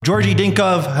Georgi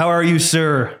Dinkov, how are you,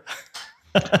 sir?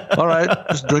 All right,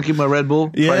 just drinking my Red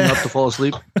Bull, trying not to fall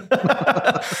asleep.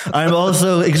 I'm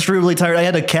also extremely tired. I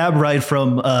had a cab ride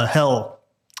from hell.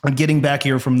 I'm getting back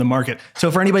here from the market.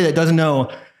 So for anybody that doesn't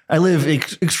know, I live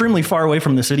extremely far away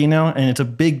from the city now, and it's a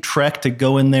big trek to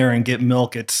go in there and get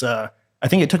milk. It's I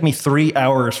think it took me 3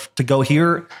 hours to go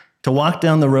here, to walk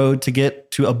down the road, to get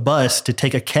to a bus, to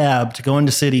take a cab, to go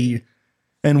into city,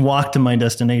 and walk to my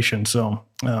destination. So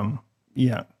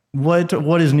yeah,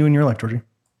 what is new in your life, Georgie?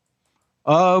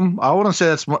 I wouldn't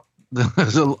say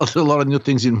there's a lot of new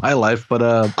things in my life, but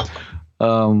I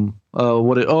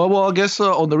guess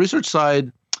on the research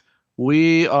side,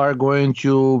 we are going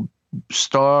to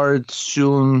start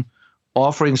soon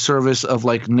offering service of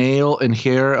like nail and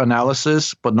hair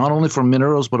analysis, but not only for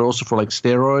minerals, but also for like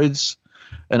steroids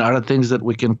and other things that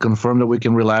we can confirm that we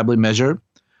can reliably measure.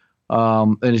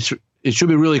 And it should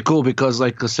be really cool because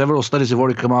like several studies have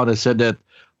already come out that said that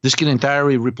this can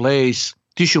entirely replace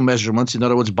tissue measurements. In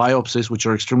other words, biopsies, which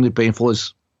are extremely painful,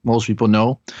 as most people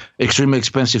know, extremely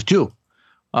expensive too.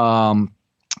 And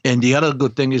the other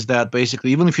good thing is that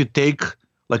basically, even if you take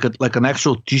like an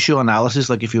actual tissue analysis,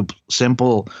 like if you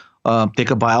take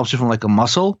a biopsy from like a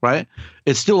muscle, right?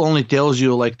 It still only tells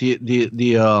you like the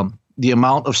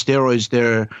amount of steroids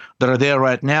that are there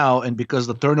right now, and because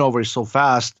the turnover is so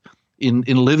fast in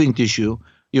living tissue,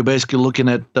 you're basically looking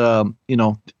at the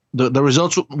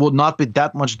results would not be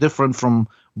that much different from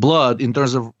blood in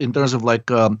terms of like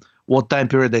what time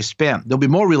period they span. They'll be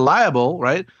more reliable,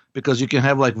 right? Because you can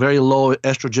have like very low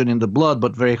estrogen in the blood,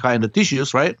 but very high in the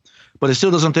tissues, right? But it still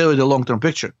doesn't tell you the long-term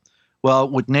picture. Well,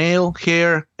 with nail,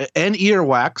 hair, and ear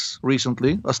wax,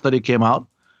 recently a study came out.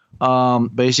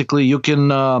 Basically, you can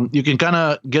kind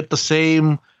of get the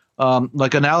same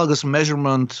like analogous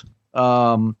measurement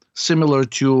similar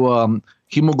to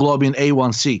hemoglobin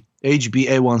A1C,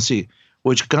 HbA1c,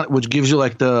 which gives you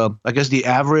like the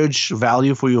average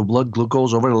value for your blood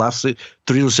glucose over the last 3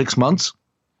 to 6 months.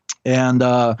 And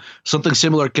something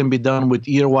similar can be done with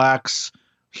earwax,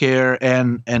 hair,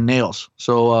 and nails.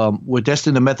 So we're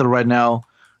testing the method right now,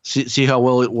 see how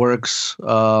well it works.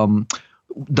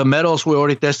 The metals we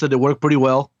already tested, they work pretty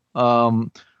well.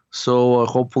 So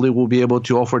hopefully we'll be able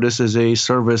to offer this as a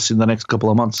service in the next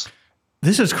couple of months.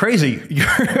 This is crazy.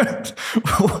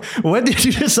 When did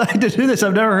you decide to do this?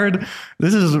 I've never heard.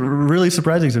 This is really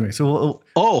surprising to me. So,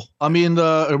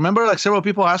 remember, like several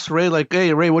people asked Ray, like,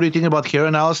 "Hey, Ray, what do you think about hair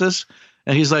analysis?"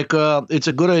 And he's like, "It's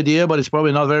a good idea, but it's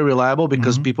probably not very reliable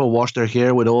because people wash their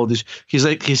hair with all this." He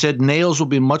said nails will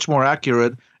be much more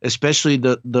accurate, especially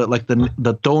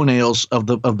the toenails of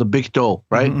the big toe,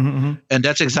 right? And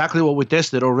that's exactly what we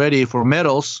tested already for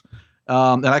metals.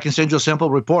 And I can send you a sample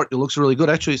report. It looks really good.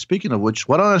 Actually, speaking of which,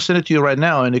 why don't I send it to you right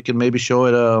now, and you can maybe show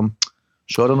it on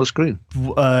the screen.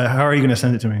 How are you going to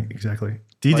send it to me exactly?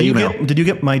 Did you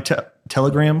get my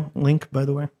Telegram link, by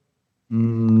the way?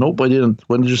 Nope, I didn't.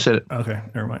 When did you send it? Okay,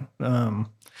 never mind.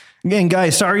 Again,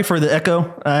 guys, sorry for the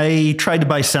echo. I tried to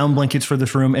buy sound blankets for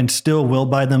this room and still will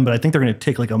buy them, but I think they're going to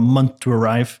take like a month to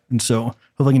arrive. And so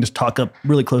hopefully I can just talk up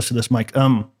really close to this mic.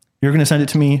 You're going to send it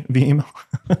to me via email?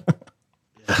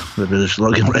 We're just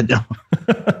logging right now.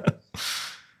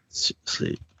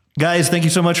 See. Guys, thank you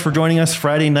so much for joining us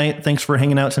Friday night. Thanks for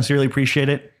hanging out. Sincerely appreciate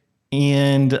it.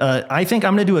 And I think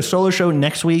I'm going to do a solo show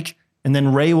next week, and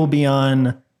then Ray will be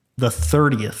on the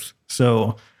 30th.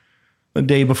 So the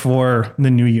day before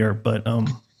the new year, but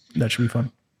that should be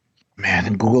fun. Man,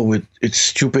 and Google with its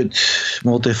stupid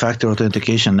multi-factor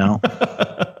authentication now.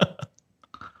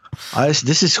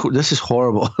 This is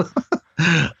horrible.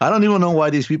 I don't even know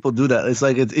why these people do that. It's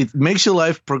like it makes your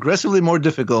life progressively more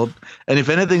difficult, and if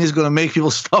anything, is going to make people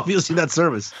stop using that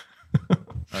service. All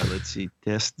right, let's see.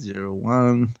 Test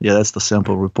 01. Yeah, that's the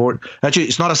sample report. Actually,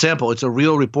 it's not a sample. It's a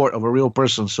real report of a real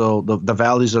person, so the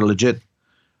values are legit.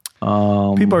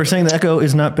 People are saying the echo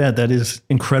is not bad. That is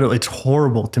incredible. It's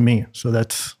horrible to me, so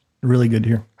that's really good to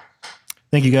hear.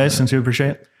 Thank you, guys. Sincerely appreciate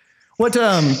it. What?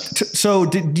 So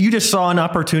you just saw an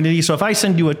opportunity? So if I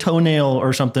send you a toenail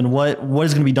or something, what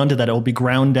is going to be done to that? It will be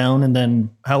ground down, and then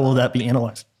how will that be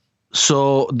analyzed?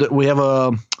 So we have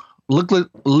a liquid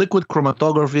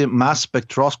chromatography mass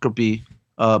spectroscopy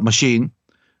machine,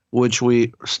 which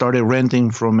we started renting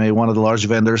from one of the large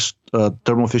vendors,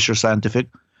 Thermo Fisher Scientific.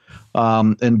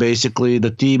 And basically,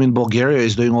 the team in Bulgaria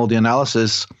is doing all the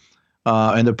analysis.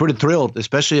 And they're pretty thrilled,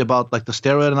 especially about like the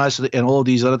steroid analysis and all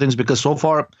these other things, because so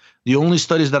far the only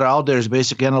studies that are out there is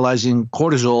basically analyzing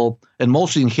cortisol and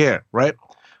mostly in hair, right?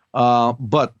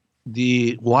 But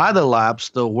the WADA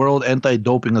labs, the World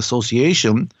Anti-Doping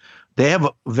Association, they have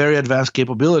very advanced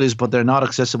capabilities, but they're not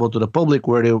accessible to the public,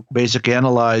 where they basically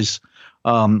analyze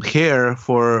hair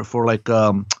for like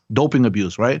doping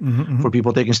abuse, right? For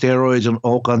people taking steroids and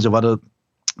all kinds of other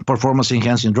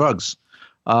performance-enhancing drugs.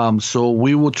 So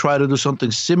we will try to do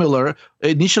something similar,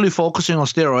 initially focusing on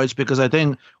steroids, because I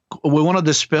think we want to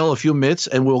dispel a few myths,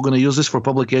 and we're going to use this for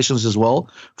publications as well.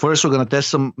 First, we're going to test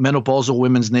some menopausal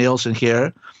women's nails and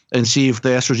hair and see if the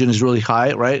estrogen is really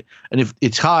high, right? And if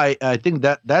it's high, I think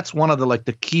that's one of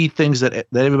the key things that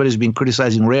everybody's been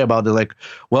criticizing Ray about. They're like,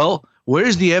 well,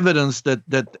 where's the evidence that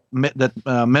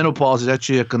menopause is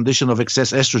actually a condition of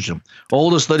excess estrogen? All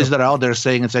the studies that are out there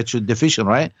saying it's actually deficient,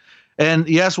 right? And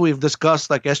yes, we've discussed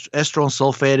like estrone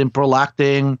sulfate and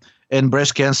prolactin and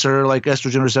breast cancer, like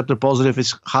estrogen receptor positive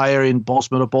is higher in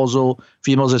postmenopausal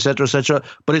females, et cetera,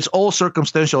 but it's all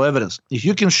circumstantial evidence. If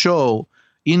you can show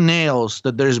in nails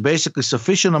that there's basically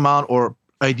sufficient amount, or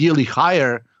ideally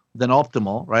higher than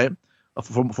optimal, right,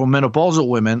 for menopausal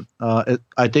women,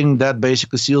 I think that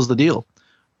basically seals the deal.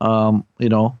 They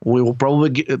will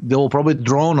probably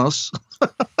drone us.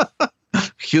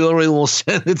 Hillary will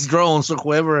send its drones, so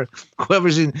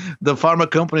whoever's in the pharma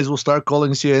companies will start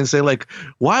calling us here and say, like,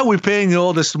 why are we paying you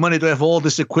all this money to have all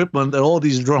this equipment and all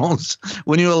these drones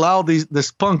when you allow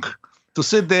this punk to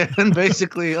sit there and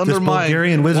basically undermine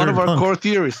one of our core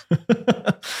theories?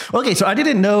 Okay, so I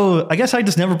didn't know. I guess I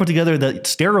just never put together that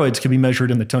steroids can be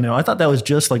measured in the toenail. I thought that was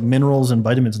just like minerals and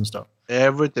vitamins and stuff.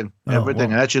 Everything. Wow.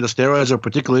 And actually, the steroids are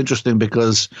particularly interesting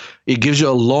because it gives you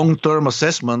a long-term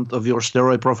assessment of your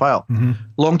steroid profile. Mm-hmm.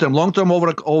 Long-term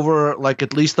over like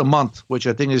at least a month, which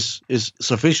I think is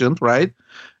sufficient, right?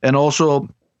 And also,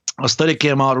 a study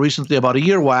came out recently about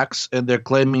earwax, and they're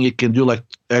claiming it can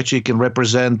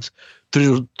represent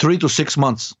 3 to 6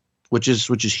 months, which is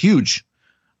huge.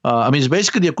 It's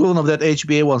basically the equivalent of that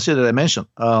HbA1c that I mentioned,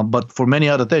 but for many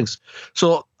other things.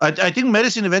 So I think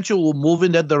medicine eventually will move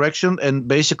in that direction, and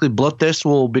basically blood tests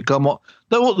will they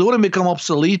wouldn't become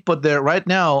obsolete, but they're right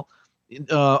now,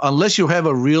 unless you have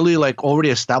a really like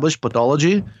already established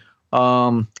pathology.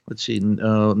 Let's see,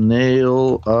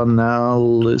 nail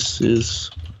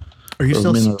analysis. Are you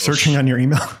still searching on your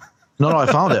email? No, I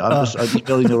found it. I'm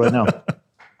emailing it right now. What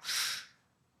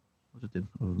is it?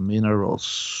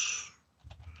 Minerals.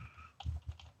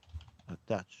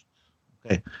 Attached.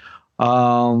 Okay.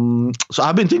 So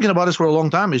I've been thinking about this for a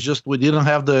long time. It's just we didn't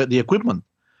have the equipment.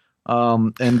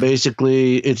 And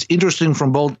basically it's interesting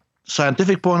from both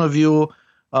scientific point of view,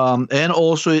 and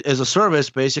also as a service.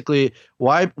 Basically,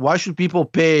 why should people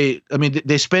pay? I mean,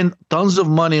 they spend tons of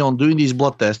money on doing these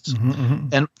blood tests. Mm-hmm, mm-hmm.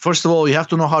 And first of all, you have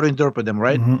to know how to interpret them,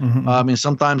 right? Mm-hmm, mm-hmm.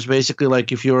 Sometimes basically like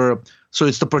so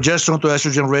it's the progesterone to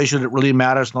estrogen ratio that really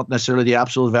matters, not necessarily the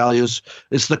absolute values.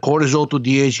 It's the cortisol to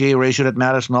DHT ratio that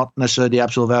matters, not necessarily the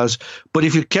absolute values. But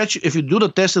if you do the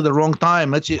test at the wrong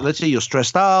time, let's say you're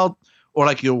stressed out, or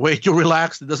like you're way too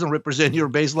relaxed, it doesn't represent your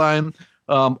baseline.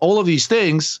 All of these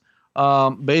things,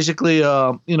 basically,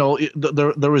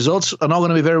 the results are not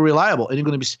going to be very reliable. And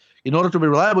in order to be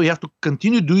reliable, you have to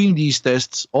continue doing these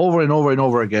tests over and over and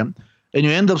over again. And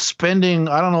you end up spending,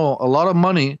 a lot of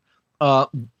money.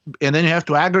 And then you have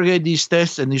to aggregate these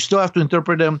tests, and you still have to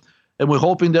interpret them. And we're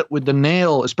hoping that with the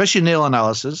nail, especially nail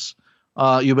analysis,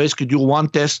 you basically do one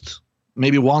test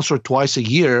maybe once or twice a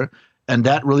year, and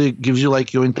that really gives you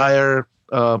like your entire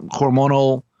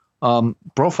hormonal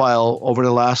profile over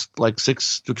the last like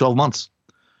 6 to 12 months.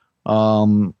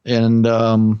 I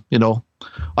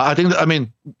think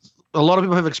a lot of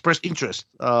people have expressed interest.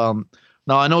 Now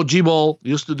I know G-Ball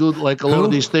used to do like a lot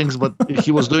of these things, but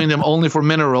he was doing them only for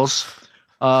minerals.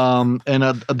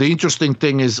 The interesting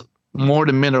thing is more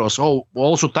than minerals. Oh,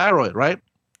 also thyroid, right?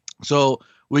 So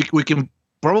we can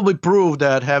probably prove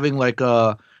that having like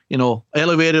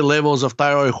elevated levels of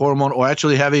thyroid hormone, or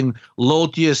actually having low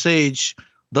TSH,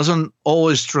 doesn't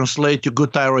always translate to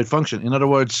good thyroid function. In other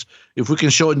words, if we can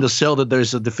show in the cell that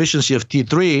there's a deficiency of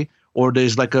T3, or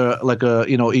there's like a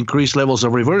increased levels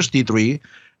of reverse T3,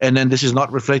 and then this is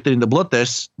not reflected in the blood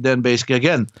tests, then basically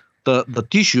again the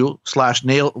tissue /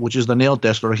 nail, which is the nail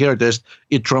test or hair test,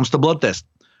 it trumps the blood test.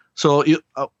 So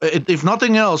if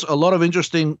nothing else, a lot of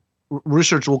interesting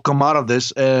research will come out of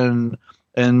this, and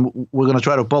we're going to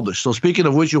try to publish. So speaking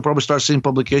of which, you'll probably start seeing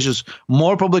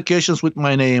more publications with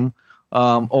my name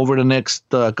over the next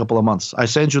couple of months. I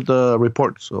sent you the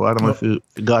report, so I don't know if you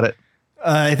got it.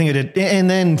 I think I did. And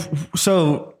then,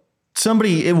 so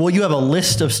you have a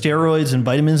list of steroids and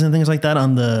vitamins and things like that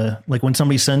on like when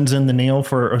somebody sends in the nail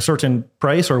for a certain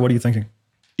price, or what are you thinking?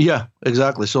 Yeah,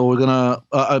 exactly. So we're going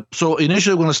to,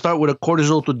 initially we're going to start with a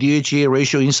cortisol to DHEA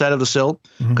ratio inside of the cell,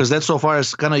 because that so far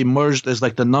has kind of emerged as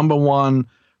like the number one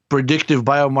predictive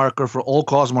biomarker for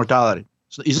all-cause mortality.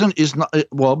 So it's not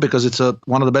because it's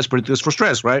one of the best predictors for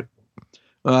stress, right?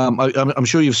 I'm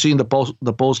sure you've seen the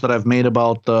post that I've made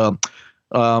about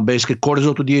basically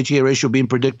cortisol to DHEA ratio being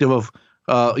predictive of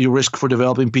your risk for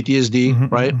developing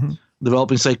PTSD, right?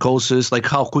 Developing psychosis, like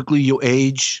how quickly you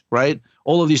age, right?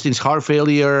 All of these things, heart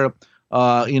failure,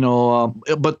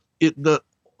 but the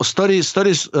study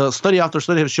after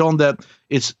study have shown that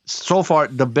it's so far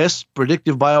the best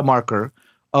predictive biomarker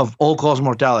of all-cause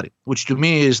mortality, which to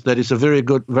me is that it's a very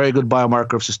good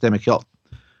biomarker of systemic health.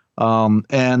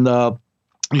 And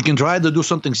you can try to do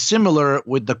something similar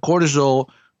with the cortisol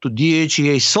to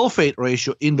DHEA sulfate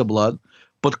ratio in the blood,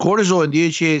 but cortisol and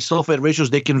DHEA sulfate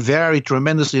ratios, they can vary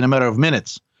tremendously in a matter of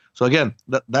minutes. So again,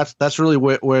 that's really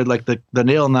where like the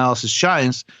nail analysis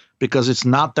shines, because it's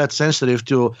not that sensitive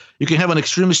to, you can have an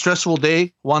extremely stressful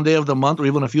day, one day of the month, or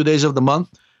even a few days of the month,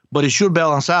 but it should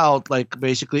balance out, like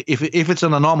basically if it's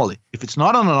an anomaly. If it's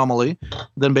not an anomaly,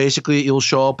 then basically it'll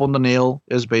show up on the nail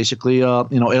as basically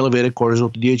elevated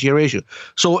cortisol to DHEA ratio.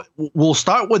 So we'll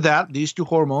start with that, these two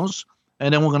hormones,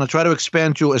 and then we're going to try to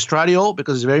expand to estradiol,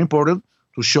 because it's very important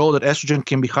to show that estrogen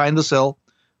can be high in the cell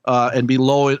and be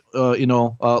low,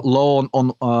 low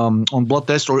on blood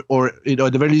tests, or at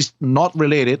the very least not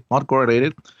related, not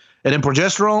correlated, and then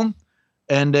progesterone,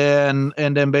 and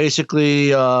then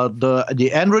basically the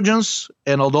androgens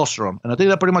and aldosterone, and I think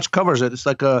that pretty much covers it. It's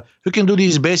like if you can do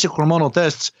these basic hormonal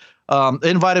tests,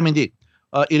 and vitamin D.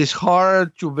 It is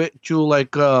hard to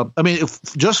if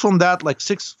just from that, like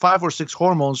 5 or 6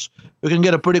 hormones, you can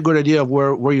get a pretty good idea of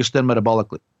where you stand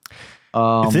metabolically.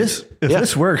 If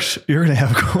this works, you're going to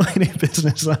have quite a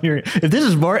business on your. If this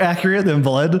is more accurate than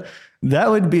blood, that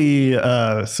would be We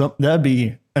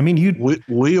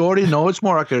already know it's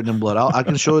more accurate than blood. I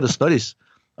can show you the studies.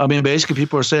 I mean, basically,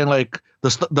 people are saying like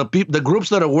the groups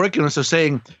that are working on this are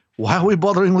saying, why are we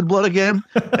bothering with blood again?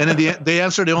 And then they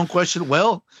answer their own question.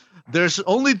 Well, there's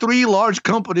only 3 large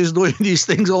companies doing these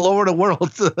things all over the world.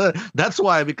 That's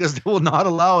why, because they will not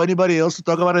allow anybody else to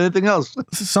talk about anything else.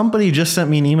 Somebody just sent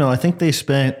me an email. I think they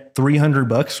spent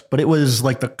 $300, but it was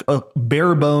like the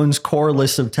bare bones core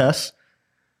list of tests.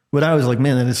 But I was like,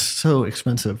 man, that is so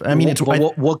expensive. I mean,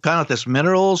 what kind of tests?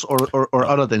 Minerals or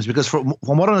other things? Because from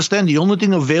what I understand, the only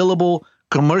thing available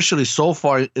commercially so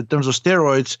far in terms of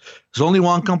steroids, there's only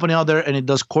one company out there, and it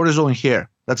does cortisol and hair.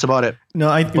 That's about it.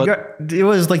 No, it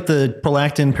was like the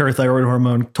prolactin, parathyroid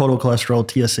hormone, total cholesterol,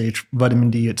 TSH, vitamin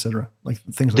D, etc. Like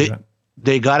things like that.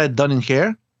 They got it done in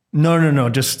hair? No,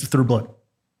 just through blood.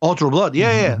 Oh, through blood.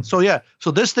 Yeah. So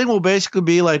this thing will basically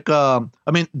be like,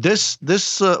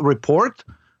 this report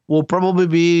will probably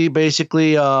be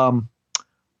basically about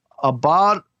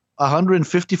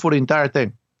 $150 for the entire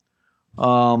thing.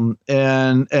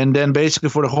 And then basically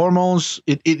for the hormones,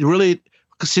 it really,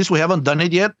 since we haven't done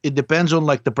it yet, it depends on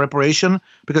like the preparation,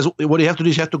 because what you have to do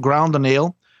is you have to ground the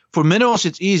nail. For minerals,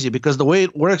 it's easy because the way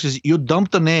it works is you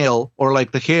dump the nail or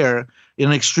like the hair in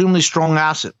an extremely strong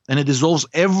acid, and it dissolves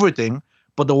everything.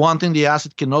 But the one thing the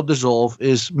acid cannot dissolve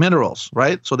is minerals,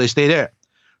 right? So they stay there.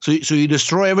 So you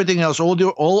destroy everything else, all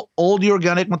the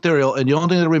organic material, and the only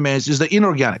thing that remains is the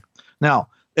inorganic. Now,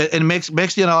 it makes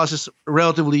the analysis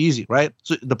relatively easy, right?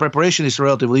 So the preparation is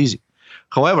relatively easy.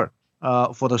 However,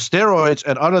 for the steroids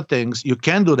and other things, you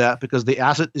can do that because the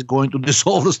acid is going to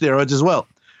dissolve the steroids as well.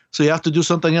 So you have to do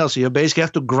something else. You basically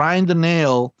have to grind the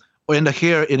nail or in the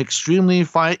hair into extremely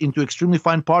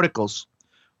fine particles.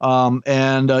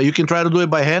 And you can try to do it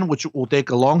by hand, which will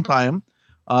take a long time.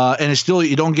 And it's still,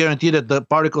 you don't guarantee that the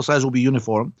particle size will be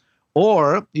uniform.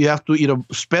 Or you have to either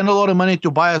spend a lot of money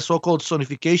to buy a so-called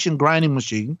sonification grinding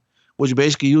machine, which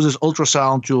basically uses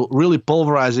ultrasound to really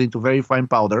pulverize it into very fine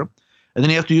powder. And then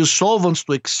you have to use solvents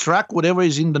to extract whatever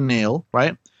is in the nail,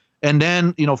 right? And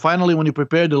then, finally, when you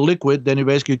prepare the liquid, then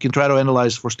you can try to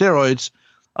analyze for steroids.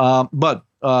 But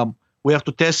we have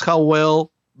to test how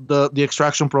well the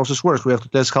extraction process works. We have to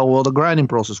test how well the grinding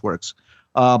process works.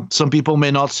 Some people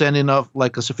may not send enough,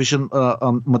 like a sufficient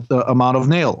amount of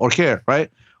nail or hair, right?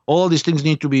 All of these things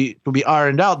need to be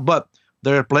ironed out, but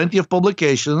there are plenty of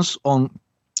publications on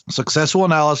successful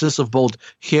analysis of both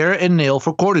hair and nail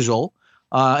for cortisol,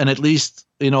 and at least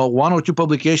 1 or 2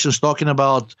 publications talking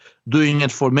about doing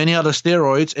it for many other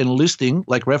steroids and listing,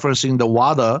 like referencing the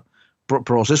WADA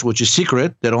process, which is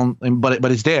secret. They don't,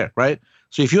 but it's there, right?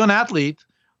 So if you're an athlete,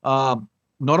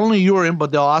 not only urine,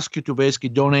 but they'll ask you to basically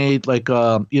donate like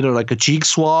either like a cheek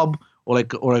swab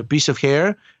or a piece of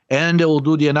hair, and they will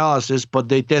do the analysis. But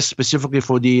they test specifically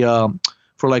for the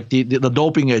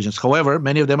doping agents. However,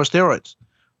 many of them are steroids.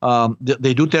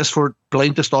 They do test for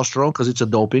plain testosterone because it's a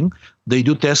doping. They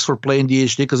do test for plain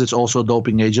DHT because it's also a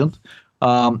doping agent.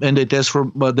 And they test for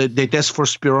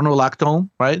spironolactone,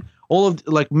 right? All of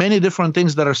like many different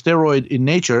things that are steroid in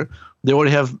nature, they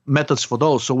already have methods for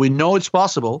those. So we know it's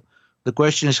possible. The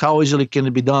question is how easily can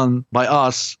it be done by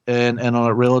us and on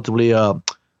a relatively,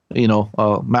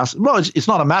 massive. Well, it's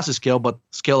not a massive scale, but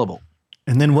scalable.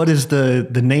 And then what is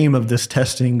the name of this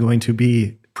testing going to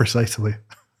be precisely?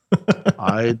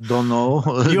 I don't know.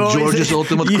 George's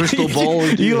ultimate crystal ball.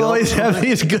 You always have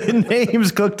these good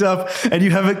names cooked up, and you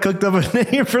haven't cooked up a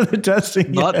name for the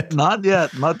testing yet. Not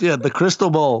yet. The crystal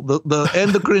ball, the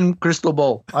endocrine crystal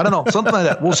ball. I don't know, something like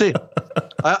that. We'll see.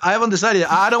 I haven't decided.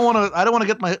 I don't want to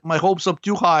get my hopes up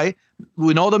too high.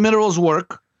 We know the minerals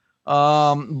work,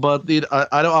 but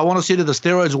I want to see that the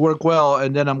steroids work well,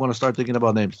 and then I'm going to start thinking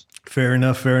about names. Fair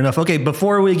enough. Okay,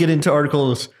 before we get into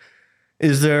articles.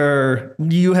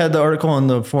 You had the article on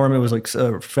the forum, it was like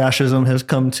fascism has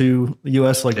come to the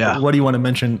U.S. What do you want to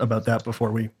mention about that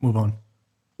before we move on?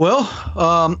 Well,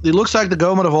 it looks like the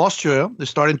government of Austria is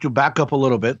starting to back up a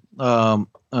little bit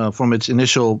from its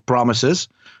initial promises.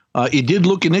 It did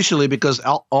look initially because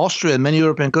Austria and many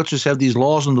European countries have these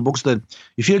laws on the books that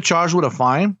if you're charged with a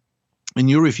fine and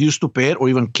you refuse to pay it or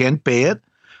even can't pay it,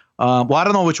 I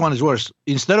don't know which one is worse.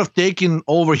 Instead of taking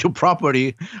over your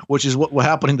property, which is what will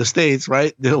happen in the States,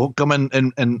 right? They'll come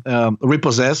and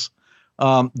repossess.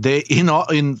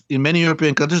 In many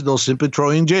European countries, they'll simply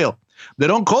throw you in jail. They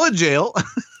don't call it jail.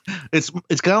 It's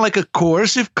kind of like a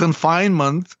coercive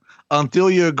confinement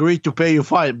until you agree to pay your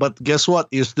fine. But guess what?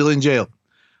 You're still in jail.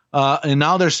 And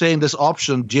now they're saying this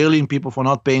option, jailing people for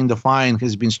not paying the fine,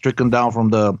 has been stricken down from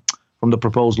the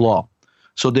proposed law.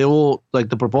 So they will,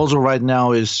 the proposal right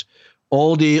now is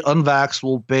all the unvaxxed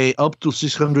will pay up to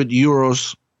 600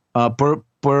 euros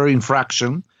per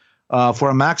infraction for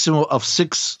a maximum of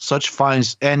 6 such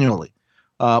fines annually.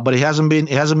 But it hasn't been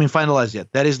finalized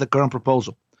yet. That is the current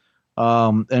proposal.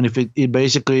 And if it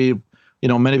basically,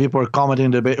 many people are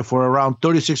commenting that for around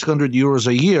 3,600 euros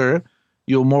a year,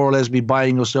 you'll more or less be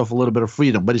buying yourself a little bit of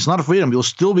freedom. But it's not a freedom. You'll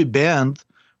still be banned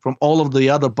from all of the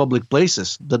other public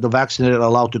places that the vaccinated are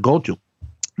allowed to go to.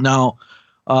 Now,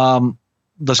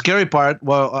 the scary part,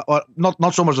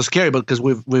 not so much the scary, but because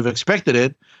we've expected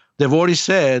it, they've already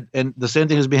said, and the same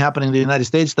thing has been happening in the United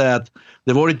States, that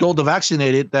they've already told the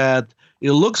vaccinated that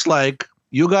it looks like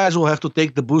you guys will have to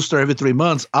take the booster every 3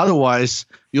 months. Otherwise,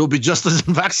 you'll be just as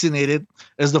vaccinated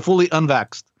as the fully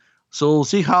unvaxxed. So we'll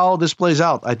see how this plays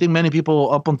out. I think many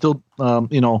people up until,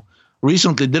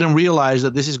 recently didn't realize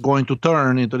that this is going to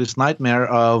turn into this nightmare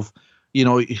of,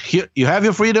 you have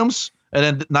your freedoms, and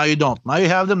then now you don't. Now you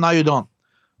have them, now you don't.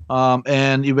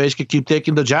 And you basically keep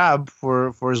taking the jab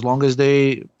for as long as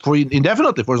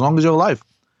indefinitely, for as long as you're alive.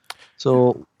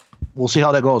 So we'll see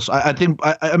how that goes.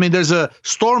 I mean, there's a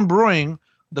storm brewing.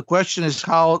 The question is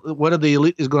whether the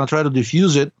elite is going to try to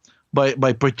diffuse it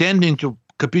by pretending to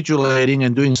capitulating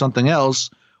and doing something else,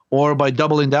 or by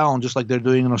doubling down, just like they're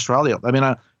doing in Australia. I mean,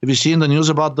 have you seen the news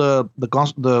about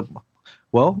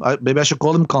maybe I should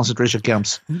call them concentration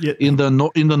camps in the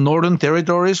northern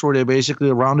territories, where they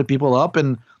basically rounded people up,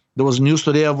 and there was news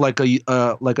today of like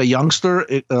a youngster,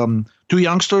 2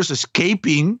 youngsters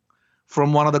escaping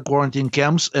from one of the quarantine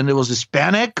camps, and there was this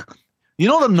panic.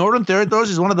 The northern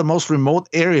territories is one of the most remote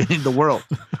areas in the world.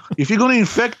 If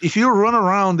you run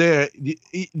around there,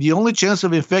 the only chance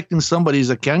of infecting somebody is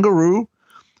a kangaroo,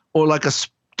 or like a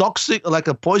toxic, like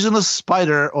a poisonous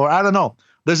spider, or I don't know.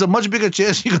 There's a much bigger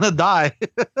chance you're gonna die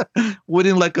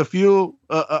within like a few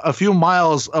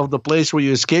miles of the place where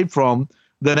you escaped from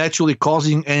than actually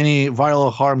causing any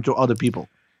viral harm to other people.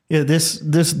 Yeah, this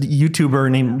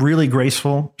YouTuber named Really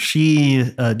Graceful, she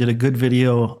did a good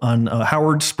video on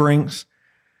Howard Springs,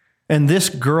 and this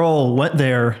girl went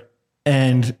there,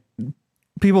 and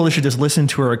people should just listen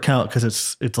to her account because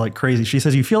it's like crazy. She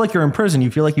says, "You feel like you're in prison. You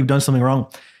feel like you've done something wrong."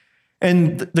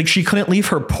 And she couldn't leave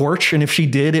her porch. And if she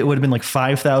did, it would have been like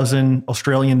 5,000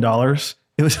 Australian dollars.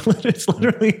 It's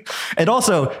literally, and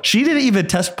also she didn't even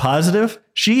test positive.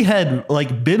 She had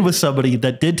been with somebody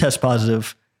that did test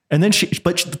positive. And then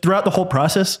but throughout the whole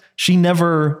process, she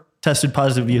never tested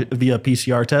positive via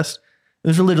PCR test. It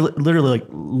was literally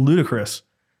ludicrous.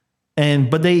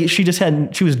 But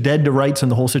she was dead to rights in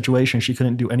the whole situation. She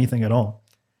couldn't do anything at all.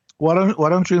 Why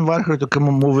don't you invite her to come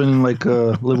and move in,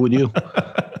 live with you?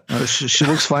 She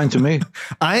looks fine to me.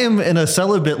 I am in a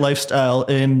celibate lifestyle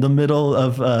in the middle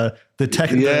of the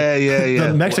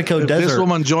Mexico desert. If this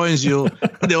woman joins you,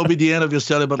 there'll be the end of your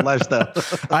celibate lifestyle.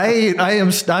 I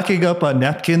am stocking up on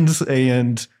napkins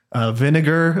and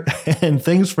vinegar and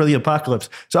things for the apocalypse.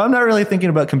 So I'm not really thinking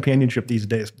about companionship these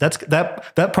days.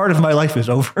 That part of my life is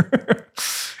over.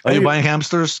 Are you buying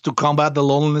hamsters to combat the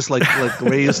loneliness like the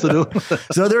way you used to do?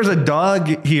 So there's a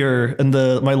dog here, and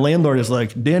my landlord is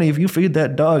like, "Danny, if you feed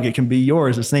that dog, it can be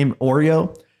yours." It's named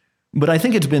Oreo. but I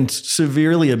think it's been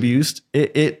severely abused.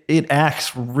 It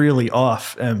acts really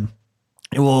off, and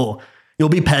you'll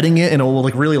be petting it and it will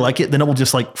like really like it. Then it will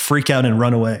just like freak out and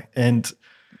run away. And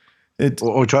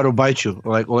or try to bite you,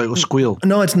 or like squeal.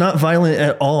 No, it's not violent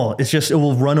at all. It's just, it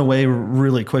will run away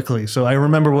really quickly. So I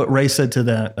remember what Ray said to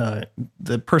that,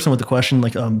 the person with the question,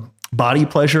 like body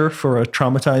pleasure for a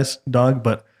traumatized dog,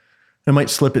 but it might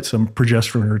slip it some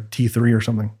progesterone or T3 or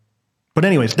something. But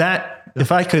anyways,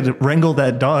 if I could wrangle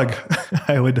that dog,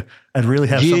 I'd really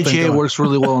have something DHT going. works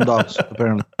really well on dogs,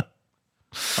 apparently.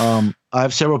 I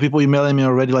have several people emailing me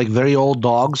already, like very old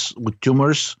dogs with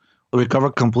tumors recover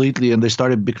completely, and they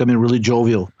started becoming really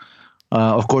jovial.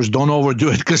 Of course, don't overdo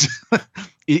it, because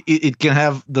it can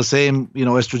have the same,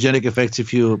 estrogenic effects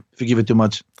if you give it too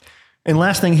much. And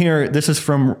last thing here, this is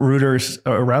from Reuters.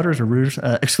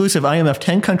 Exclusive IMF,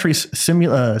 10 countries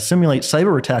simulate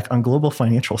cyber attack on global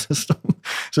financial system.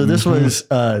 So this was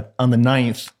on the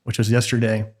 9th, which was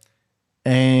yesterday.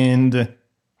 And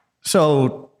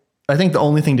so I think the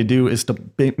only thing to do is to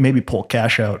maybe pull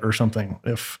cash out or something.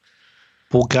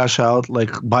 Pull cash out,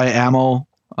 like buy ammo,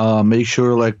 make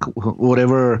sure like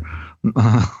whatever,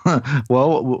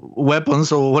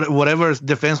 weapons or whatever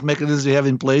defense mechanisms you have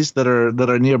in place that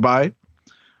are nearby.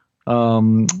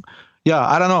 Yeah,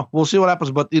 I don't know. We'll see what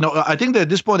happens. But I think that at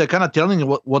this point they're kind of telling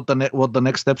you what the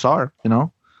next steps are.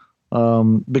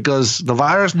 Because the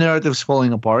virus narrative is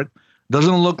falling apart.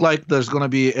 Doesn't look like there's going to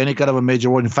be any kind of a major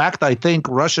war. In fact, I think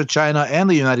Russia, China, and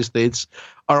the United States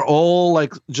are all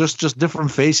like just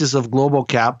different faces of global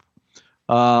cap.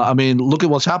 I mean, look at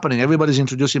what's happening. Everybody's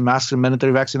introducing mass and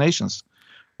mandatory vaccinations.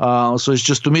 So it's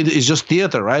just, to me, it's just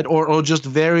theater, right? Or just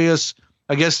various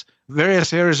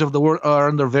areas of the world are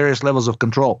under various levels of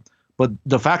control. But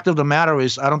the fact of the matter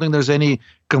is, I don't think there's any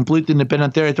complete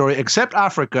independent territory except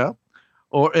Africa,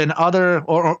 or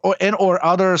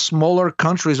other smaller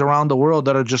countries around the world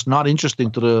that are just not interesting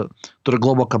to the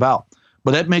global cabal.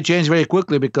 But that may change very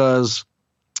quickly, because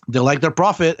they like their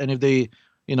profit, and if they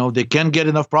can't get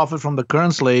enough profit from the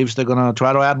current slaves, they're gonna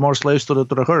try to add more slaves to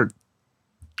the herd.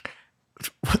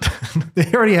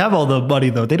 They already have all the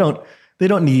money, though. They don't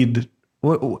need.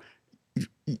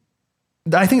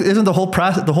 I think isn't the whole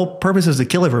process, the whole purpose is to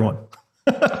kill everyone.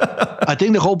 I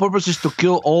think the whole purpose is to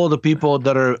kill all the people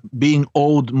that are being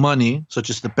owed money,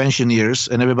 such as the pensioners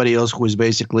and everybody else who is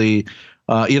basically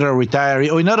either a retiree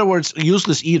or, in other words, a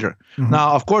useless eater. Mm-hmm.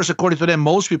 Now, of course, according to them,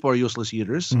 most people are useless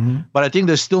eaters, but I think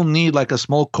they still need like a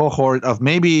small cohort of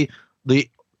maybe the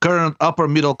current upper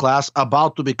middle class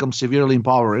about to become severely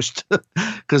impoverished,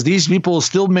 because these people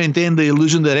still maintain the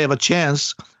illusion that they have a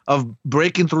chance of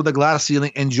breaking through the glass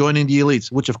ceiling and joining the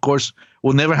elites, which of course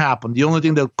will never happen. The only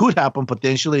thing that could happen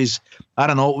potentially is, I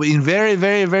don't know, in very,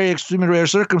 very, very extremely rare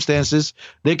circumstances,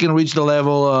 they can reach the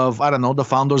level of, I don't know, the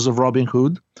founders of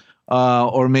Robinhood,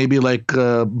 or maybe like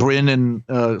Brin and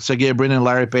Sergey Brin and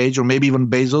Larry Page, or maybe even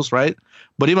Bezos, right?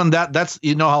 But even that's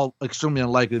how extremely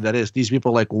unlikely that is. These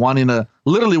people like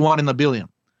literally one in a billion.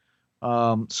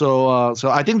 So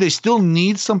I think they still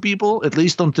need some people, at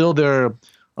least until their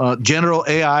general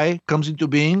AI comes into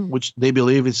being, which they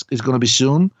believe is going to be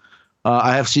soon.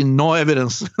 I have seen no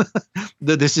evidence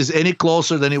that this is any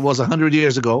closer than it was 100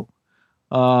 years ago.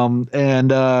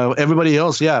 And everybody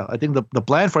else, I think the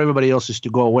plan for everybody else is to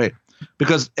go away.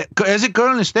 Because as it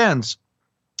currently stands,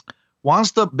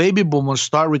 once the baby boomers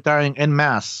start retiring en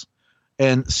masse,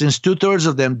 and since 2/3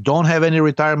 of them don't have any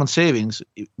retirement savings,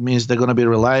 it means they're going to be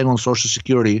relying on Social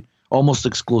Security almost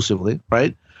exclusively,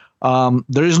 right?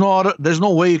 There's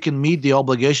no way you can meet the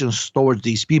obligations towards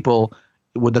these people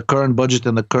with the current budget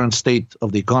and the current state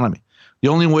of the economy. The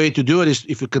only way to do it is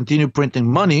if you continue printing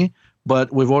money,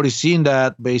 but we've already seen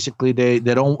that basically the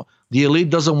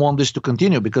elite doesn't want this to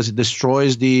continue because it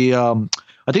destroys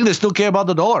I think they still care about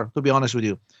the dollar, to be honest with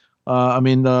you.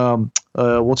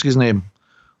 What's his name?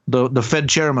 The Fed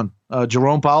chairman,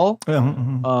 Jerome Powell.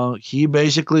 He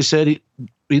basically said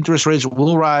interest rates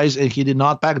will rise, and he did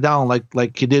not back down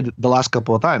like he did the last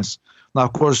couple of times. Now,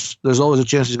 of course, there's always a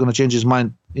chance he's going to change his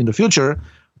mind in the future,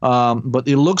 but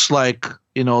it looks like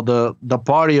the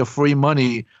party of free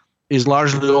money is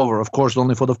largely over. Of course,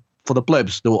 only for the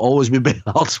plebs. There will always be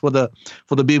bailouts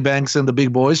for the big banks and the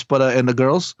big boys, and the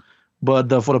girls. But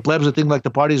for the plebs, I think like the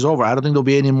party is over. I don't think there'll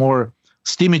be any more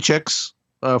steamy checks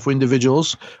for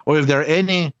individuals, or if there are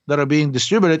any that are being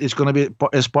distributed, it's going to be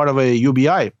as part of a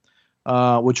UBI,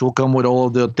 which will come with all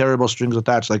of the terrible strings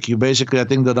attached. Like you basically, I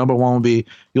think the number one will be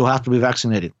you'll have to be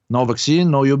vaccinated. No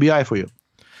vaccine, no UBI for you,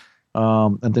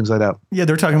 and things like that. Yeah,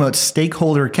 they're talking about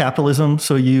stakeholder capitalism.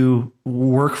 So you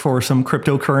work for some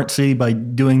cryptocurrency by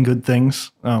doing good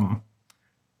things. Have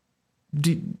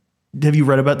you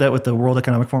read about that with the World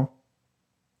Economic Forum?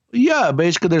 Yeah,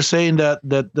 basically they're saying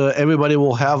that everybody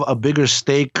will have a bigger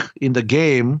stake in the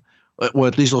game, or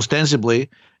at least ostensibly,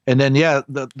 and then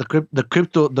the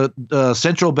crypto the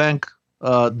central bank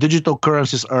digital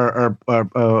currencies are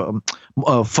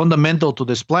fundamental to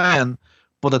this plan.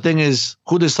 But the thing is,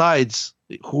 who decides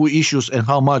who issues and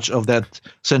how much of that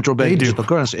central bank digital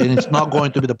currency? And it's not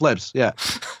going to be the plebs. Yeah.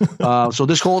 So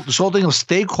this whole thing of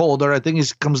stakeholder, I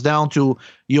think, comes down to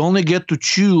you only get to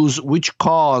choose which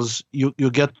cause you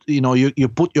get, you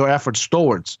put your efforts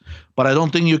towards. But I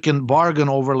don't think you can bargain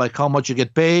over like how much you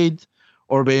get paid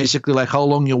or basically like how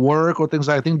long you work or things.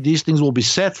 I think these things will be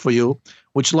set for you,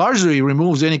 which largely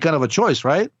removes any kind of a choice,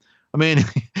 right? I mean,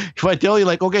 if I tell you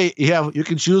like, okay, you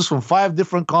can choose from 5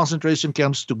 different concentration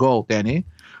camps to go, Danny.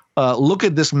 Look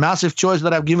at this massive choice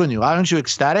that I've given you. Aren't you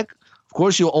ecstatic? Of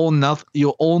course, you own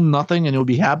nothing, and you'll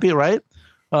be happy, right?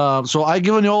 So I've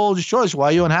given you all this choice. Why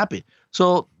are you unhappy?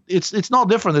 So it's not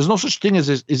different. There's no such thing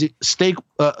as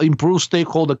improved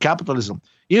stakeholder capitalism.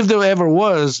 If there ever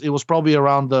was, it was probably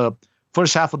around the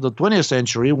first half of the 20th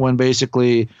century when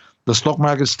basically the stock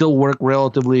market still worked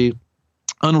relatively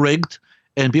unrigged.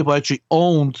 And people actually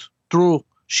owned through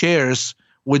shares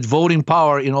with voting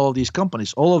power in all of these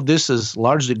companies. All of this is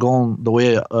largely gone the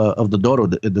way of the dodo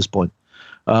at this point.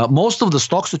 Most of the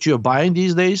stocks that you're buying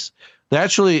these days, they're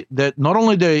not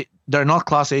only they're not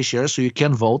Class A shares, so you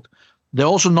can vote. They're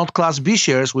also not Class B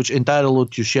shares, which entitle you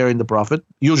to share in the profit,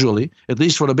 usually, at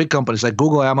least for the big companies like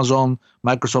Google, Amazon,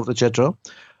 Microsoft, etc.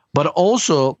 But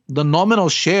also the nominal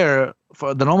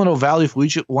value for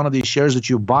each one of these shares that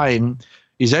you're buying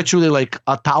is actually like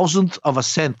 1,000th of a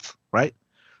cent, right?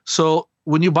 So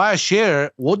when you buy a share,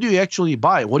 what do you actually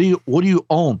buy? What do you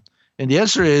own? And the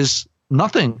answer is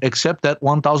nothing except that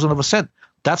 1,000th of a cent.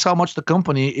 That's how much the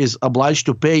company is obliged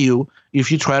to pay you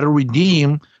if you try to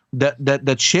redeem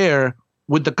that share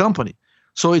with the company.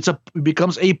 So it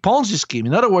becomes a Ponzi scheme.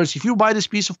 In other words, if you buy this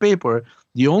piece of paper,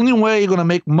 the only way you're going to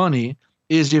make money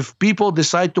is if people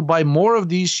decide to buy more of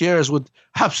these shares with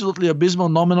absolutely abysmal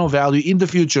nominal value in the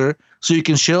future, so you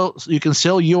can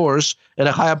sell yours at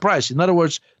a higher price. In other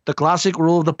words, the classic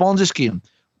rule of the Ponzi scheme.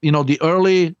 The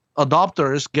early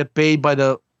adopters get paid by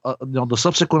the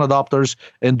subsequent adopters,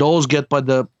 and those get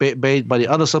paid by the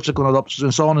other subsequent adopters,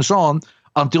 and so on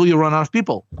until you run out of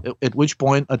people. At which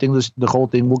point, I think the whole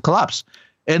thing will collapse.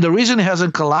 And the reason it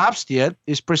hasn't collapsed yet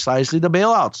is precisely the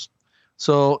bailouts.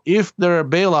 So if there are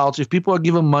bailouts, if people are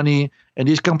given money and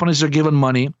these companies are given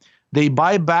money, they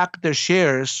buy back their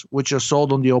shares, which are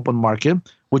sold on the open market,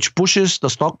 which pushes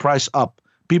the stock price up.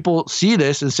 People see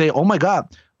this and say, oh my God,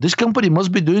 this company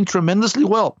must be doing tremendously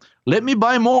well. Let me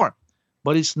buy more.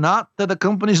 But it's not that the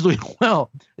company is doing well.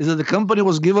 It's that the company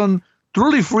was given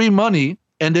truly free money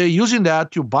and they're using that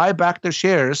to buy back their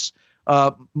shares,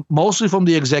 mostly from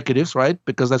the executives, right?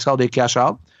 Because that's how they cash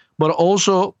out, but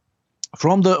also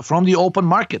from the open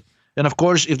market. And of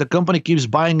course, if the company keeps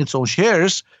buying its own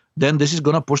shares, then this is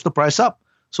going to push the price up.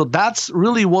 So that's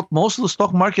really what most of the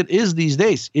stock market is these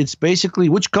days. It's basically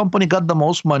which company got the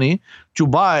most money to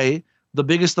buy the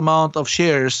biggest amount of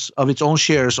shares, of its own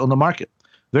shares on the market.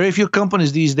 Very few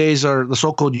companies these days are the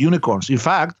so-called unicorns. In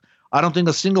fact, I don't think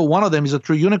a single one of them is a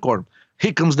true unicorn.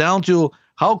 It comes down to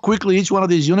how quickly each one of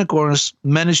these unicorns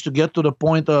managed to get to the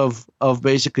point of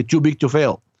basically too big to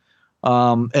fail.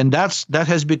 And that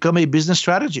has become a business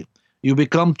strategy. You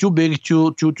become too big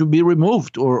to be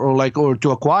removed or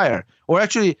to acquire. Or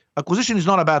actually, acquisition is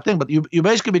not a bad thing, but you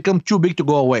basically become too big to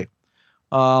go away.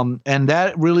 And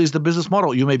that really is the business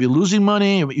model. You may be losing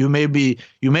money. You may have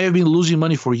been losing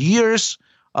money for years.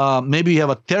 Maybe you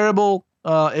have a terrible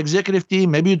executive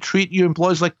team. Maybe you treat your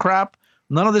employees like crap.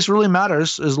 None of this really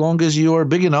matters as long as you are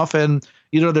big enough and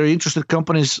either they're interested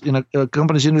companies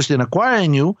interested in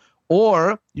acquiring you,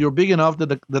 or you're big enough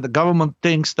that the government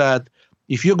thinks that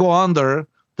if you go under,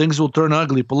 things will turn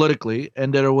ugly politically,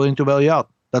 and they're willing to bail you out.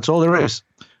 That's all there is.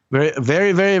 Very,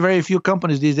 very, very, very few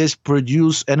companies these days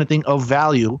produce anything of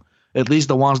value. At least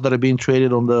the ones that are being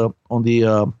traded on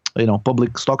the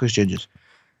public stock exchanges.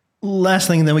 Last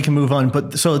thing, and then we can move on.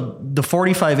 But so the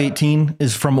 4518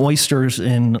 is from Oysters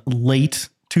in late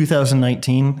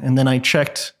 2019, and then I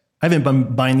checked. I haven't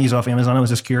been buying these off Amazon. I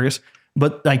was just curious,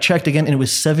 but I checked again, and it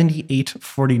was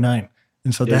 78.49.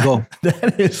 And so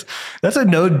that's a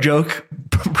no joke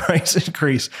price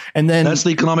increase. And then that's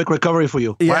the economic recovery for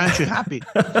you. Yeah. Why aren't you happy?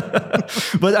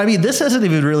 But I mean, this hasn't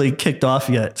even really kicked off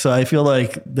yet. So I feel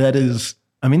like that's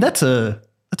a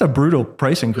brutal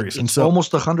price increase. It's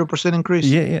almost 100% increase.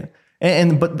 Yeah.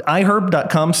 But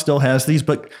iHerb.com still has these,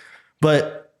 but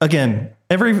again,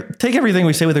 take everything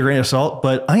we say with a grain of salt,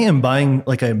 but I am buying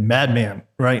like a madman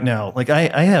right now. Like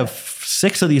I have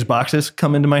 6 of these boxes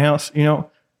come into my house,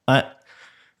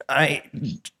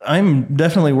 I'm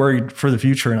definitely worried for the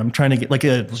future, and I'm trying to get like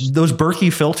those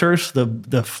Berkey filters, the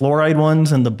fluoride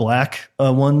ones and the black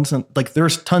ones, and like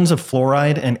there's tons of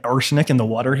fluoride and arsenic in the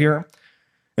water here.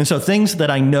 And so things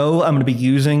that I know I'm going to be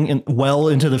using well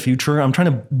into the future, I'm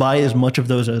trying to buy as much of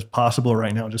those as possible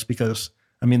right now, just because.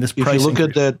 I mean, this. If you look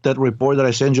at that report that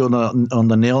I sent you on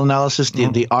the nail analysis,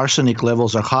 the arsenic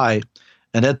levels are high,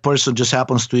 and that person just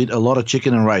happens to eat a lot of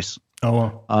chicken and rice.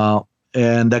 Oh, wow.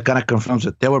 And that kind of confirms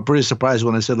it. They were pretty surprised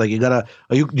when I said, like, do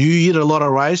you eat a lot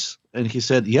of rice? And he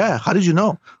said, yeah. How did you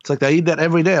know? It's like, I eat that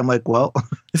every day. I'm like, well.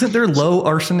 Isn't there low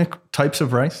arsenic types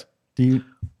of rice?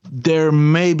 There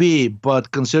may be, but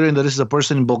considering that this is a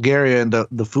person in Bulgaria and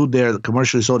the food there,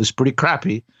 commercially sold, is pretty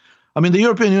crappy. I mean, the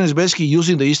European Union is basically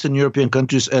using the Eastern European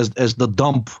countries as the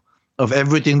dump of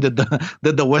everything that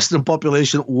the Western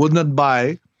population would not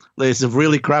buy. Like, it's of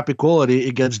really crappy quality.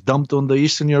 It gets dumped on the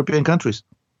Eastern European countries.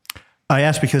 I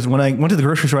asked because when I went to the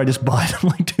grocery store, I just bought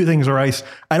like 2 things of rice.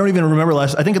 I don't even remember I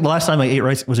think the last time I ate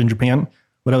rice was in Japan,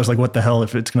 but I was like, what the hell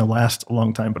if it's going to last a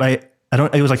long time? But I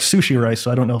don't, it was like sushi rice. So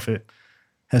I don't know if it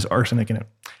has arsenic in it.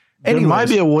 Anyways, there might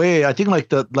be a way. I think like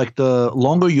the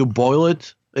longer you boil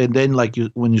it, and then like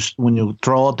when you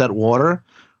throw out that water,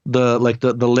 the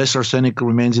less arsenic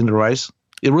remains in the rice.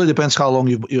 It really depends how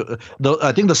long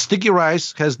I think the sticky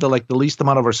rice has the least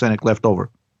amount of arsenic left over.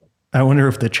 I wonder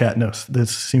if the chat knows.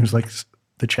 This seems like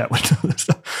the chat would know this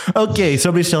stuff. Okay,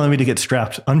 somebody's telling me to get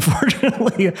strapped.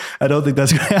 Unfortunately, I don't think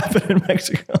that's going to happen in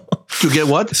Mexico. To get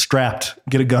what? Strapped.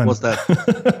 Get a gun. What's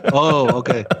that? Oh,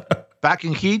 okay.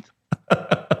 Packing heat?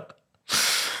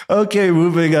 Okay,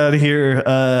 moving on here.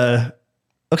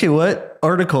 Okay, what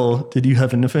article did you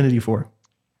have an affinity for?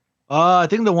 I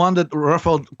think the one that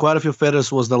ruffled quite a few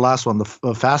feathers was the last one.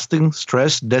 The fasting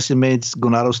stress decimates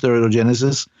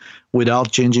gonadosteroidogenesis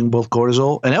without changing blood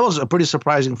cortisol. And that was a pretty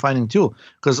surprising finding too.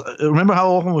 Because remember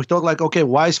how often we talk like, okay,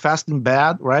 why is fasting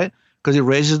bad, right? Because it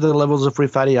raises the levels of free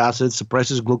fatty acids,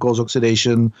 suppresses glucose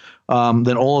oxidation.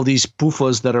 Then all of these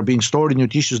PUFAs that are being stored in your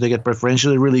tissues, they get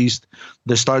preferentially released.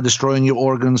 They start destroying your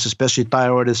organs, especially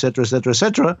thyroid, et cetera, et cetera, et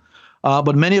cetera.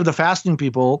 But many of the fasting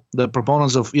people, the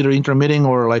proponents of either intermittent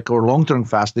or long-term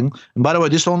fasting, and by the way,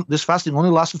 this fasting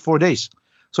only lasted 4 days.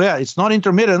 So yeah, it's not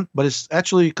intermittent, but it's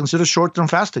actually considered short-term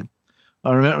fasting.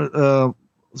 I remember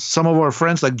some of our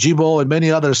friends like Jibo and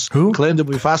many others claimed to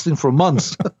be fasting for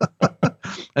months,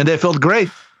 and they felt great.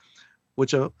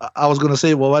 Which I was going to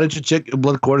say, well, why don't you check your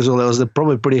blood cortisol levels? They're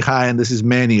probably pretty high, and this is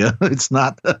mania. It's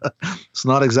not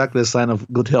exactly a sign of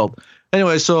good health.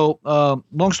 Anyway, so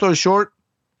long story short.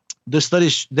 The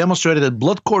studies demonstrated that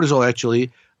blood cortisol actually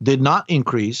did not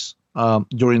increase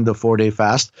during the 4-day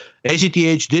fast.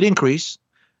 ACTH did increase,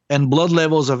 and blood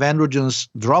levels of androgens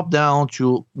dropped down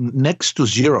to next to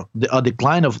zero, a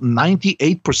decline of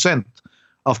 98%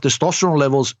 of testosterone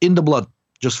levels in the blood.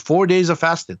 Just 4 days of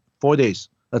fasting, 4 days.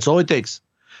 That's all it takes.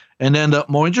 And then the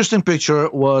more interesting picture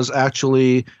was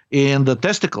actually in the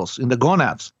testicles, in the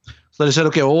gonads. So they said,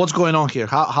 okay, well, what's going on here?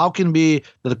 How can it be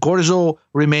that the cortisol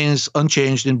remains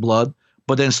unchanged in blood,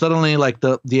 but then suddenly like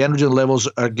the androgen levels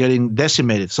are getting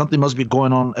decimated? Something must be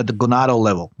going on at the gonadal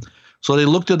level. So they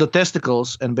looked at the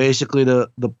testicles, and basically the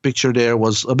picture there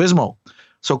was abysmal.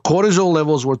 So cortisol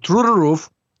levels were through the roof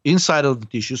inside of the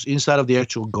tissues, inside of the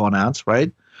actual gonads,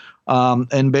 right?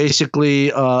 And basically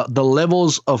the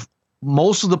levels of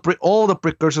most of all the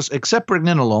precursors except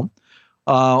pregnenolone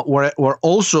were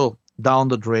also down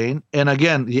the drain. And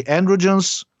again, the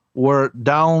androgens were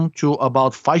down to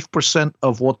about 5%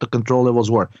 of what the control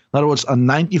levels were. In other words, a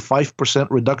 95%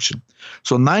 reduction.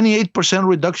 So 98%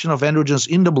 reduction of androgens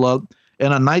in the blood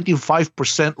and a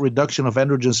 95% reduction of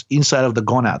androgens inside of the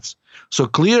gonads. So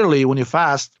clearly, when you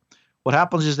fast, what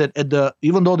happens is that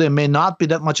even though there may not be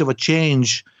that much of a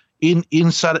change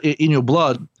inside your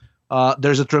blood,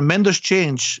 there's a tremendous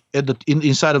change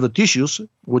inside of the tissues,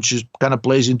 which kind of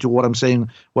plays into what I'm saying,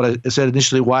 what I said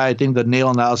initially, why I think the nail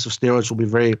analysis of steroids will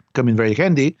be come in very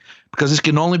handy, because this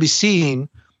can only be seen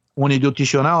when you do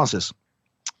tissue analysis.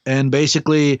 And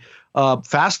basically,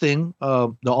 fasting,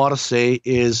 the authors say,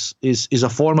 is a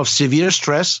form of severe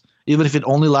stress, even if it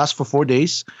only lasts for 4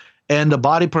 days. And the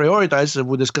body prioritizes, as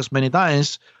we discussed many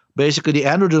times. Basically, the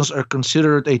androgens are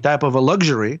considered a type of a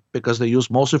luxury because they're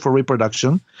used mostly for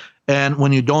reproduction. And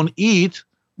when you don't eat,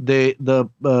 the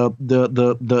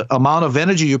amount of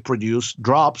energy you produce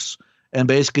drops, and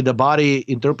basically the body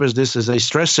interprets this as a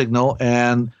stress signal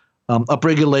and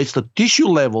upregulates the tissue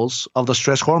levels of the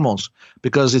stress hormones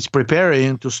because it's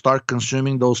preparing to start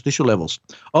consuming those tissue levels.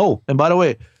 Oh, and by the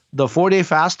way, the 4-day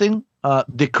fasting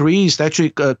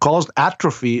caused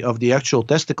atrophy of the actual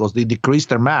testicles. They decreased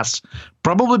their mass,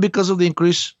 probably because of the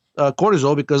increased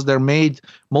cortisol because they're made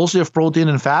mostly of protein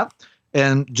and fat.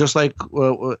 And just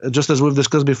as we've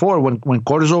discussed before, when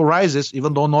cortisol rises,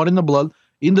 even though not in the blood,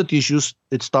 in the tissues,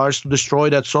 it starts to destroy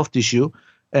that soft tissue.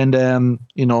 And then,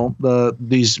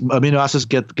 these amino acids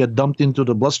get dumped into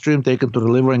the bloodstream, taken to the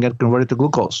liver, and get converted to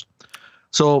glucose.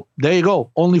 So there you go.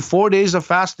 Only 4 days of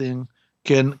fasting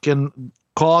can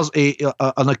cause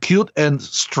an acute and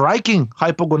striking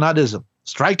hypogonadism.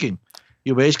 Striking.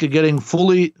 You're basically getting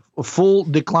full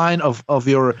decline of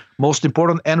your most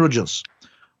important androgens.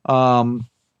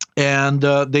 And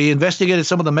they investigated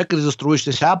some of the mechanisms through which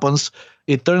this happens.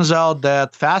 It turns out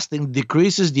that fasting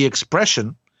decreases the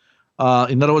expression,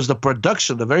 in other words,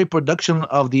 the very production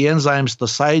of the enzymes, the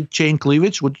side chain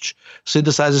cleavage, which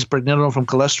synthesizes pregnenolone from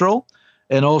cholesterol,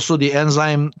 and also the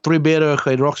enzyme 3-beta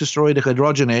hydroxysteroid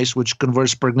dehydrogenase, which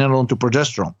converts pregnenolone to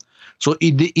progesterone. So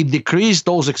it decreased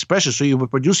those expressions. So you were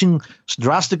producing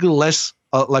drastically less,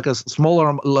 like a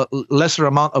lesser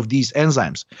amount of these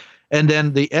enzymes. And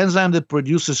then the enzyme that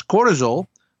produces cortisol,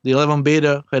 the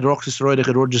 11-beta hydroxysteroid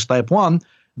dehydrogenase type 1,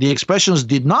 the expressions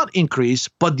did not increase,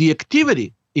 but the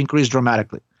activity increased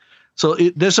dramatically. So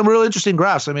there's some really interesting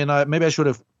graphs. I mean, maybe I should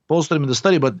have posted them in the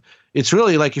study, but it's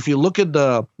really like if you look at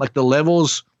the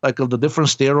levels of the different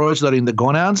steroids that are in the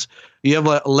gonads, you have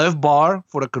a left bar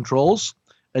for the controls,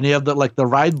 and you have the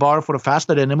right bar for the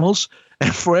fasted animals,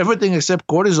 and for everything except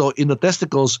cortisol in the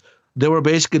testicles, there were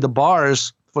basically the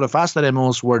bars for the fasted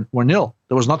animals were nil.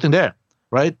 There was nothing there,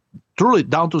 right? Truly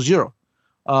down to zero.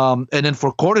 And then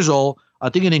for cortisol, I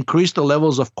think it increased the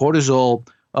levels of cortisol.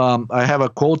 I have a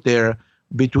quote there,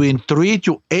 between 3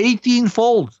 to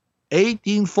 18-fold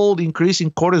increase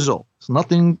in cortisol. It's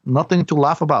nothing to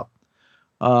laugh about.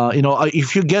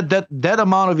 If you get that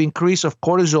amount of increase of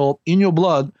cortisol in your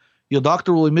blood, your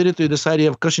doctor will immediately decide you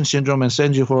have Cushing syndrome and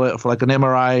send you for like an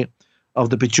MRI of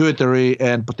the pituitary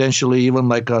and potentially even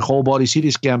like a whole body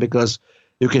CT scan, because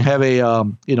you can have a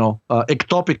so-called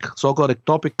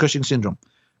ectopic Cushing syndrome.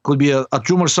 Could be a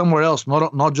tumor somewhere else,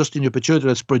 not just in your pituitary,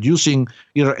 that's producing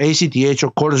either ACTH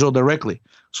or cortisol directly.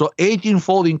 So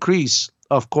 18-fold increase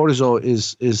of cortisol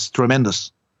is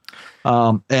tremendous.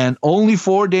 And only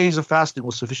 4 days of fasting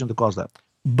was sufficient to cause that.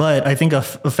 But I think a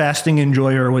fasting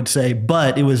enjoyer would say,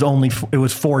 but it was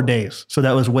 4 days. So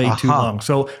that was way too long.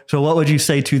 So what would you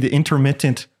say to the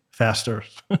intermittent fasters?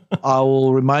 I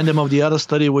will remind them of the other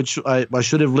study, which I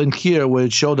should have linked here, where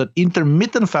it showed that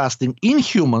intermittent fasting in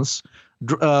humans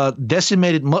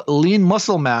decimated lean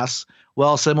muscle mass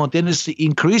while simultaneously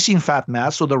increasing fat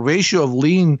mass. So the ratio of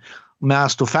lean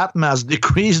mass to fat mass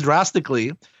decreased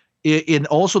drastically. It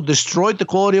also destroyed the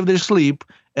quality of their sleep.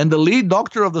 And the lead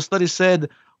doctor of the study said,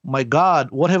 "My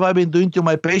God, what have I been doing to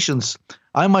my patients?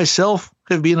 I myself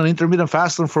have been an intermittent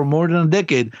faster for more than a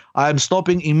decade. I'm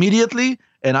stopping immediately,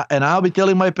 and I'll be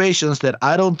telling my patients that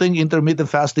I don't think intermittent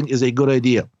fasting is a good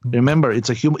idea." Remember, it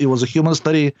was a human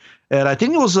study, and I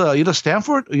think it was either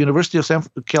Stanford or University of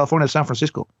California, San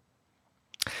Francisco.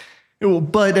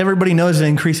 But everybody knows it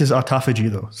increases autophagy,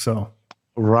 though. So.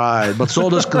 Right, but so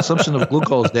does consumption of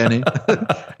glucose, Danny,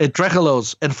 and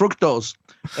trehalose and fructose,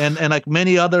 and like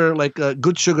many other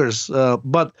good sugars.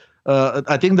 But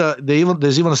I think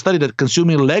there's even a study that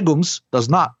consuming legumes does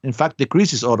not, in fact,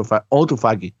 decreases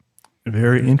autophagy.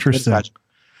 Very interesting.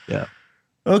 Yeah.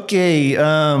 Okay,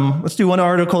 let's do one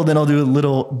article, then I'll do a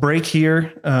little break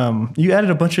here. You added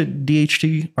a bunch of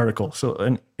DHT articles. So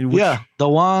the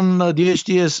one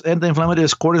DHT is anti-inflammatory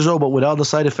as cortisol, but without the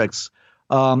side effects.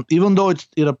 Even though it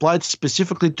applied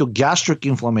specifically to gastric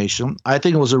inflammation, I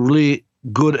think it was a really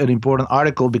good and important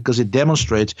article because it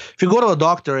demonstrates if you go to a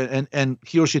doctor and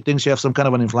he or she thinks you have some kind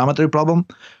of an inflammatory problem,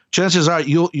 chances are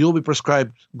you'll be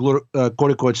prescribed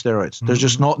corticoid steroids. Mm-hmm. There's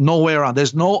just no way around.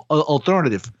 There's no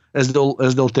alternative, as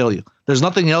they'll tell you. There's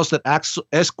nothing else that acts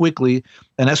as quickly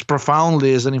and as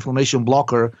profoundly as an inflammation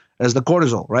blocker as the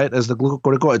cortisol, right? As the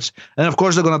glucocorticoids. And of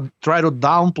course, they're going to try to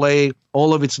downplay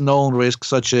all of its known risks,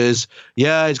 such as,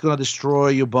 it's going to destroy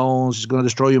your bones, it's going to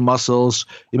destroy your muscles,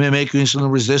 it may make you insulin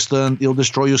resistant, it'll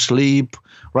destroy your sleep,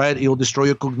 right? It'll destroy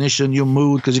your cognition, your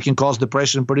mood, because it can cause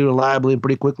depression pretty reliably and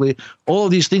pretty quickly. All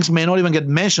of these things may not even get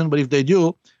mentioned, but if they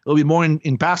do, it'll be more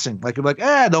in passing. Like you're like,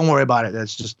 don't worry about it.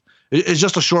 It's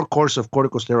just a short course of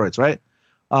corticosteroids, right?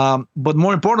 But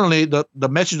more importantly, the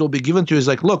message will be given to you is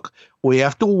like, look, we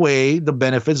have to weigh the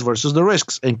benefits versus the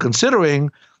risks. And considering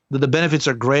that the benefits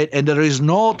are great and there is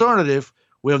no alternative,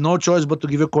 we have no choice but to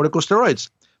give you corticosteroids.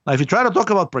 Now, if you try to talk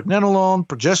about pregnenolone,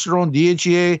 progesterone,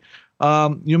 DHEA,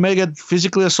 you may get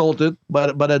physically assaulted by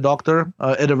a doctor.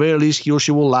 At the very least, he or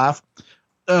she will laugh.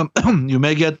 You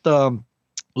may get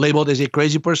labeled as a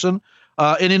crazy person.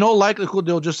 And in all likelihood,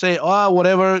 they'll just say, oh,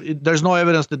 whatever, there's no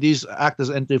evidence that these act as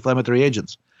anti-inflammatory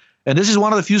agents. And this is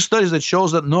one of the few studies that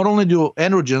shows that not only do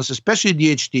androgens, especially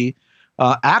DHT,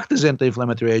 act as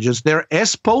anti-inflammatory agents, they're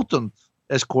as potent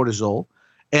as cortisol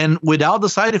and without the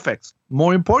side effects.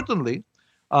 More importantly,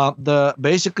 the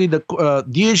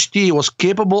DHT was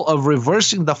capable of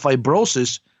reversing the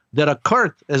fibrosis that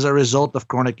occurred as a result of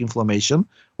chronic inflammation,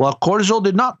 while cortisol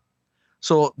did not.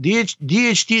 So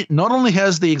DHT not only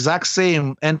has the exact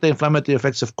same anti-inflammatory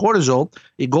effects of cortisol,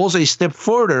 it goes a step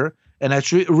further and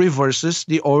actually reverses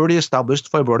the already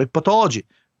established fibrotic pathology.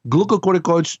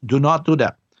 Glucocorticoids do not do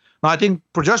that. Now, I think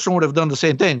progesterone would have done the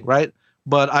same thing, right?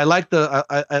 But I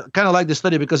kind of like the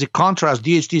study because it contrasts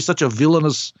DHT is such a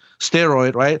villainous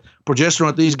steroid, right? Progesterone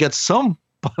at least gets some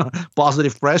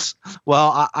positive press.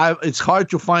 Well, it's hard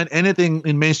to find anything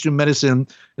in mainstream medicine,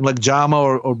 in like JAMA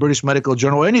or British Medical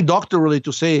Journal, or any doctor really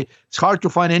to say, it's hard to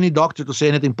find any doctor to say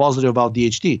anything positive about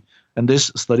DHT. And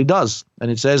this study does. And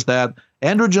it says that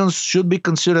androgens should be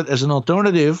considered as an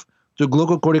alternative to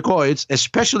glucocorticoids,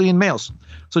 especially in males.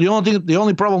 So the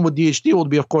only problem with DHT would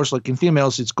be, of course, like in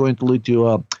females, it's going to lead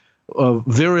to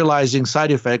virilizing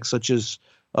side effects such as,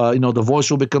 the voice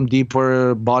will become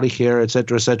deeper, body hair, et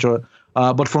cetera, et cetera.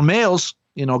 But for males,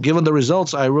 given the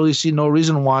results, I really see no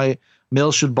reason why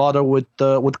males should bother with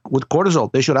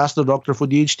cortisol. They should ask the doctor for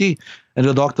DHT, and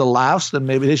the doctor laughs. Then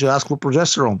maybe they should ask for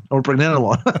progesterone or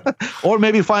pregnenolone, or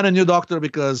maybe find a new doctor,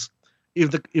 because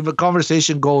if the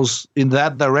conversation goes in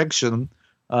that direction,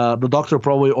 the doctor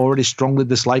probably already strongly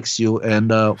dislikes you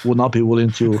and will not be willing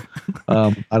to,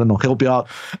 help you out.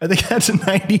 I think that's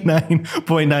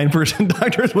 99.9%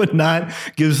 doctors would not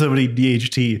give somebody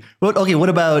DHT. But okay, what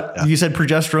about, you said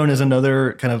progesterone is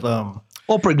another kind of...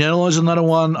 pregnenolone is another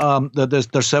one. There's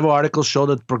several articles show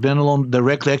that pregnenolone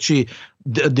directly actually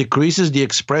decreases the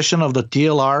expression of the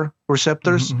TLR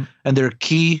receptors, and they're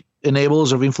key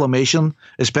enablers of inflammation,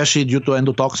 especially due to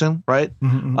endotoxin, right?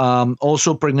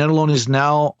 Also, pregnenolone is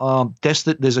now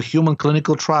tested. There's a human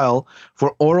clinical trial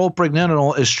for oral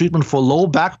pregnenolone as treatment for low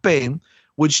back pain,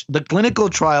 which the clinical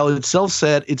trial itself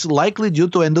said it's likely due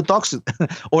to endotoxin,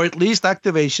 or at least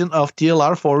activation of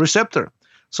TLR4 receptor.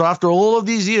 So after all of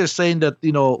these years saying that,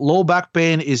 low back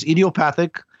pain is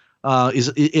idiopathic,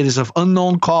 it is of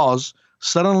unknown cause,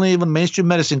 suddenly even mainstream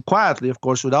medicine quietly, of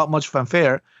course, without much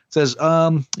fanfare, says,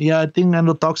 I think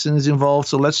endotoxin is involved,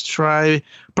 so let's try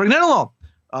pregnenolone.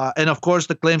 And of course,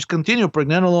 the claims continue.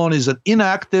 Pregnenolone is an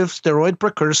inactive steroid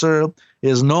precursor. It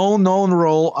has no known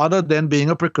role other than being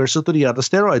a precursor to the other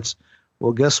steroids.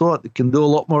 Well, guess what? It can do a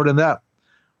lot more than that.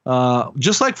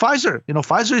 Just like Pfizer.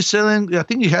 Pfizer is selling, I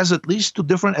think it has at least 2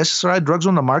 different SSRI drugs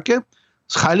on the market.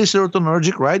 It's highly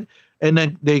serotonergic, right? And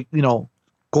then they,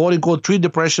 quote unquote, treat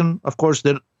depression. Of course,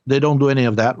 they don't do any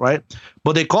of that, right?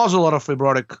 But they cause a lot of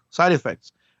fibrotic side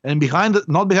effects. And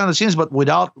not behind the scenes, but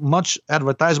without much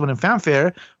advertisement and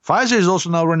fanfare, Pfizer is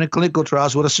also now running clinical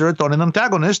trials with a serotonin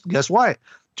antagonist. Guess why?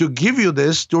 To give you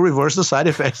this to reverse the side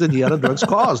effects that the other drugs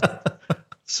caused.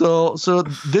 So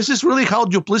this is really how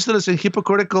duplicitous and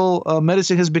hypocritical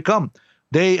medicine has become.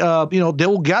 They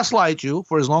will gaslight you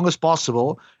for as long as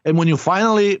possible, and when you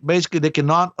finally, basically, they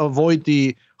cannot avoid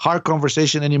the hard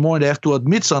conversation anymore, and they have to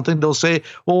admit something. They'll say,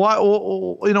 "Well, why?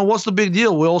 What's the big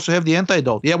deal? We also have the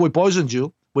antidote. Yeah, we poisoned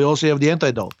you. We also have the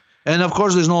antidote, and of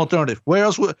course, there's no alternative. Where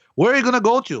else? Where are you gonna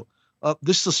go to?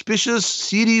 This suspicious,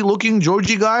 seedy-looking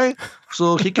Georgi guy,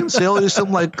 so he can sell you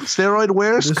some like steroid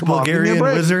wares. This Bulgarian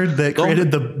wizard that created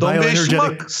the bioenergetic.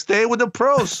 Don't be schmuck. Stay with the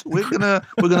pros. We're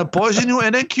gonna poison you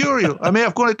and then cure you. I mean,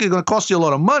 of course, it's gonna cost you a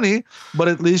lot of money, but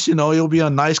at least you'll be a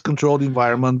nice, controlled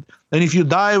environment. And if you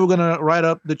die, we're gonna write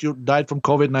up that you died from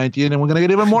COVID-19, and we're gonna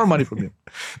get even more money from you."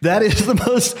 That is the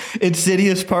most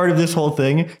insidious part of this whole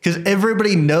thing, because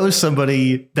everybody knows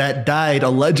somebody that died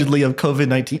allegedly of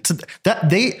COVID-19. So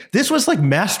this was like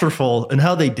masterful in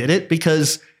how they did it,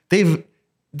 because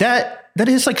that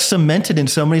is like cemented in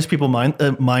so many people's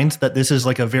minds that this is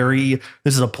like this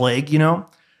is a plague,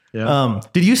 Yeah.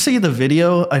 Did you see the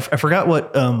video? I forgot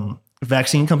what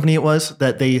vaccine company it was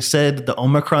that they said the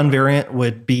Omicron variant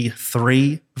would be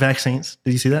 3 vaccines.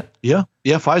 Did you see that? Yeah.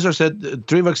 Pfizer said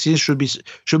 3 vaccines should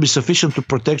be sufficient to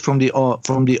protect from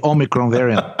the Omicron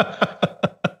variant.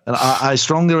 And I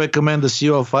strongly recommend the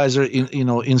CEO of Pfizer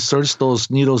inserts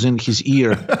those needles in his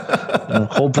ear.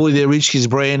 Hopefully they reach his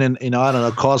brain and I don't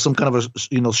know, cause some kind of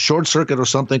a short circuit or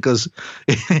something, because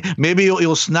maybe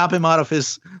you'll snap him out of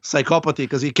his psychopathy,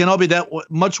 because he cannot be that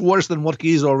much worse than what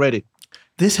he is already.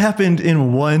 This happened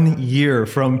in 1 year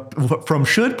from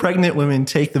should pregnant women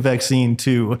take the vaccine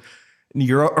to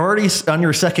you're already on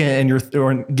your second and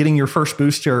you're getting your first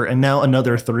booster, and now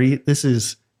another 3. This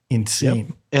is Insane.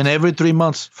 Yep. And every 3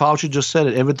 months, Fauci just said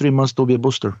it. Every 3 months there'll be a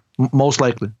booster, most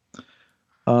likely.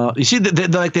 You see,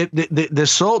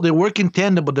 they work in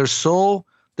tandem, but they're so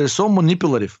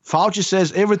manipulative. Fauci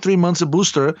says every 3 months a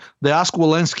booster. They ask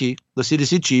Walensky, the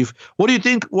CDC chief, what do you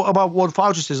think about what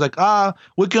Fauci says? Like,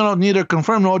 we cannot neither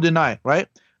confirm nor deny, right?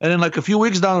 And then like a few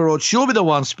weeks down the road, she'll be the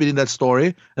one spitting that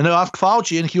story, and they'll ask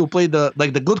Fauci, and he'll play the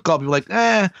good cop. You're like,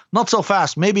 not so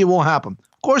fast. Maybe it won't happen.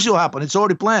 Of course it will happen. It's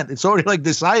already planned. It's already like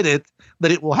decided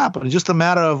that it will happen. It's just a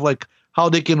matter of like how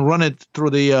they can run it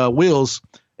through the wheels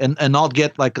and not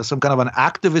get like some kind of an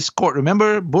activist court.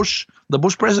 Remember the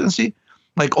Bush presidency?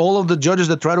 Like all of the judges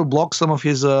that try to block some of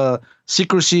his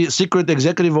secret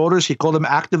executive orders, he called them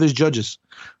activist judges.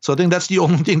 So I think that's the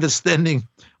only thing that's standing,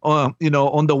 on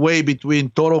the way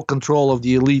between total control of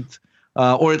the elite,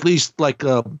 or at least like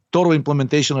total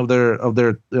implementation of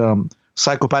their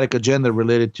psychopathic agenda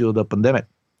related to the pandemic.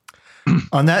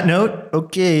 On that note,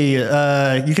 okay,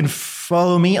 you can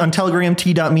follow me on Telegram,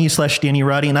 t.me/Danny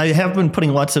Roddy. And I have been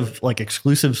putting lots of like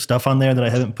exclusive stuff on there that I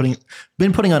haven't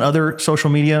been putting on other social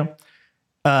media.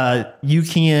 I do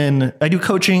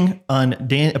coaching on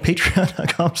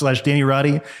patreon.com/Danny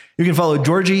Roddy. You can follow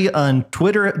Georgi on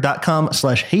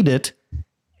twitter.com/hateit.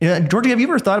 Yeah, Georgi, have you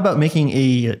ever thought about making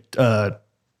a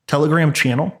Telegram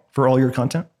channel for all your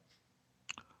content?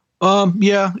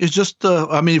 Yeah, it's just,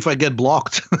 if I get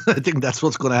blocked, I think that's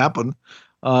what's going to happen.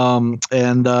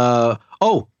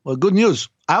 Good news.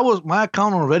 My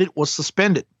account on Reddit was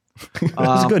suspended.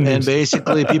 That's good news. And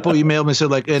basically people emailed me and said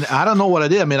like, and I don't know what I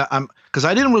did. Because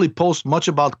I didn't really post much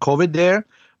about COVID there,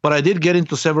 but I did get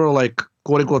into several like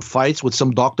quote unquote fights with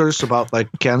some doctors about like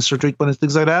cancer treatment and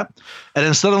things like that. And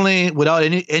then suddenly, without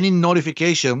any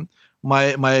notification,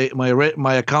 my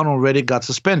account on Reddit got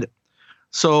suspended.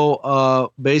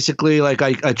 So basically, like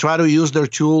I try to use their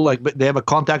tool. Like they have a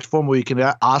contact form where you can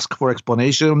ask for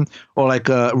explanation or like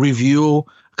a review.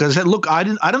 Because I said, look, I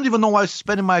don't even know why I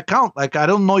suspended my account. Like I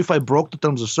don't know if I broke the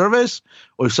terms of service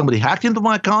or if somebody hacked into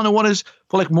my account or what is.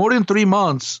 For like more than 3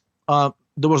 months,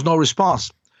 there was no response.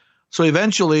 So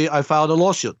eventually, I filed a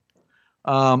lawsuit.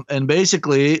 And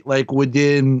basically, like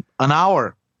within an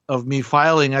hour of me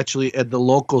filing, actually at the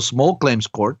local small claims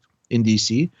court in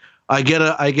DC. I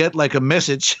get like a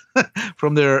message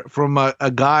from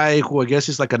a guy who I guess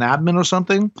is like an admin or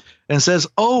something, and says,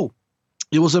 "Oh,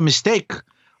 it was a mistake.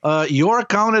 Your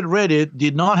account at Reddit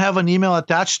did not have an email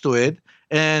attached to it,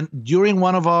 and during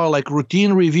one of our like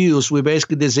routine reviews, we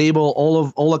basically disable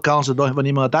all accounts that don't have an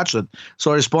email attached to it."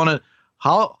 So I responded,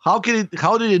 How did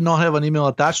it not have an email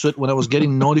attached to it when I was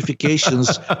getting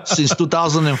notifications since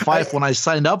 2005 when I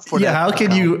signed up for that? Yeah, how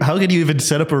could you even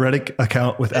set up a Reddit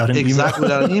account without an email? Exactly,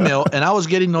 without an email. And I was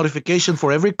getting notification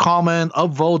for every comment,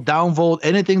 upvote, downvote,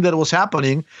 anything that was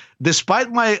happening,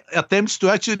 despite my attempts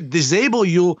to actually disable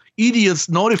you idiots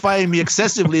notifying me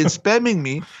excessively and spamming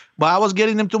me, but I was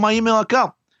getting them to my email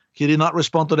account. He did not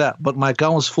respond to that, but my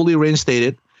account was fully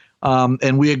reinstated.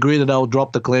 And we agreed that I would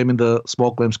drop the claim in the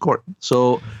small claims court.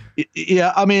 So,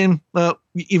 yeah,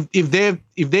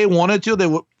 if they wanted to, they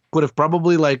could have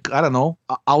probably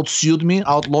outsued me,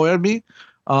 outlawyered me.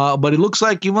 But it looks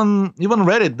like even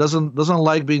Reddit doesn't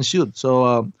like being sued.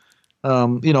 So,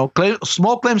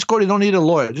 small claims court, you don't need a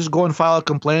lawyer. Just go and file a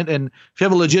complaint. And if you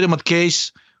have a legitimate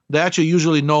case, they actually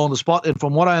usually know on the spot. And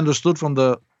from what I understood from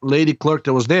the lady clerk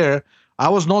that was there, I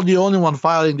was not the only one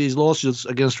filing these lawsuits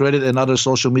against Reddit and other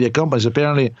social media companies.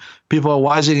 Apparently, people are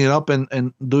wising it up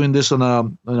and doing this on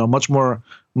a much more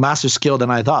massive scale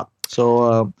than I thought.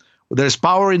 So there's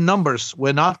power in numbers.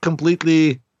 We're not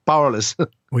completely powerless.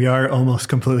 We are almost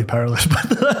completely powerless.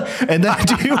 And then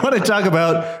do you want to talk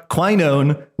about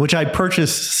Quinone, which I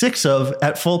purchased 6 of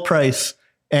at full price,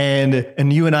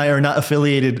 and you and I are not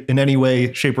affiliated in any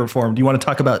way, shape, or form. Do you want to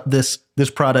talk about this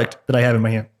product that I have in my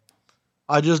hand?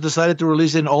 I just decided to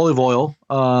release it in olive oil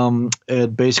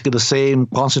at basically the same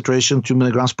concentration, 2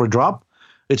 milligrams per drop.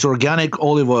 It's organic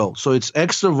olive oil. So it's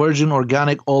extra virgin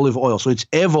organic olive oil. So it's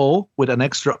EVO with an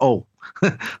extra O,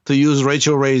 to use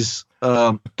Rachel Ray's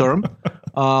term.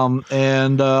 Two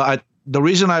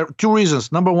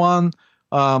reasons. Number one,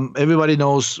 everybody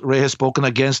knows Ray has spoken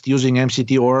against using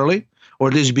MCT orally, or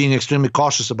at least being extremely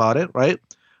cautious about it, right?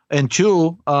 And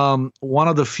two, one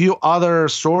of the few other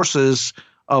sources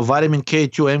of vitamin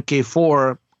K2,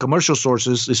 MK4 commercial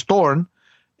sources is Thorne,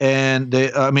 and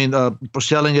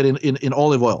selling it in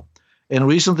olive oil. And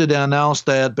recently they announced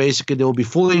that basically they will be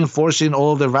fully enforcing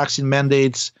all of their vaccine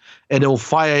mandates, and they will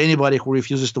fire anybody who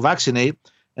refuses to vaccinate.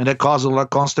 And that caused a lot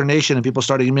of consternation, and people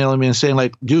started emailing me and saying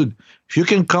like, dude, if you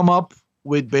can come up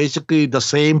with basically the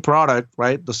same product,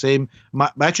 right? The same.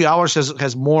 Actually, ours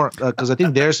has more because I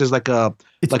think theirs is like a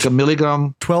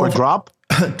milligram per drop.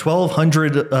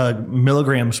 1,200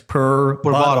 milligrams per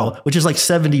bottle, which is like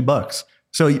 $70.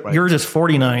 So yours is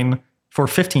 49 for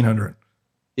 1,500.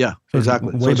 Yeah,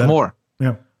 exactly. So it's better. more.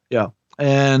 Yeah.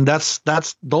 And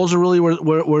those are really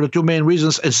were the two main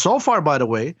reasons. And so far, by the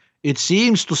way, it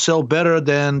seems to sell better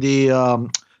than the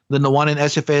one in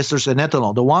SFA esters and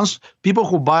ethanol. The ones people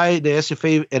who buy the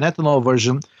SFA and ethanol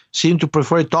version seem to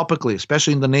prefer it topically,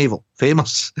 especially in the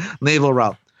famous naval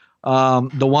route.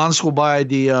 The ones who buy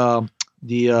the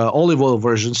olive oil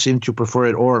version seem to prefer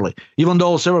it orally, even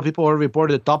though several people have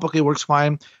reported it topically works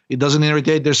fine. It doesn't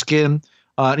irritate their skin.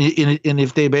 And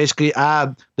if they basically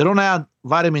they don't add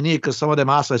vitamin E, because some of them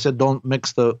asked, I said, don't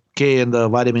mix the K and the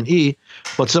vitamin E,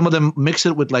 but some of them mix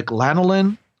it with like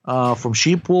lanolin from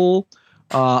sheep wool.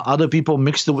 Other people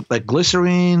mixed it with like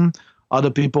glycerine.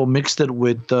 Other people mixed it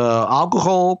with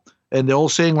alcohol, and they're all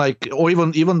saying like, or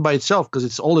even by itself, because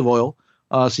it's olive oil,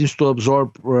 seems to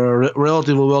absorb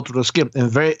relatively well to the skin,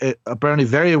 and apparently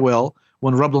very well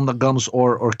when rubbed on the gums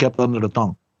or kept under the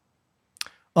tongue.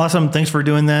 Awesome. Thanks for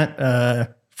doing that.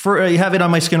 You have it on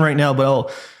my skin right now, but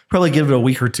I'll probably give it a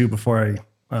week or two before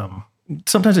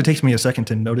sometimes it takes me a second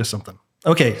to notice something.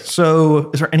 Okay. So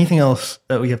is there anything else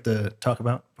that we have to talk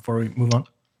about before we move on?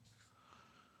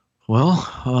 Well,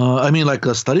 I mean, like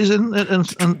studies and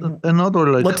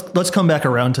other like. Let's come back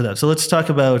around to that. So let's talk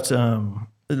about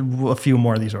a few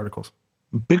more of these articles.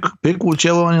 Pick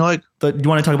whichever one you like. You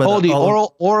want to talk about the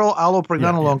oral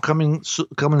allopregnanolone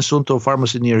coming soon to a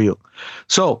pharmacy near you.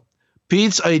 So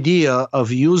Pete's idea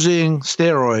of using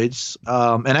steroids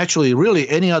and actually really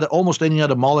almost any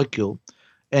other molecule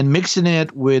and mixing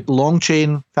it with long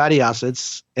chain fatty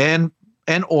acids and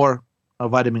or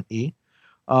vitamin E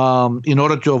in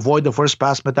order to avoid the first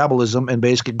pass metabolism and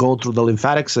basically go through the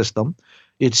lymphatic system.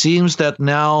 It seems that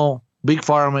now Big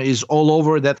Pharma is all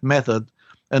over that method.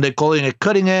 And they're calling it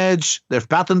cutting edge. They've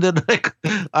patented,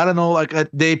 I don't know,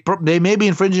 they may be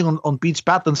infringing on Pete's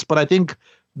patents, but I think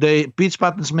Pete's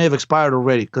patents may have expired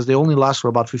already because they only last for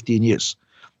about 15 years.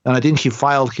 And I think he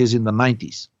filed his in the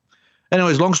 90s.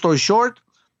 Anyways, long story short,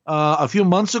 a few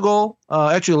months ago,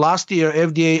 actually last year,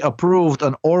 FDA approved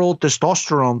an oral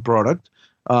testosterone product.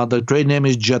 The trade name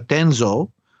is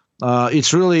Jatenzo.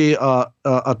 It's really a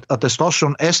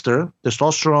testosterone ester,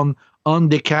 testosterone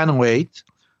undecanoate.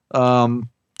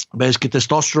 Basically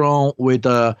testosterone with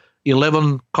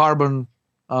 11 carbon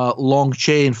long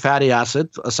chain fatty acid,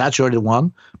 a saturated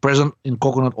one, present in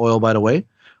coconut oil, by the way.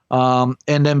 And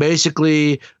then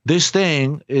basically this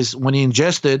thing is when you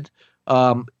ingest it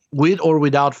with or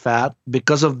without fat,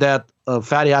 because of that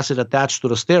fatty acid attached to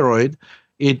the steroid,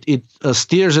 it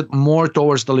steers it more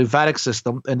towards the lymphatic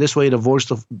system, and this way it avoids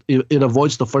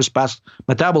the first pass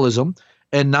metabolism.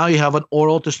 And now you have an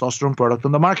oral testosterone product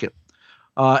on the market.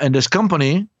 And this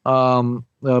company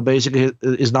basically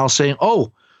is now saying,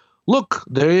 oh, look,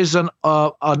 there is an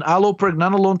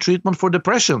allopregnanolone treatment for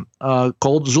depression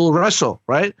called Zulresso,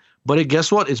 right? But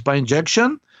guess what? It's by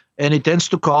injection, and it tends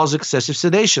to cause excessive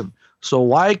sedation. So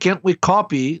why can't we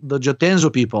copy the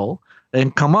Jatenzo people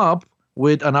and come up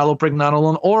with an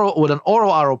allopregnanolone oral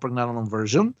allopregnanolone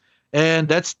version? And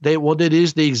what it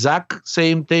is, the exact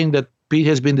same thing that Pete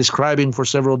has been describing for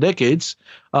several decades.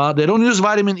 They don't use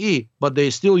vitamin E, but they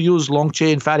still use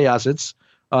long-chain fatty acids,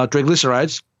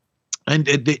 triglycerides, and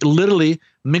they literally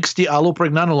mix the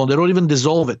allopregnanolone. They don't even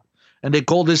dissolve it. And they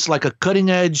call this like a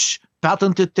cutting-edge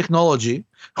patented technology,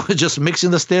 just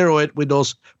mixing the steroid with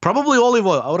those, probably olive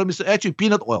oil. I would have actually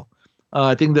peanut oil.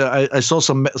 I think that I saw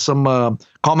some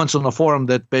comments on the forum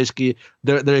that basically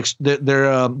their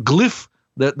glyph,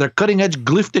 their cutting-edge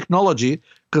glyph technology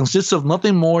consists of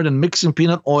nothing more than mixing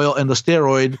peanut oil and the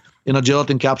steroid in a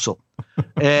gelatin capsule.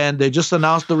 And they just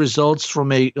announced the results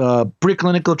from a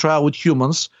preclinical trial with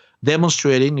humans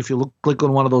demonstrating, if you click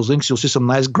on one of those links, you'll see some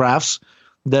nice graphs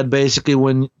that basically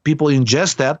when people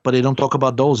ingest that, but they don't talk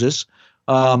about doses,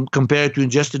 compared to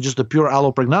ingesting just the pure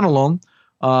allopregnanolone,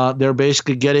 they're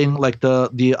basically getting like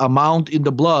the amount in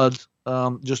the blood.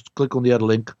 Just click on the other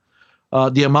link.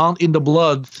 The amount in the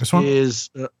blood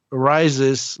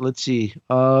rises. Let's see.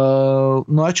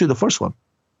 No, actually, the first one.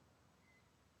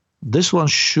 This one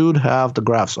should have the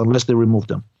graphs, unless they remove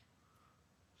them.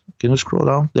 Can you scroll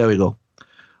down? There we go.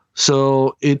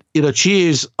 So it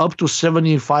achieves up to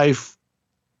 75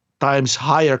 times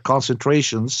higher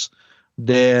concentrations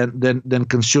than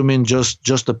consuming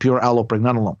just the pure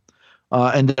allopregnanolone.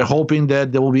 And they're hoping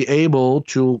that they will be able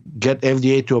to get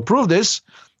FDA to approve this.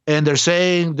 And they're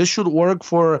saying this should work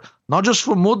for not just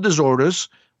for mood disorders,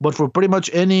 but for pretty much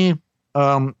any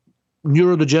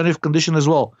neurodegenerative condition as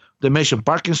well. They mention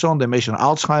Parkinson, they mention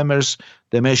Alzheimer's,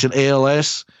 they mention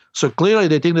ALS. So clearly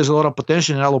they think there's a lot of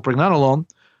potential in allopregnanolone.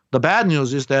 The bad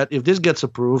news is that if this gets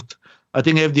approved, I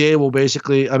think FDA will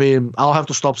basically, I'll have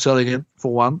to stop selling it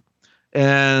for one.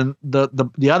 And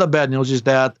the other bad news is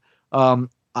that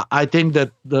I think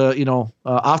that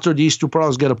after these two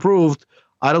products get approved,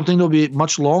 I don't think it'll be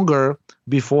much longer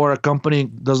before a company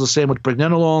does the same with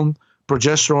pregnenolone,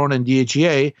 progesterone, and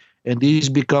DHEA, and these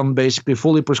become basically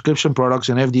fully prescription products,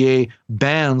 and FDA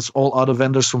bans all other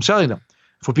vendors from selling them.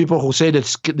 For people who say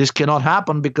that this cannot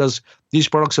happen because these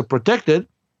products are protected,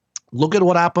 look at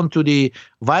what happened to the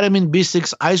vitamin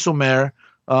B6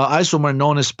 isomer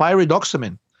known as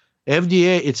pyridoxamine.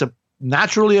 FDA, it's a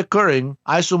naturally occurring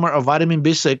isomer of vitamin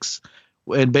B6,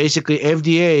 and basically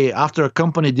FDA, after a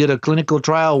company did a clinical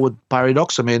trial with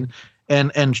pyridoxamine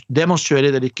and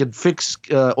demonstrated that it can fix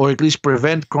or at least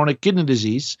prevent chronic kidney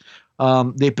disease,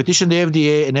 they petitioned the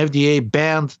FDA, and FDA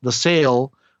banned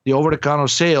the over-the-counter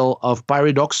sale of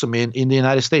pyridoxamine in the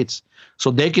United States. So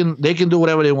they can do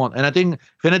whatever they want. And I think,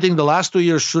 if anything, the last 2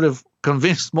 years should have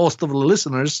convinced most of the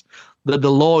listeners that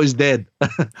the law is dead.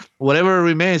 Whatever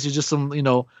remains is just some,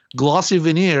 glossy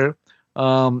veneer.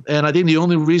 And I think the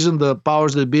only reason the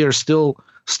powers that be are still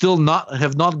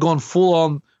have not gone full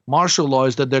on martial law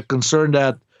is that they're concerned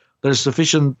that there's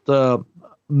sufficient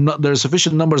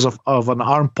numbers of an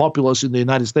armed populace in the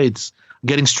United States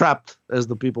getting strapped, as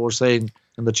the people were saying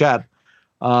in the chat,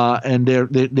 and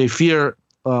they fear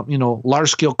large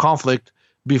scale conflict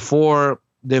before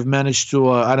they've managed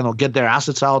to get their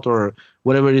assets out or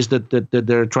whatever it is that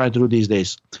they're trying to do these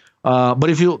days. But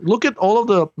if you look at all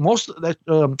of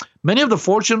many of the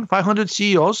Fortune 500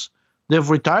 CEOs, they've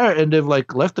retired and they've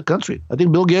left the country. I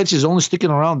think Bill Gates is only sticking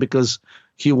around because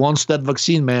he wants that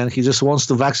vaccine, man. He just wants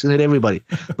to vaccinate everybody.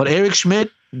 But Eric Schmidt,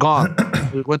 gone.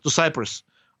 He went to Cyprus.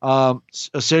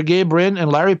 Sergey Brin and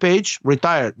Larry Page,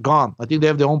 retired, gone. I think they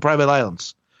have their own private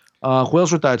islands. Who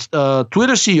else retired?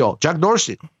 Twitter CEO, Jack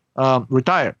Dorsey,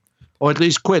 retired, or at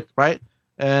least quit, right?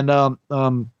 And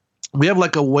we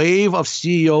have a wave of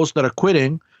CEOs that are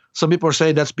quitting. Some people are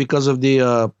saying that's because of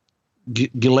the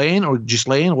Ghislaine,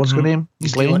 what's her name?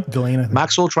 Ghislaine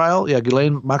Maxwell trial. Yeah,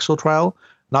 Ghislaine Maxwell trial.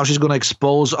 Now she's going to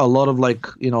expose a lot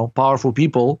of powerful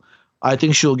people. I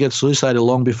think she'll get suicided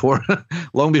long before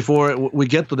we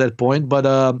get to that point.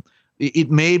 But it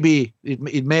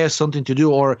may have something to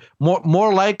do, or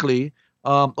more likely,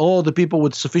 all the people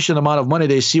with sufficient amount of money,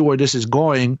 they see where this is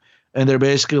going, and they're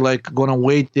basically going to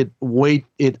wait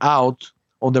it out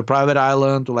on their private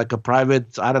island or a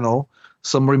private, I don't know,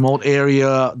 some remote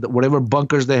area, whatever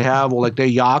bunkers they have, or their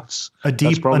yachts. A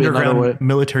deep underground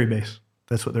military base.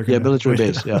 That's what they're going to do. Yeah, military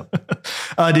base,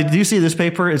 yeah. Did you see this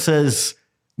paper? It says,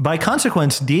 by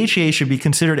consequence, DHEA should be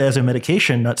considered as a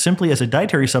medication, not simply as a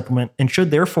dietary supplement, and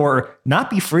should therefore not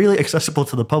be freely accessible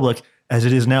to the public as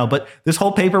it is now. But this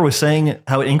whole paper was saying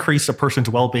how it increased a person's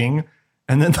well-being.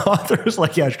 And then the author was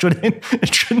like, it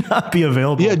should not be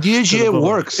available. Yeah, DHEA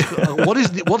works.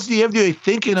 What's the FDA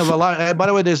thinking of allowing? By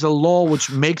the way, there's a law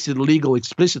which makes it legal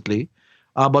explicitly,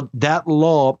 but that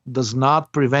law does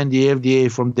not prevent the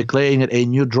FDA from declaring it a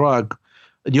new drug.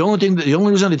 The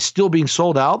only reason it's still being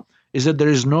sold out is that there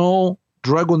is no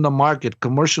drug on the market,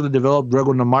 commercially developed drug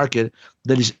on the market,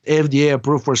 that is FDA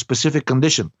approved for a specific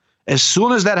condition. As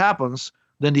soon as that happens,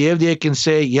 then the FDA can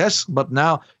say, yes, but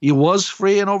now it was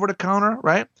free and over the counter,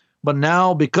 right? But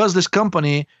now, because this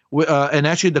company, and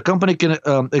actually the company can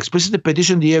explicitly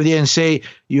petition the FDA and say,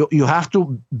 you have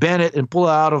to ban it and pull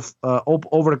it out of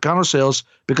over the counter sales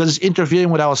because it's interfering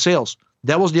with our sales.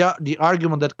 That was the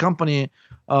argument that company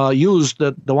used,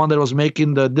 the one that was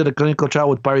did a clinical trial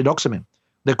with pyridoxamine.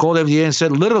 They called FDA and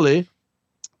said, literally,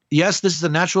 yes, this is a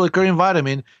naturally occurring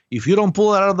vitamin. If you don't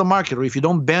pull it out of the market, or if you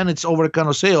don't ban its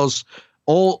over-the-counter sales,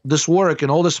 all this work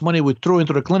and all this money we threw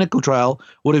into the clinical trial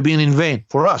would have been in vain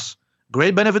for us.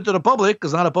 Great benefit to the public,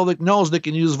 because now the public knows they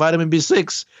can use vitamin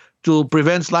B6 to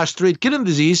prevent/treat kidney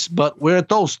disease, but we're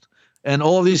toast. And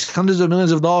all these hundreds of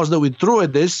millions of dollars that we threw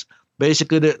at this,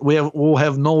 basically we'll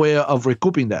have no way of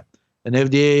recouping that. And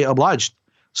FDA obliged.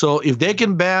 So if they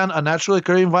can ban a naturally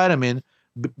occurring vitamin,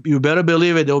 you better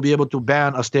believe it, they'll be able to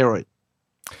ban a steroid.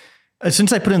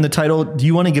 Since I put in the title, do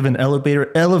you want to give an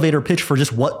elevator pitch for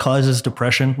just what causes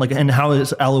depression? And how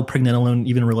is allopregnanolone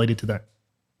even related to that?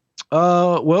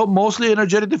 Well, mostly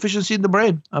energetic deficiency in the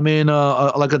brain.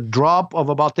 A drop of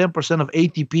about 10% of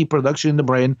ATP production in the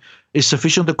brain is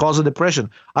sufficient to cause a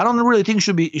depression. I don't really think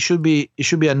it should be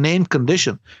a named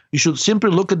condition. You should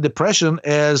simply look at depression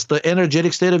as the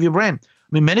energetic state of your brain.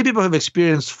 Many people have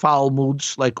experienced foul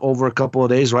moods over a couple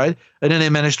of days, right? And then they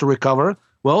manage to recover.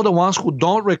 Well, the ones who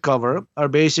don't recover are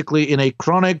basically in a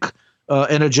chronic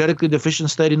energetically deficient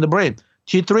state in the brain.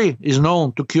 T3 is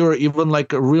known to cure even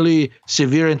like a really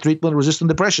severe and treatment-resistant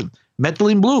depression.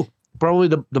 Methylene blue, probably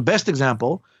the best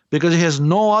example, because it has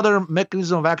no other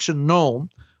mechanism of action known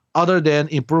other than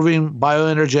improving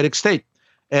bioenergetic state.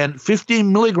 And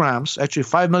 15 milligrams, actually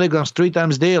 5 milligrams 3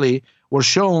 times daily, were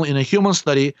shown in a human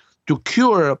study to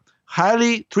cure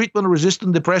highly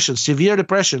treatment-resistant depression, severe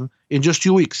depression, in just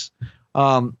 2 weeks.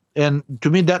 And to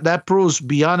me, that proves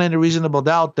beyond any reasonable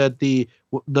doubt that the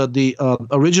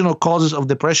original causes of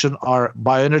depression are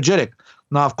bioenergetic.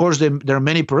 Now, of course, there are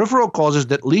many peripheral causes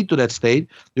that lead to that state.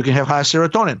 You can have high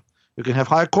serotonin, you can have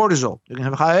high cortisol, you can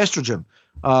have high estrogen,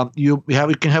 you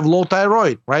can have low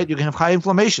thyroid, right? You can have high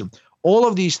inflammation. All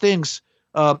of these things,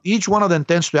 each one of them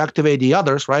tends to activate the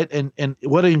others, right? And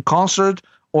whether in concert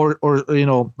or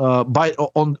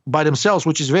by themselves,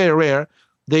 which is very rare,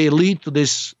 they lead to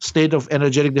this state of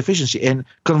energetic deficiency. And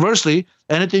conversely,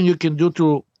 anything you can do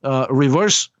to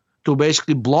reverse, to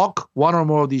basically block one or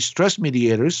more of these stress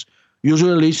mediators,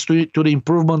 usually leads to the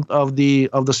improvement of the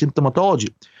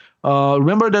symptomatology.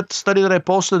 Remember that study that I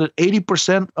posted, that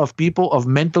 80% of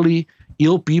mentally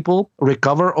ill people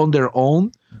recover on their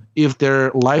own if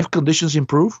their life conditions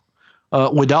improve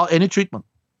without any treatment,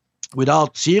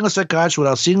 without seeing a psychiatrist,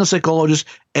 without seeing a psychologist,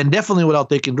 and definitely without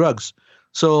taking drugs.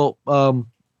 So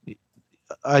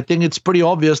I think it's pretty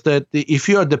obvious that if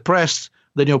you are depressed,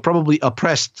 then you're probably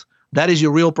oppressed. That is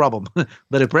your real problem.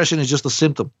 The depression is just a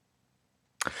symptom.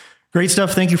 Great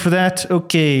stuff. Thank you for that.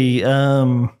 Okay.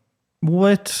 So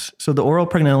the oral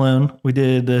pregnenolone, we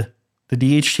did the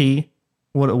DHT.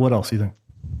 What else do you think?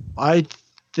 I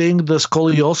think the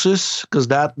scoliosis, because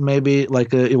that maybe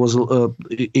like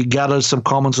it gathered some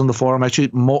comments on the forum.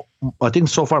 Actually, I think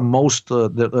so far most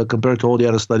compared to all the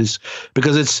other studies,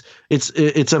 because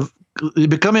it's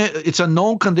a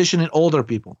known condition in older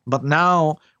people, but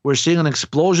now we're seeing an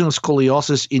explosion of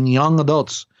scoliosis in young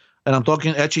adults, and I'm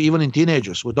talking actually even in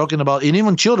teenagers. We're talking about in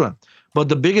even children. But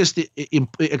the biggest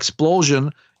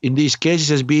explosion in these cases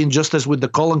has been, just as with the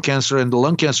colon cancer and the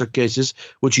lung cancer cases,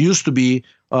 which used to be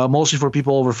mostly for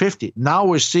people over 50. Now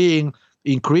we're seeing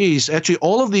increase. Actually,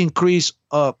 all of the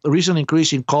recent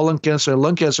increase in colon cancer and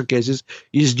lung cancer cases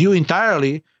is due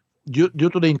entirely due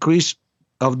to the increase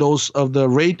of the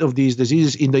rate of these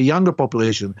diseases in the younger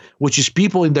population, which is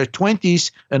people in their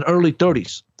 20s and early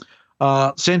 30s.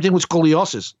 Same thing with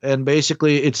scoliosis, and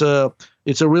basically it's a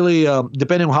really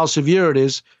depending on how severe it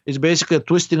is, it's basically a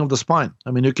twisting of the spine.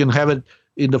 I mean, you can have it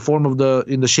in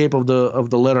the shape of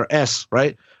the letter S,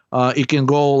 right? It can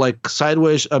go like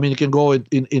sideways. I mean, it can go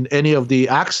in any of the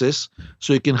axis.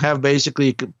 So you can have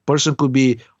basically a person could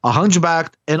be a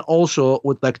hunchbacked and also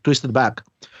with like twisted back.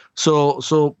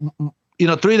 So you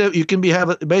can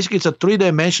have basically it's a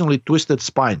 3-dimensionally twisted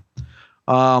spine.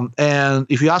 And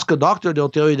if you ask a doctor, they'll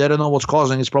tell you they don't know what's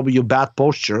causing. It's probably your bad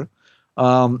posture.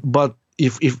 But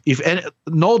if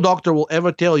no doctor will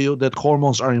ever tell you that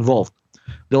hormones are involved.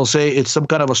 They'll say it's some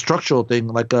kind of a structural thing,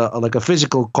 like a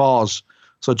physical cause,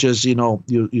 such as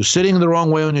you're sitting the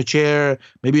wrong way on your chair,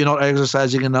 maybe you're not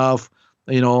exercising enough,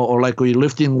 or like you're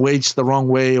lifting weights the wrong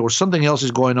way, or something else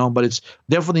is going on. But it's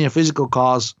definitely a physical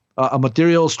cause, a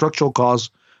material structural cause.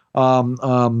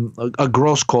 A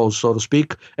gross cause, so to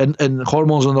speak, and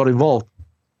hormones are not involved.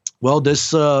 Well, this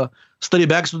study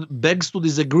begs to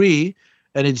disagree,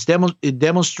 and it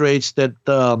demonstrates that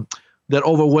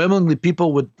overwhelmingly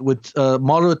people with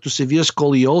moderate to severe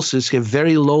scoliosis have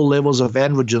very low levels of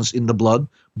androgens in the blood,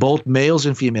 both males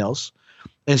and females.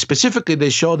 And specifically,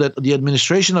 they show that the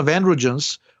administration of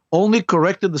androgens only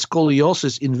corrected the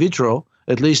scoliosis in vitro,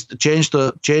 at least changed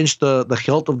the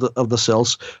health of the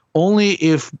cells, only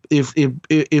if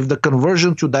the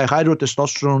conversion to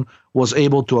dihydrotestosterone was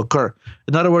able to occur.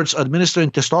 In other words,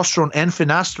 administering testosterone and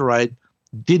finasteride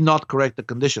did not correct the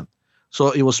condition.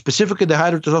 So it was specifically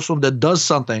dihydrotestosterone that does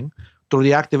something through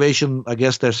the activation, I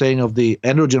guess they're saying, of the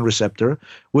androgen receptor,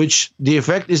 which the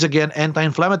effect is, again,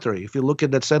 anti-inflammatory. If you look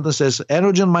at that sentence, it says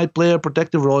androgen might play a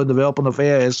protective role in the development of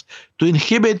AIS to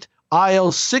inhibit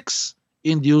IL-6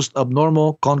 induced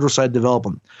abnormal chondrocyte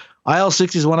development.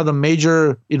 IL-6 is one of the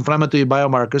major inflammatory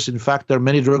biomarkers. In fact, there are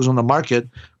many drugs on the market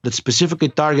that specifically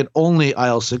target only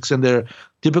IL-6, and they're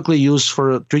typically used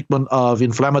for treatment of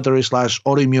inflammatory /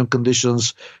 autoimmune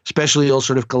conditions, especially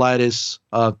ulcerative colitis,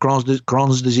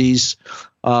 Crohn's disease,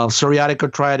 psoriatic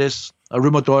arthritis,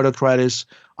 rheumatoid arthritis.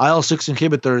 IL-6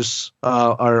 inhibitors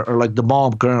are like the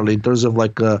bomb currently in terms of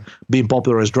like being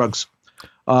popular as drugs.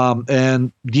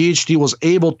 And DHT was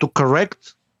able to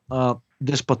correct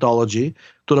this pathology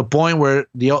to the point where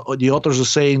the authors are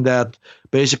saying that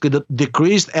basically the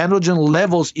decreased androgen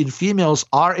levels in females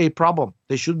are a problem.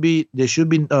 They should be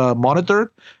monitored,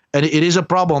 and it is a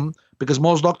problem because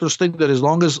most doctors think that as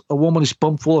long as a woman is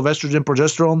pumped full of estrogen,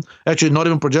 progesterone, actually not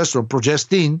even progesterone,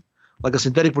 progestine, like a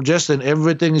synthetic progestin,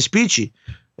 everything is peachy.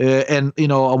 And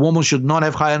a woman should not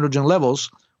have high androgen levels.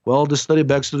 Well, this study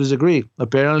begs to disagree.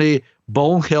 Apparently,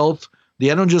 bone health, the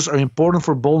androgens are important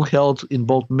for bone health in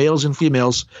both males and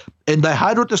females. And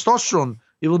dihydrotestosterone,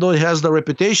 even though it has the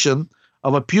reputation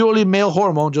of a purely male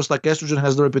hormone, just like estrogen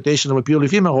has the reputation of a purely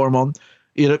female hormone,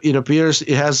 it appears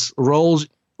it has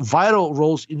vital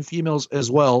roles in females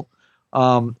as well.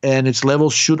 And its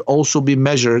levels should also be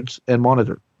measured and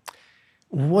monitored.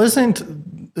 Wasn't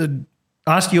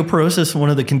osteoporosis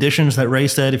one of the conditions that Ray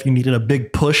said if you needed a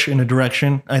big push in a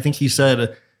direction? I think he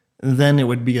said then it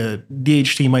would be a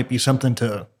DHT might be something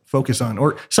to focus on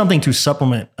or something to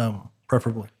supplement,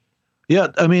 preferably. Yeah,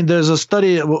 I mean, there's a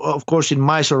study, of course, in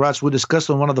mice or rats we discussed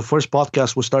on one of the first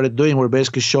podcasts we started doing where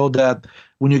basically showed that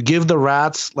when you give the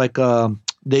rats, like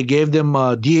they gave them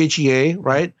DHEA,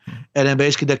 right? And then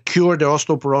basically that cured their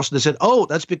osteoporosis. They said, oh,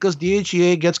 that's because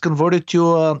DHEA gets converted to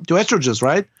estrogens,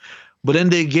 right? But then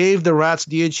they gave the rats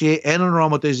DHEA and an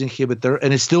aromatase inhibitor,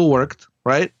 and it still worked,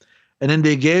 right? And then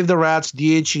they gave the rats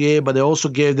DHEA, but they also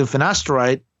gave them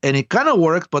finasteride, and it kind of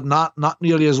worked, but not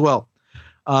nearly as well.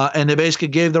 And they basically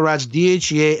gave the rats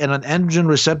DHEA and an androgen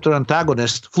receptor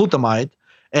antagonist, flutamide,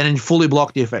 and it fully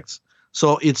blocked the effects.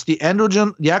 So it's the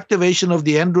activation of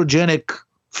the androgenic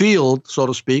field, so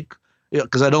to speak,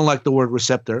 because I don't like the word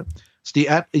receptor. It's the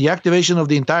activation of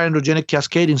the entire androgenic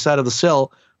cascade inside of the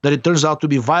cell that it turns out to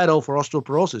be vital for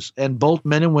osteoporosis. And both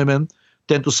men and women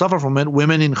tend to suffer from it,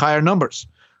 women in higher numbers.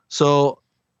 So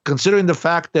considering the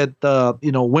fact that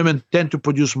women tend to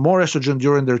produce more estrogen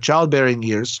during their childbearing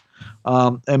years,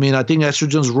 I think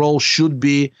estrogen's role should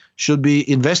be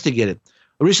investigated.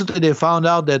 Recently, they found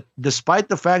out that despite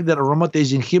the fact that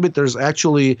aromatase inhibitors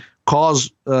actually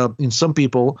in some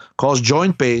people, cause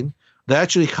joint pain, they're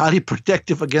actually highly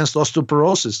protective against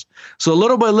osteoporosis. So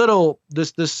little by little,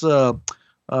 this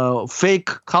fake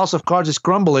house of cards is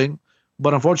crumbling,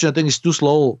 but unfortunately, I think it's too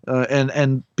slow,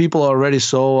 and people are already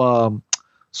so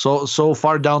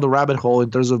far down the rabbit hole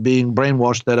in terms of being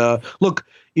brainwashed that look,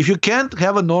 if you can't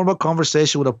have a normal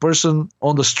conversation with a person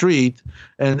on the street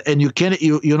and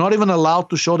you're not even allowed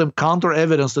to show them counter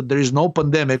evidence that there is no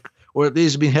pandemic or at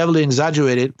least been heavily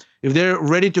exaggerated, if they're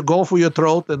ready to go for your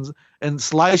throat and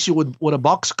slice you with a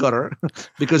box cutter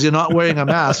because you're not wearing a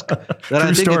mask, then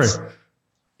I think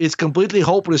it's completely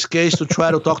hopeless case to try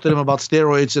to talk to them about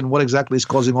steroids and what exactly is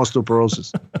causing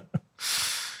osteoporosis.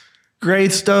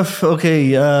 Great stuff.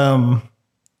 Okay.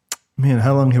 Man,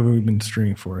 how long have we been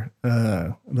streaming for?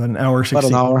 About an hour, 16. About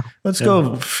an hour. Let's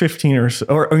go 15 or so,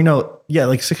 or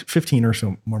 15 or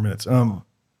so more minutes.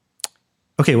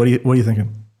 Okay. What are you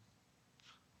thinking?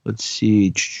 Let's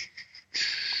see.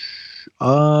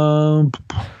 I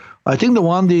think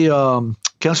the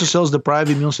cancer cells deprive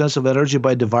immune cells of energy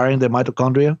by devouring their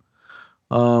mitochondria.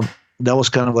 That was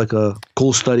kind of like a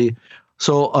cool study.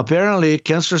 So apparently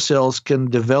cancer cells can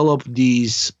develop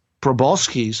these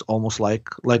proboscis almost like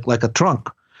a trunk.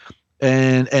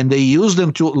 And they use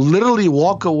them to literally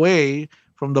walk away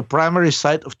from the primary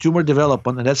site of tumor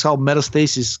development. And that's how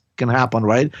metastasis can happen,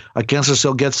 right? A cancer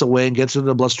cell gets away and gets into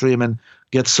the bloodstream and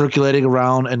gets circulating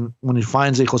around. And when it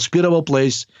finds a hospitable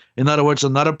place, in other words,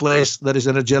 another place that is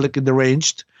energetically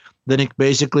deranged, then it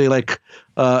basically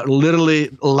literally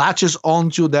latches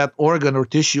onto that organ or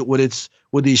tissue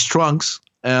with these trunks.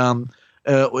 They're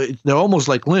almost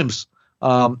like limbs.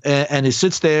 And it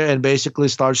sits there and basically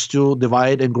starts to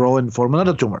divide and grow and form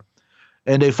another tumor.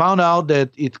 And they found out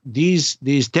that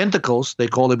these tentacles, they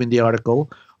call them in the article,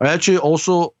 are actually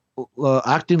also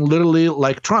acting literally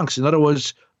like trunks. In other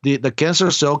words, the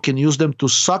cancer cell can use them to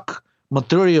suck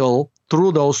material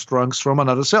through those trunks from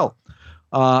another cell.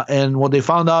 And what they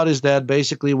found out is that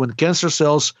basically when cancer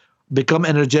cells become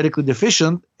energetically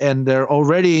deficient and they're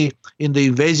already in the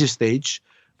invasive stage,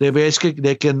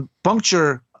 they can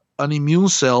puncture an immune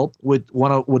cell with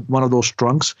one of those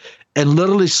trunks and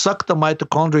literally suck the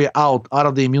mitochondria out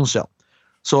of the immune cell.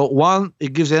 So one,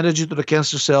 it gives energy to the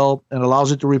cancer cell and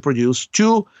allows it to reproduce.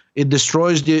 Two, it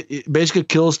basically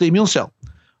kills the immune cell.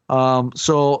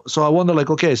 So I wonder,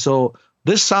 okay, so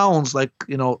this sounds like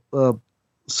like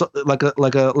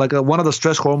one of the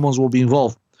stress hormones will be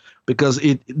involved, because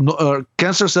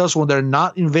cancer cells, when they're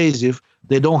not invasive,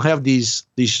 they don't have these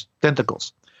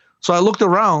tentacles. So I looked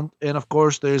around, and of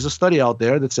course, there's a study out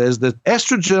there that says that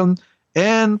estrogen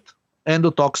and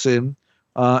endotoxin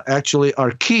actually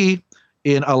are key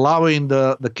in allowing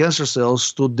the cancer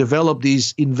cells to develop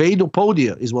these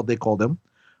invadopodia, is what they call them,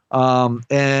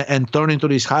 and turn into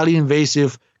these highly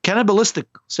invasive cannibalistic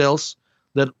cells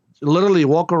that literally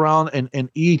walk around and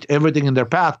eat everything in their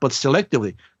path, but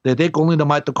selectively. They take only the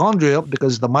mitochondria,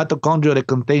 because the mitochondria that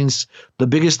contains the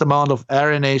biggest amount of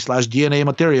RNA/DNA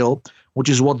material, which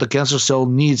is what the cancer cell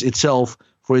needs itself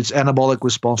for its anabolic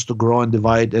response to grow and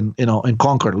divide and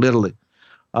conquer, literally.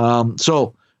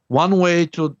 So one way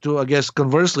to I guess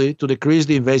conversely to decrease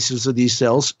the invasiveness of these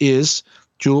cells is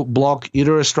to block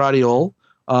either estradiol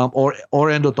or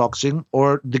endotoxin,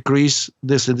 or decrease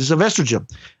the synthesis of estrogen.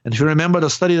 And if you remember the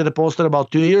study that I posted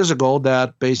about 2 years ago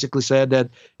that basically said that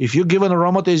if you give an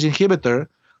aromatase inhibitor,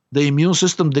 the immune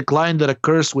system decline that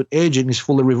occurs with aging is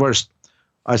fully reversed.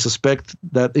 I suspect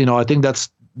that, I think that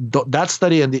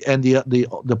study and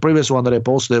the previous one that I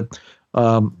posted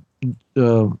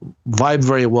vibe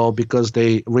very well, because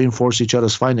they reinforce each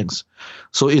other's findings.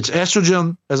 So it's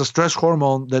estrogen as a stress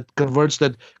hormone that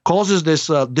causes this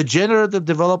degenerative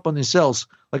development in cells,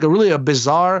 like a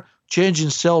bizarre change in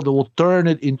cell that will turn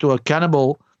it into a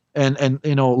cannibal and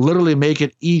literally make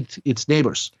it eat its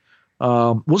neighbors.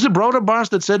 Was it Brother Barnes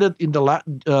that said that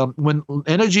when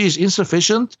energy is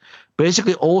insufficient,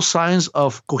 basically all signs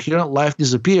of coherent life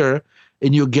disappear,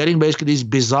 and you're getting basically these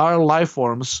bizarre life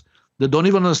forms that don't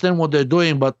even understand what they're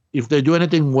doing, but if they do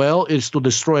anything well, it's to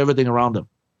destroy everything around them.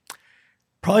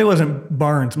 Probably wasn't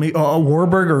Barnes, maybe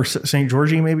Warburg or St.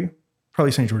 Georgi, maybe.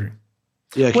 Probably St. Georgi.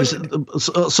 Yeah,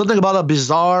 something about a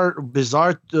bizarre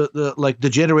like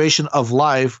degeneration of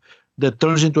life that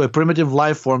turns into a primitive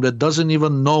life form that doesn't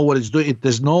even know what it's doing.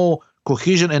 There's no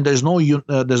cohesion and there's no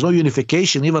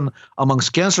unification even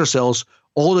amongst cancer cells.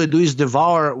 All they do is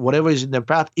devour whatever is in their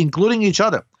path, including each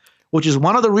other, which is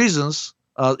one of the reasons.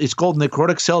 It's called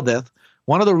necrotic cell death.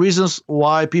 One of the reasons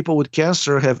why people with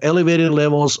cancer have elevated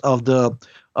levels of the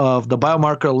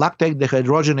biomarker lactate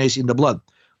dehydrogenase in the blood.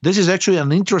 This is actually an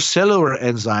intracellular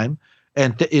enzyme,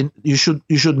 and you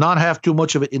should not have too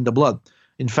much of it in the blood.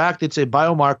 In fact, it's a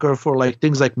biomarker for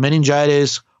things like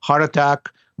meningitis, heart attack,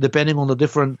 depending on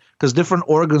because different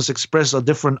organs express a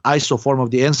different isoform of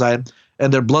the enzyme,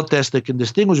 and their blood test, they can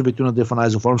distinguish between the different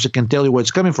isoforms. It can tell you where it's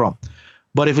coming from.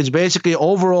 But if it's basically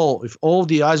overall, if all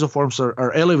the isoforms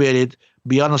are elevated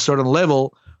beyond a certain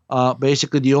level,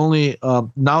 basically the only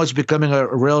now it's becoming a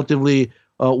relatively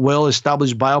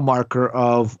well-established biomarker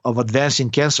of advancing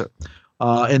cancer.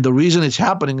 And the reason it's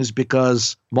happening is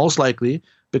most likely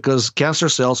because cancer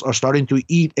cells are starting to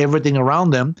eat everything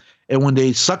around them. And when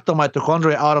they suck the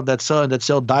mitochondria out of that cell and that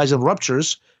cell dies and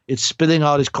ruptures, it's spitting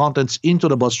out its contents into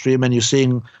the bloodstream, and you're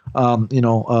seeing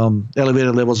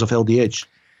elevated levels of LDH.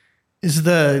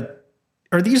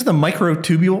 Are these the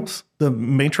microtubules, the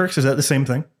matrix? Is that the same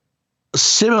thing?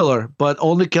 Similar, but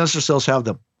only cancer cells have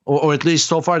them, or at least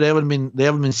so far they haven't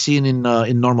been seen in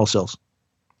normal cells.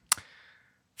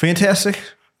 Fantastic.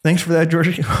 Thanks for that,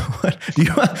 Georgi.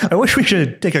 I wish we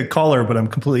should take a caller, but I'm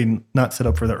completely not set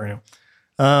up for that right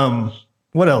now.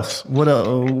 What else? What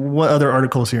other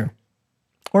articles here?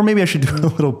 Or maybe I should do a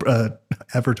little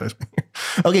advertisement here.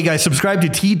 Okay, guys, subscribe to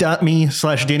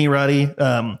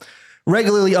t.me/DannyRoddy.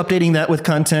 Regularly updating that with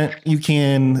content.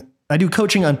 I do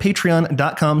coaching on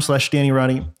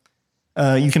patreon.com/DannyRoddy.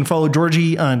 You can follow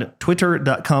Georgi on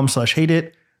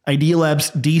twitter.com/hateit,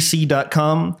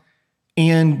 idealabsdc.com.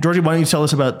 And Georgi, why don't you tell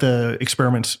us about the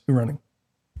experiments you're running?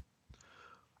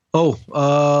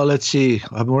 Let's see.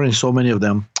 I'm running so many of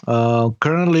them.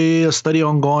 Currently a study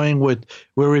ongoing we're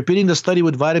repeating the study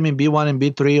with vitamin B1 and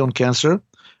B3 on cancer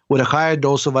with a higher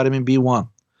dose of vitamin B1.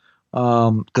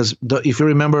 Because if you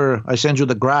remember, I sent you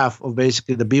the graph of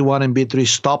basically the B1 and B3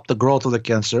 stopped the growth of the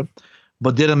cancer,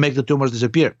 but didn't make the tumors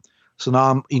disappear. So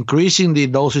now I'm increasing the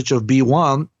dosage of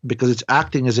B1 because it's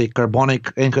acting as a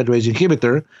carbonic anhydrase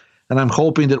inhibitor, and I'm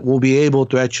hoping that we'll be able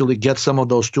to actually get some of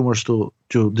those tumors to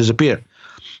disappear,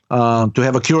 to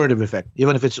have a curative effect,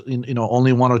 even if it's in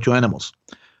only 1 or 2 animals.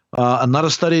 Another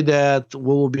study that we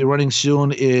will be running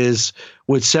soon is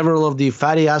with several of the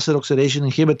fatty acid oxidation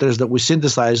inhibitors that we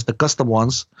synthesized, the custom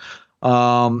ones,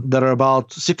 that are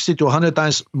about 60 to 100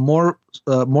 times more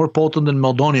potent than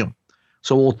meldonium.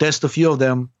 So we'll test a few of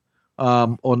them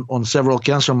on several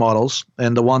cancer models,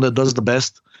 and the one that does the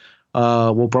best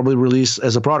we'll probably release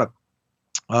as a product.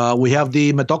 We have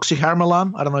the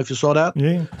methoxyharmalan. I don't know if you saw that.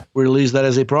 Yeah. We released that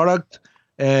as a product.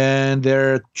 And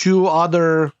there are 2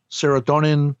 other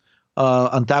serotonin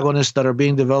antagonists that are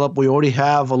being developed. We already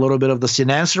have a little bit of the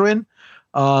sinanserin.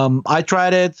 I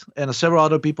tried it, and several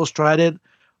other people tried it.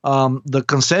 The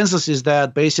consensus is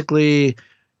that basically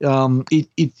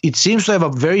it seems to have a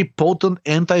very potent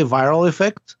antiviral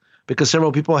effect, because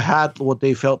several people had what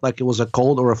they felt like it was a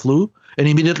cold or a flu and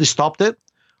immediately stopped it.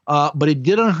 But it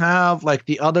didn't have like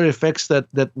the other effects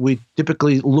that we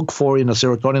typically look for in a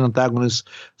serotonin antagonist,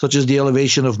 such as the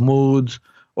elevation of mood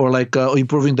or like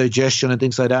improving digestion and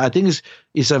things like that. I think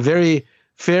it's a very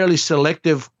fairly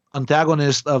selective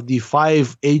antagonist of the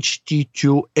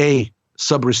 5-HT2A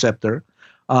subreceptor.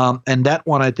 And that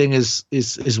one, I think, is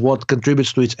what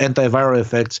contributes to its antiviral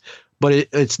effects. But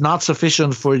it's not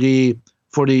sufficient for the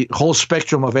whole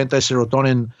spectrum of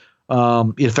anti-serotonin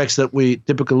effects that we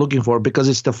typically looking for, because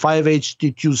it's the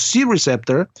 5-HT2C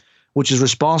receptor, which is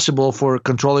responsible for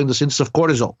controlling the synthesis of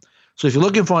cortisol. So if you're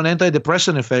looking for an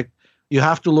antidepressant effect, you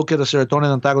have to look at a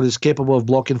serotonin antagonist capable of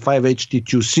blocking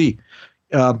 5-HT2C.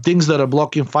 Things that are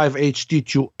blocking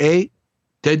 5-HT2A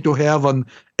tend to have an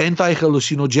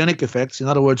anti-hallucinogenic effects. In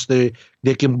other words, they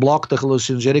can block the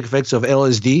hallucinogenic effects of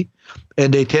LSD,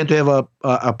 and they tend to have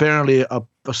apparently a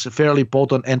fairly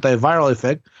potent antiviral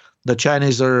effect. The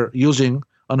Chinese are using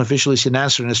unofficially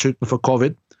sinanserin as treatment for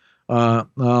COVID,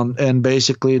 and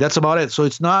basically that's about it. So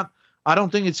it's not. I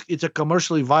don't think it's a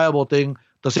commercially viable thing.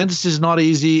 The synthesis is not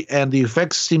easy, and the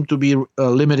effects seem to be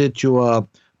limited to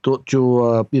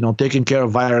taking care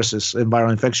of viruses and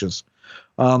viral infections.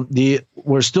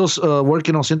 We're still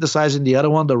working on synthesizing the other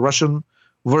one, the Russian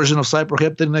version of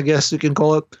cyproheptadine, I guess you can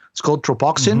call it. It's called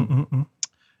tropoxin. Mm-hmm, mm-hmm.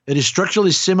 It is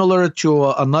structurally similar to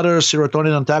another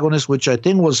serotonin antagonist, which I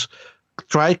think was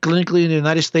tried clinically in the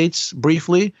United States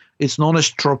briefly. It's known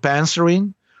as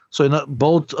tropanserine. So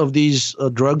both of these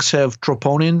drugs have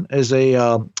troponin as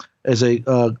a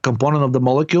component of the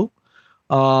molecule.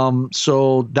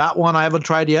 So that one I haven't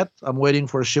tried yet. I'm waiting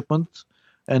for a shipment,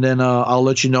 and then I'll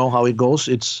let you know how it goes.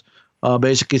 It's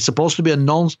basically it's supposed to be a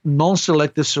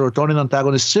non-selective serotonin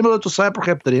antagonist, similar to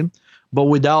cyproheptadine, but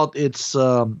without its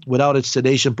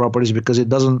sedation properties, because it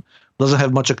doesn't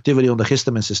have much activity on the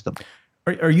histamine system.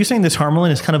 Are you saying this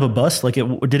Harmaline is kind of a bust? Like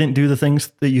it didn't do the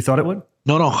things that you thought it would?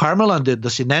 No, Harmaline did. The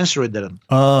sinanserin didn't.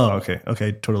 Oh, okay.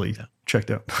 Totally checked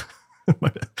out.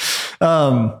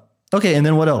 Okay, and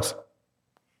then what else?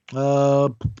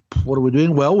 What are we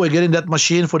doing? Well, we're getting that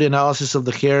machine for the analysis of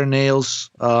the hair, nails,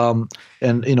 and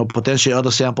potentially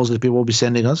other samples that people will be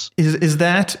sending us. Is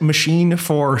that machine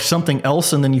for something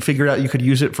else, and then you figured out you could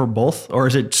use it for both, or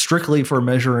is it strictly for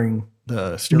measuring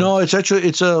the steroids? No,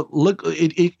 it's a look.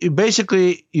 It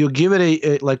basically you give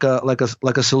it like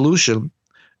a solution,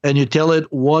 and you tell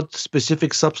it what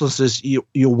specific substances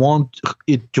you want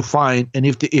it to find, and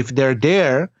if they're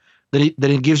there,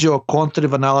 then it gives you a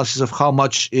quantitative analysis of how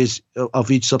much is of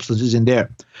each substance is in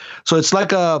there. So it's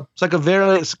kind of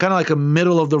like a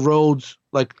middle of the road.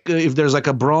 Like if there's like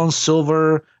a bronze,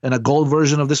 silver, and a gold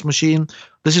version of this machine,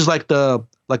 this is like the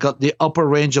upper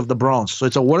range of the bronze. So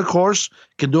it's a workhorse,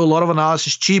 can do a lot of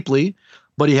analysis cheaply,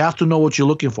 but you have to know what you're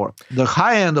looking for. The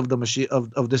high end of the machine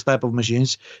of this type of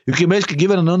machines, you can basically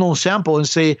give it an unknown sample and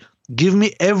say, give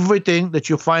me everything that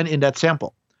you find in that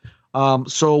sample.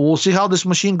 So we'll see how this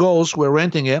machine goes. We're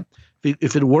renting it.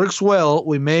 If it works well,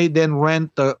 we may then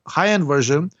rent the high-end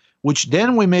version, which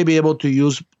then we may be able to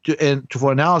use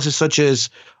for analysis such as,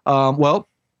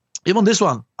 even this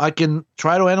one. I can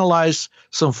try to analyze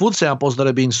some food samples that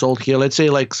are being sold here. Let's say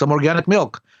like some organic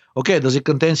milk. Okay, does it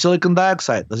contain silicon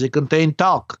dioxide? Does it contain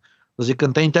talc? Does it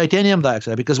contain titanium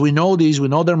dioxide? Because we know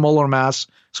their molar mass,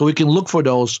 so we can look for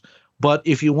those. But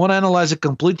if you want to analyze a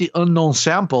completely unknown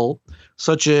sample,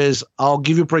 such as I'll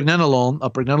give you pregnenolone, a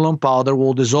pregnenolone powder,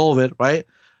 we'll dissolve it, right?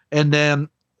 And then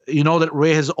that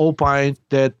Ray has opined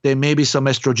that there may be some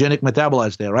estrogenic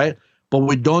metabolites there, right? But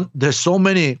we don't, there's so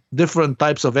many different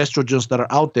types of estrogens that are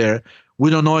out there. We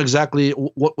don't know exactly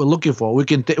what we're looking for. We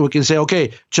can say,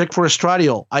 okay, check for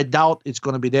estradiol. I doubt it's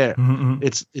going to be there. Mm-hmm.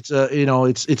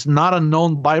 It's not a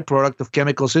known byproduct of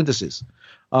chemical synthesis.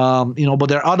 But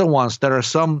there are other ones. There are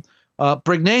some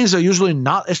pregnanes are usually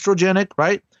not estrogenic,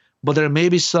 right? But there may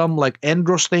be some like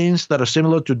androstanes that are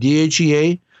similar to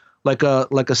DHEA, like a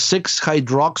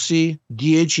 6-hydroxy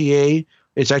DHEA.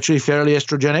 It's actually fairly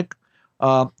estrogenic.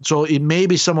 So it may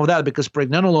be some of that, because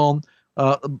pregnenolone,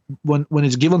 when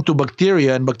it's given to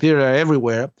bacteria, and bacteria are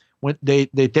everywhere, when they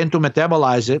tend to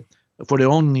metabolize it for their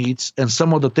own needs, and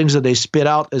some of the things that they spit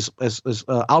out as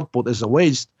output as a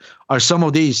waste are some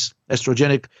of these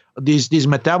estrogenic, these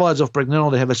metabolites of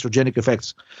pregnenolone that have estrogenic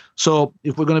effects. So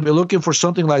if we're going to be looking for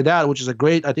something like that, which is I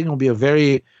think it will be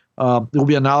it will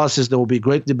be analysis that will be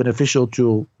greatly beneficial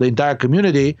to the entire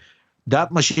community.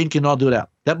 That machine cannot do that.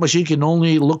 That machine can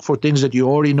only look for things that you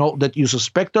already know, that you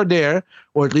suspect are there,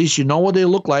 or at least you know what they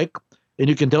look like, and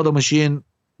you can tell the machine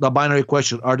the binary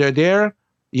question: are they there?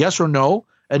 Yes or no?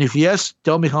 And if yes,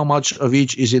 tell me how much of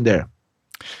each is in there.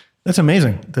 That's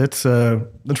amazing. That's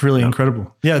really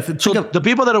incredible. Yeah. So the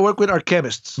people that I work with are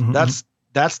chemists. Mm-hmm.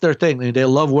 That's their thing. They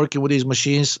love working with these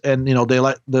machines, and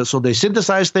so they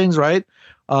synthesize things, right?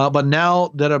 But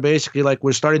now that are basically like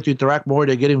we're starting to interact more,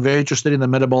 they're getting very interested in the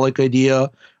metabolic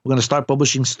idea. We're going to start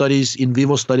publishing studies, in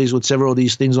vivo studies with several of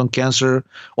these things on cancer.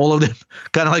 All of them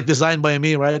kind of like designed by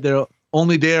me, right? They're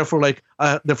only there for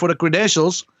they're for the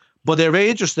credentials, but they're very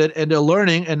interested and they're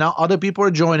learning. And now other people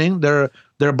are joining. They're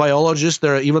biologists.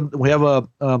 We have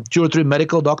 2 or 3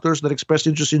 medical doctors that expressed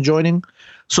interest in joining.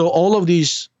 So all of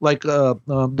these,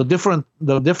 the different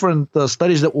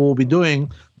studies that we'll be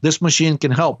doing, this machine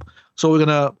can help. So we're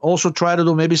gonna also try to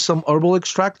do maybe some herbal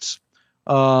extracts.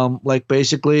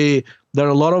 Basically, there are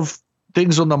a lot of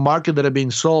things on the market that are being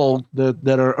sold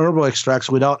that are herbal extracts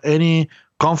without any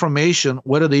confirmation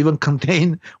whether they even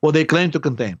contain what they claim to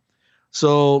contain.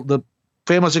 So the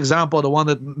famous example, the one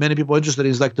that many people are interested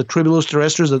in, is like the Tribulus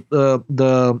terrestris,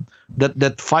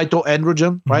 that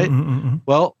phytoandrogen, right? Mm-hmm.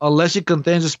 Well, unless it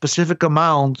contains a specific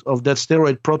amount of that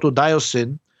steroid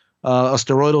protodiosine, a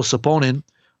steroidal saponin,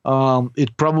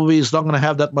 it probably is not going to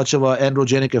have that much of an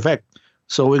androgenic effect.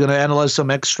 So we're going to analyze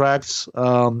some extracts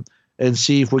and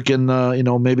see if we can,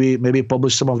 maybe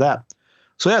publish some of that.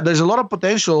 So yeah, there's a lot of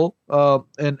potential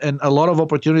and a lot of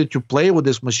opportunity to play with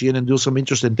this machine and do some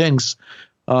interesting things.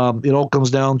 It all comes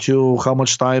down to how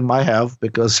much time I have,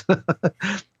 because,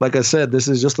 like I said, this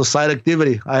is just a side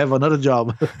activity. I have another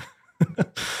job.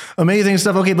 Amazing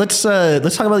stuff. Okay, let's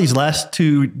talk about these last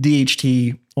 2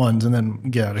 DHT ones and then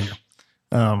get out of here.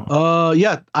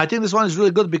 I think this one is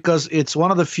really good because it's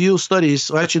one of the few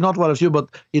studies, or actually not one of the few, but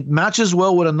it matches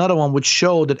well with another one which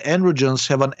showed that androgens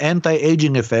have an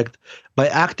anti-aging effect by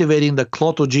activating the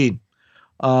Clotho gene.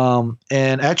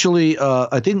 And actually,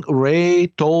 I think Ray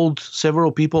told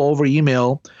several people over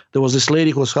email. There was this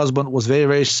lady whose husband was very,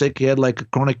 very sick. He had like a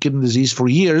chronic kidney disease for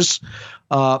years.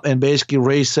 And basically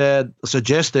Ray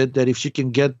suggested that if she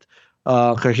can get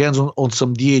her hands on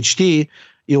some DHT,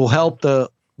 it will help the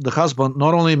husband,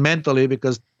 not only mentally,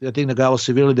 because I think the guy was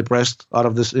severely depressed out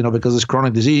of this, because of this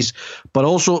chronic disease, but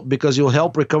also because it will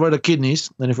help recover the kidneys.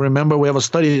 And if you remember, we have a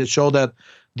study that showed that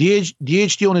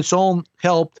DHT on its own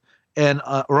helped, and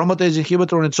aromatase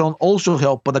inhibitor on its own also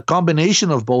helped, but the combination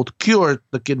of both cured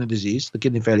the kidney disease, the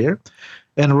kidney failure.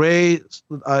 And Ray,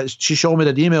 she showed me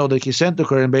that email that he sent to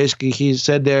her, and basically he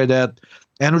said there that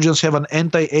androgens have an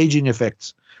anti-aging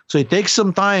effect. So it takes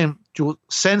some time to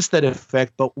sense that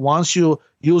effect, but once you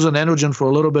use an androgen for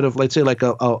a little bit of, let's say, like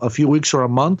a few weeks or a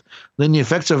month, then the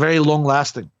effects are very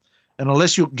long-lasting. And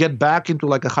unless you get back into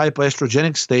like a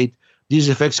hypoestrogenic state, these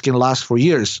effects can last for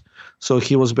years. So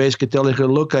he was basically telling her,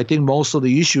 look, I think most of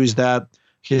the issue is that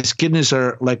his kidneys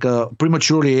are like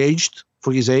prematurely aged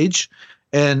for his age.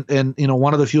 And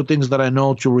one of the few things that I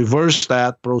know to reverse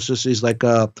that process is like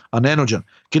an androgen.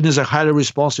 Kidneys are highly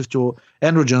responsive to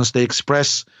androgens. They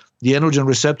express the androgen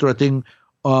receptor, I think,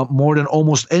 more than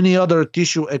almost any other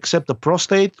tissue except the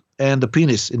prostate and the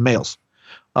penis in males.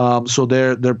 So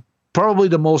they're probably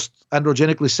the most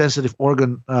androgenically sensitive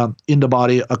organ in the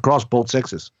body across both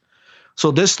sexes.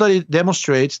 So this study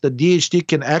demonstrates that DHT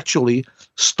can actually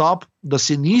stop the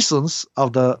senescence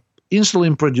of the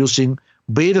insulin-producing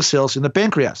beta cells in the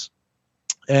pancreas.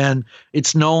 And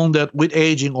it's known that with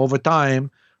aging over time,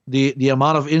 the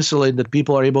amount of insulin that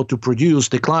people are able to produce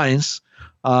declines.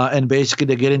 And basically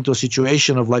they get into a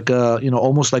situation of like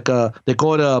almost like they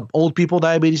call it old people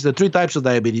diabetes. There are 3 types of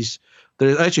diabetes.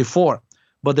 There's actually 4.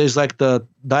 But there's like the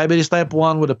diabetes type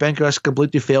 1 where the pancreas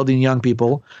completely failed in young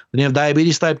people. Then you have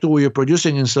diabetes type 2 where you're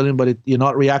producing insulin, but you're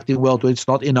not reacting well to it. It's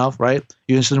not enough, right?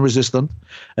 You're insulin resistant.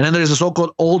 And then there's the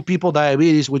so-called old people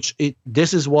diabetes, which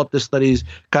this is what the study is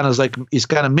kind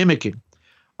of mimicking.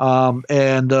 Let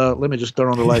me just turn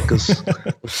on the light because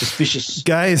it's suspicious.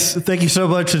 Guys, thank you so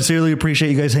much. Sincerely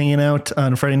appreciate you guys hanging out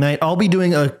on Friday night. I'll be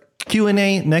doing a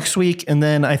Q&A next week, and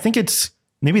then I think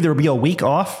maybe there will be a week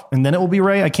off, and then it will be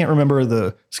Ray. I can't remember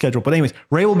the schedule, but anyways,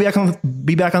 Ray will be back on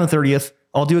the 30th.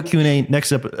 I'll do a Q&A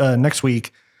next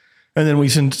week, and then we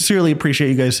sincerely appreciate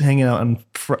you guys hanging out on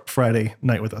Friday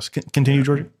night with us. Continue,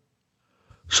 Georgi.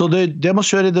 So they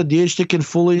demonstrated that DHT can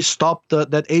fully stop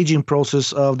that aging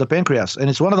process of the pancreas, and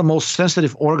it's one of the most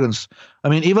sensitive organs. I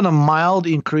mean, even a mild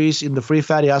increase in the free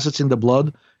fatty acids in the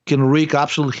blood can wreak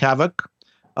absolute havoc,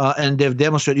 and they've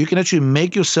demonstrated you can actually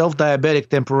make yourself diabetic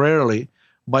temporarily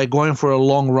by going for a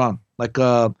long run. Like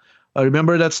I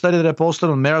remember that study that I posted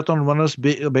on marathon runners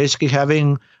basically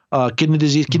having kidney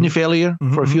disease, kidney failure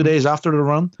for a few days after the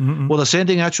run. Well, the same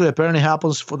thing actually apparently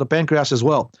happens for the pancreas as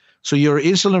well. So you're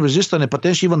insulin resistant and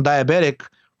potentially even diabetic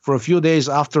for a few days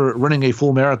after running a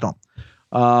full marathon.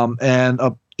 And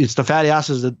it's the fatty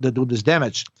acids that do this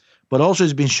damage. but also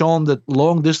it's been shown that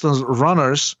long distance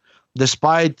runners,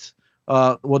 despite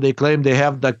what they claim they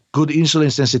have that good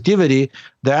insulin sensitivity,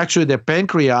 their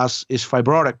pancreas is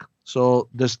fibrotic. So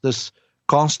this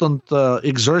constant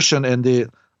exertion and the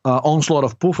onslaught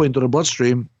of PUFA into the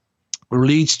bloodstream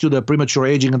leads to the premature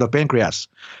aging of the pancreas.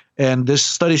 And this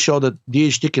study showed that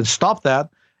DHT can stop that.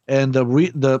 And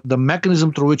the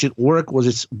mechanism through which it worked was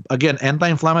it's, again,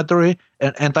 anti-inflammatory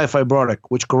and anti-fibrotic,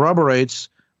 which corroborates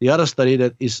the other study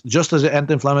that is just as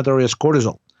anti-inflammatory as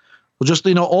cortisol. So just,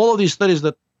 all of these studies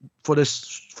that for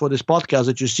this podcast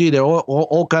that you see, they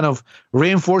all kind of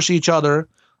reinforce each other,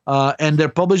 and they're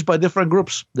published by different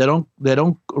groups. They don't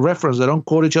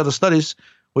quote each other's studies,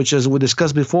 which, as we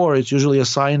discussed before, it's usually a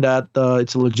sign that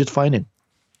it's a legit finding.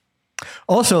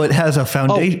 Also, it has a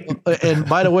foundation. Oh, and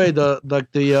by the way, the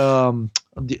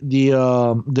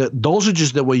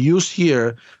dosages that were used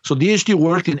here. So DHT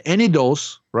worked in any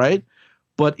dose, right?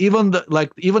 But even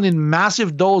in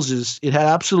massive doses, it had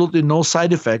absolutely no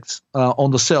side effects on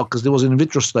the cell because there was an in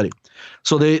vitro study.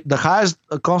 So the highest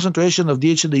concentration of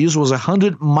DHT they used was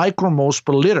 100 micromoles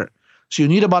per liter. So you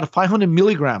need about 500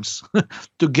 milligrams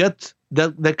to get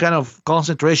that kind of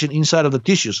concentration inside of the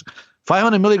tissues.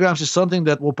 500 milligrams is something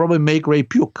that will probably make Ray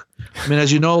puke. I mean,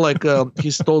 as you know,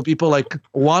 he's told people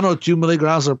 1 or 2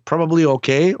 milligrams are probably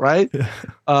okay, right?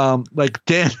 10,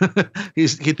 he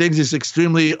thinks it's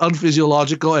extremely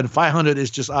unphysiological, and 500 is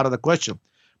just out of the question.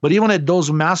 But even at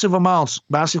those massive amounts,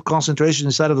 massive concentration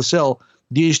inside of the cell,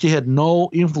 DHT had no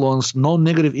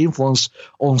negative influence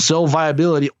on cell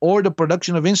viability or the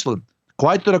production of insulin.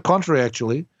 Quite to the contrary,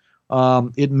 actually.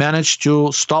 It managed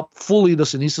to stop fully the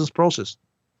senescence process.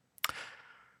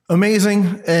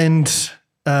 Amazing. And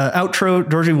outro,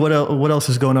 Georgi, what else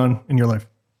is going on in your life?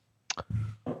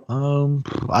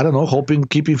 I don't know.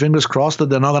 Keeping fingers crossed that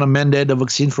they're not going to mandate the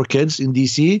vaccine for kids in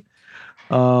DC,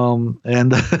 and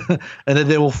and that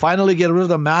they will finally get rid of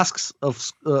the masks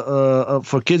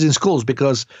for kids in schools,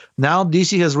 because now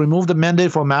DC has removed the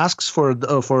mandate for masks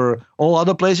for all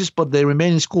other places, but they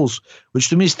remain in schools, which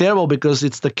to me is terrible because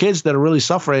it's the kids that are really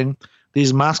suffering.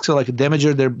 These masks are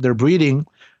damaging their breathing.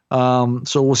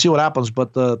 So we'll see what happens.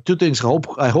 But two things: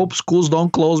 I hope schools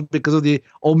don't close because of the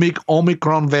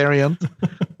Omicron variant,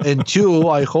 and two,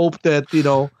 I hope that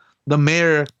the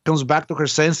mayor comes back to her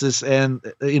senses and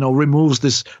removes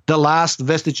the last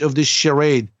vestige of this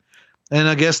charade. And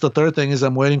I guess the third thing is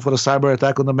I'm waiting for the cyber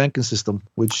attack on the banking system,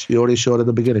 which you already showed at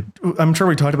the beginning. I'm sure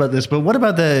we talked about this, but what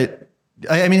about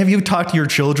have you talked to your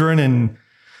children and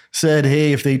said,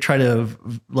 hey, if they try to,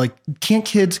 can't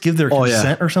kids give their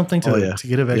consent or something to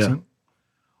get a vaccine? Yeah.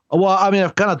 Well, I mean,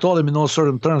 I've kind of told them in no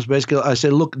certain terms. Basically, I say,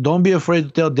 look, don't be afraid to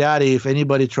tell daddy if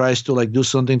anybody tries to do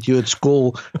something to you at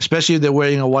school, especially if they're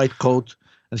wearing a white coat,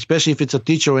 and especially if it's a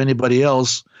teacher or anybody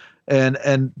else. And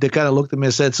they kind of looked at me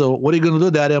and said, so what are you going to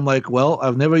do, daddy? I'm like, well,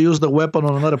 I've never used a weapon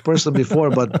on another person before,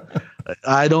 but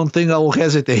I don't think I will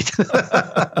hesitate.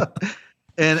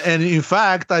 And in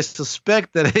fact, I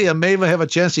suspect that I may even have a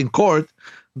chance in court,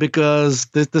 because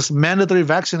this mandatory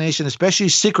vaccination, especially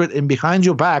secret and behind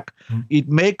your back, it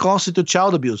may constitute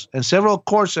child abuse. And several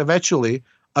courts have actually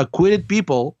acquitted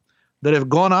people that have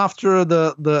gone after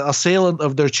the assailant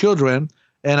of their children.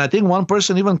 And I think one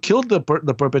person even killed the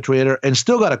perpetrator and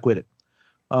still got acquitted.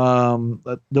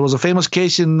 There was a famous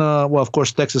case in, of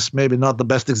course, Texas, maybe not the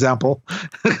best example,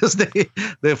 because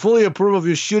they fully approve of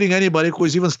you shooting anybody who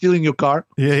is even stealing your car.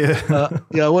 I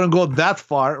wouldn't go that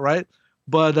far, right?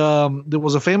 But there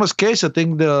was a famous case. I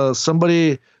think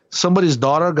somebody's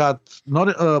daughter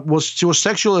she was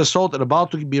sexually assaulted,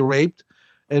 about to be raped,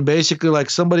 and basically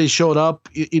somebody showed up,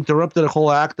 interrupted the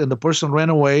whole act, and the person ran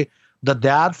away. The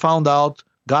dad found out,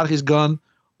 got his gun,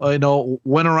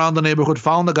 went around the neighborhood,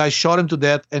 found the guy, shot him to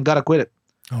death, and got acquitted.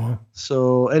 Oh.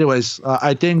 So, anyways,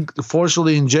 I think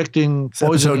forcibly injecting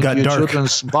poison into your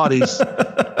children's bodies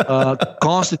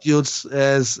constitutes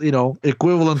as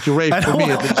equivalent to rape for me.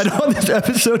 I don't want this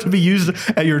episode to be used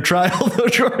at your trial, though,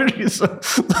 Georgi.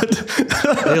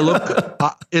 Hey, look,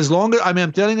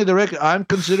 I'm telling you directly, I'm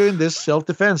considering this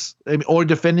self-defense or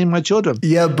defending my children.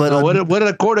 Yeah, but whether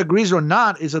the court agrees or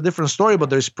not is a different story. But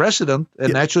there's precedent,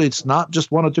 and actually, it's not just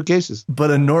one or two cases.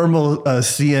 But a normal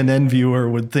CNN viewer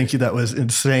would think that was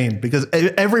insane, because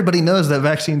everybody knows that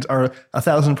vaccines are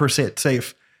 1,000%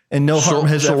 safe. And no harm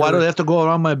has ever. So why do they have to go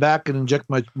around my back and inject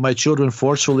my children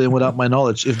forcefully and without my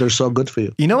knowledge if they're so good for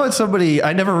you? You know what?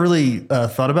 I never really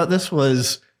thought about this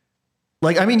was,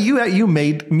 you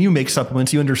make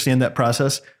supplements. You understand that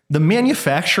process. The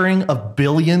manufacturing of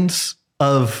billions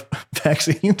of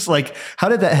vaccines, how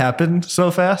did that happen so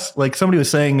fast? Somebody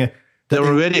was saying that they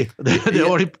were ready. They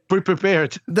already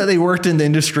prepared. That they worked in the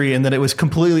industry and that it was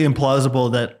completely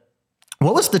implausible that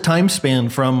What was the time span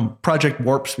from Project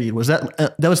Warp Speed? Was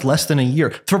that was less than a year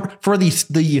for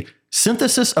the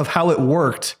synthesis of how it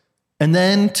worked, and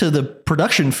then to the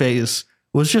production phase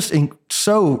was just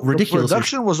so ridiculous. The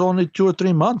production was only 2 or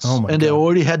 3 months, and God. They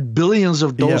already had billions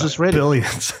of doses ready.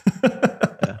 Billions.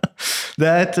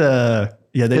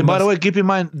 And by the way, keep in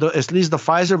mind, at least the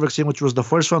Pfizer vaccine, which was the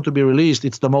first one to be released,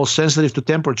 it's the most sensitive to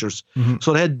temperatures. Mm-hmm.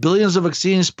 So they had billions of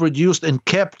vaccines produced and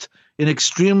kept in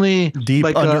extremely deep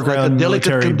underground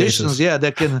delicate conditions. bases. Yeah,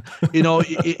 that can,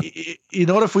 in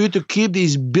order for you to keep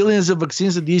these billions of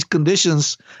vaccines in these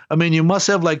conditions, I mean, you must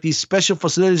have like these special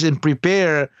facilities and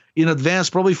prepare in advance,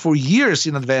 probably for years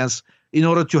in advance, in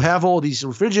order to have all these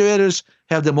refrigerators,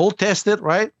 have them all tested,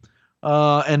 right?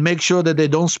 And make sure that they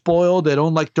don't spoil, they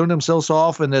don't like turn themselves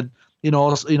off, and that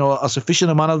a sufficient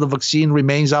amount of the vaccine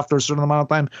remains after a certain amount of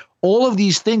time. All of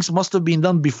these things must have been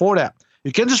done before that.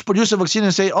 You can't just produce a vaccine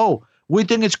and say, "Oh, we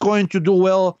think it's going to do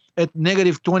well at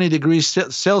negative 20 degrees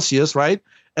Celsius," right?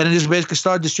 And then just basically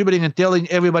start distributing and telling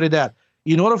everybody that.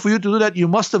 In order for you to do that, you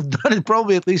must have done it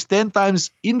probably at least 10 times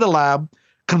in the lab,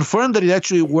 confirm that it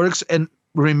actually works and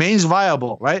remains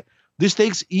viable, right? This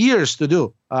takes years to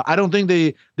do. I don't think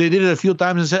they did it a few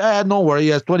times and said, "No worry,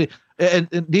 yes, 20." And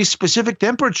these specific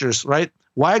temperatures, right?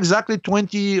 Why exactly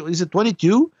 20? Is it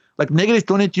 22? Like negative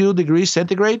 22 degrees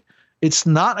centigrade? It's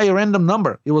not a random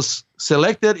number. It was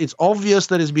selected. It's obvious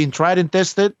that it's being tried and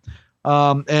tested,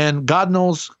 and God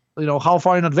knows, how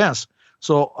far in advance.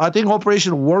 So I think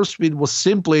Operation Warp Speed was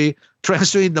simply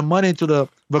transferring the money to the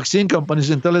vaccine companies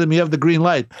and telling them you have the green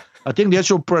light. I think the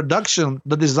actual production,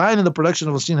 the design and the production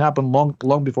of the vaccine happened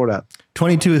long before that.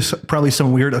 22 is probably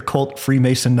some weird occult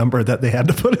Freemason number that they had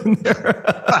to put in there.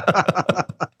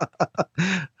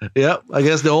 Yeah, I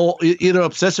guess they're all either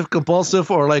obsessive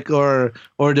compulsive or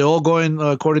they're all going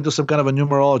according to some kind of a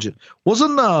numerology.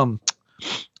 Wasn't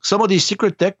some of these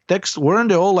secret texts, weren't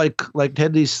they all like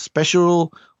had these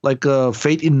special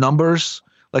fate in numbers,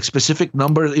 like specific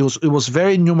numbers? It was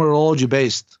very numerology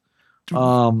based.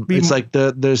 It's like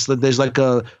there's like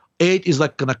a 8 is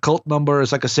like an occult number.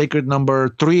 It's like a sacred number.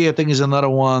 3, I think, is another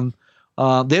one.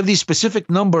 They have these specific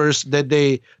numbers that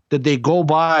they go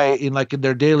by in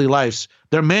their daily lives.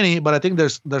 There are many, but I think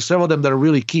there's several of them that are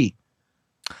really key.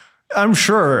 I'm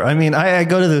sure. I mean, I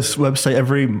go to this website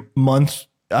every month.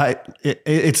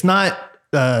 It's not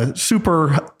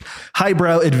super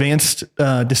highbrow advanced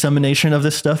dissemination of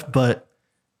this stuff, but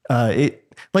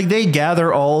they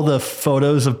gather all the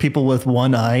photos of people with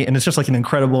one eye, and it's just like an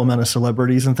incredible amount of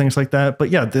celebrities and things like that. But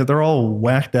yeah, they're all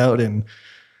whacked out and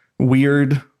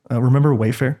weird. Remember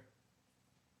Wayfair?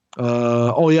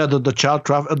 The child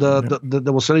traffic,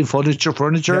 that was selling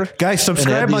furniture. Yeah. Guys,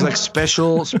 subscribe on these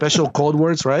special code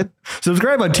words, right?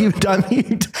 Subscribe on TV.me/Danny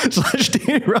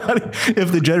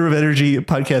if the Generative Energy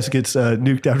podcast gets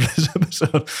nuked after this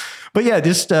episode. But yeah,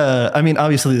 just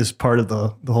obviously this is part of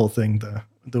the whole thing,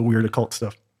 the weird occult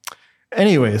stuff.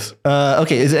 Anyways,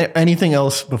 okay, is there anything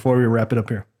else before we wrap it up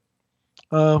here?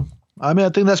 I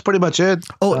think that's pretty much it.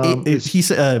 He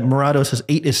said Murado says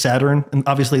 8 is Saturn, and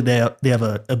obviously they have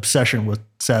an obsession with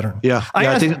Saturn. Yeah,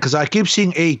 I think because I keep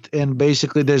seeing 8, and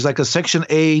basically there's like a Section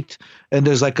 8, and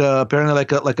there's apparently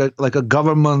like a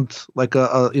government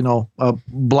a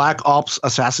black ops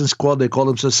assassin squad. They call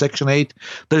themselves Section 8.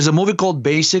 There's a movie called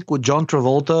Basic with John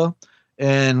Travolta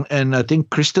and I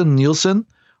think Kristen Nielsen.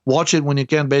 Watch it when you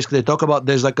can. Basically, they talk about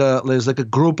there's like a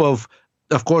group of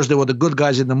course, they were the good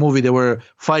guys in the movie. They were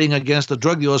fighting against the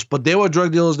drug dealers, but they were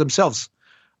drug dealers themselves.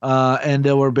 And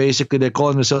they were they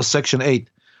call themselves Section 8.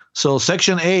 So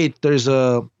Section 8, there's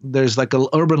like an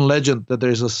urban legend that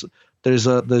there's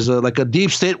a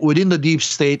deep state within the deep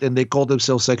state, and they call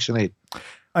themselves Section 8.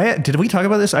 Did we talk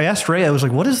about this? I asked Ray, I was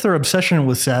like, what is their obsession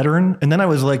with Saturn? And then I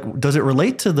was like, does it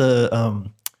relate to the,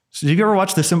 so did you ever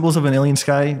watch the Symbols of an Alien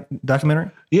Sky documentary?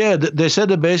 Yeah, they said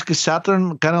that basically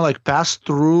Saturn kind of passed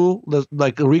through,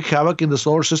 wreak havoc in the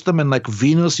solar system, and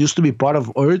Venus used to be part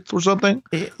of Earth or something,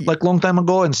 long time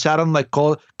ago, and Saturn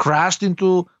crashed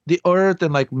into the Earth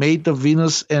and made the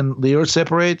Venus and the Earth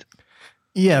separate.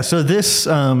 Yeah, so this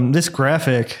this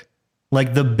graphic,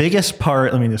 the biggest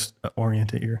part, let me just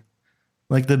orient it here.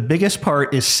 The biggest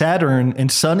part is Saturn,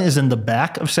 and Sun is in the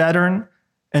back of Saturn.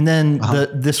 And then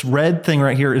this red thing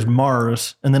right here is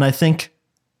Mars. And then I think,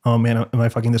 oh man, am I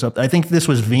fucking this up? I think this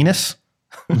was Venus.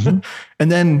 Mm-hmm. And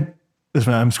then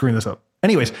I'm screwing this up.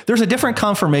 Anyways, there's a different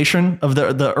conformation of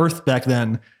the Earth back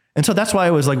then. And so that's why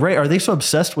I was like, Ray, are they so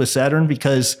obsessed with Saturn?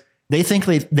 Because they think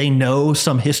they know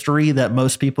some history that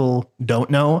most people don't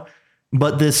know.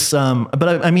 But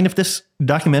if this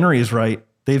documentary is right,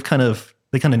 they kind of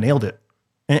nailed it.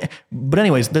 But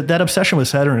anyways, that obsession with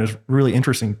Saturn is really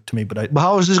interesting to me. But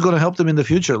how is this going to help them in the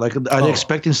future? Like, are they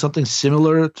expecting something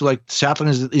similar to like Saturn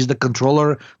is the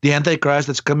controller, the Antichrist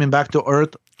that's coming back to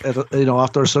Earth,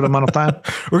 after a certain amount of time?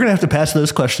 We're going to have to pass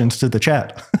those questions to the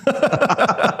chat.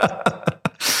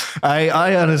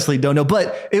 I honestly don't know,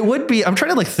 but it would be, I'm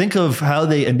trying to like think of how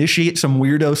they initiate some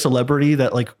weirdo celebrity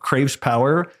that like craves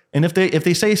power. And if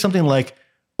they say something like,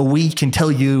 we can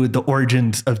tell you the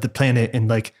origins of the planet, and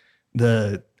like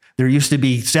there used to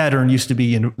be Saturn used to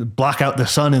be and block out the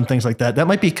sun and things like that. That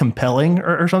might be compelling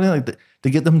or something like that to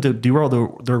get them to do all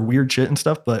their weird shit and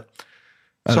stuff. But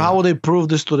so how will they prove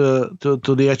this to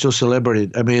the actual celebrity?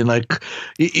 I mean, like,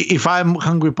 if I'm a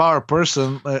hungry power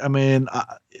person, I mean,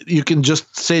 you can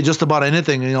just say just about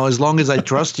anything, as long as I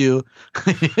trust you.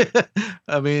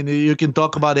 I mean, you can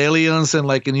talk about aliens and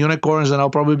like in unicorns, and I'll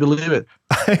probably believe it.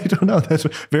 I don't know. That's a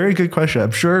very good question.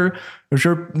 I'm sure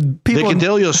people they can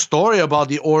tell you a story about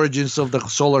the origins of the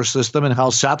solar system and how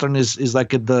Saturn is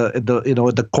like at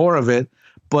the core of it.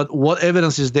 But what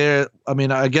evidence is there? I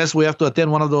mean, I guess we have to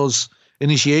attend one of those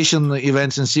initiation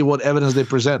events and see what evidence they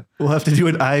present. We'll have to do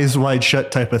an eyes wide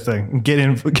shut type of thing. Get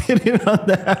in on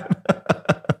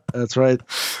that. That's right.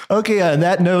 Okay. On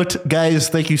that note, guys,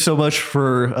 thank you so much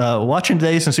for watching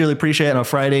today. Sincerely appreciate it on a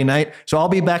Friday night. So I'll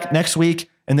be back next week,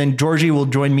 and then Georgi will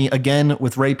join me again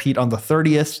with Ray Pete on the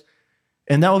 30th.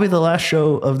 And that will be the last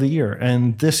show of the year.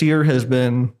 And this year has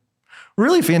been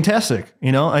really fantastic.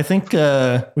 I think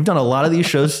we've done a lot of these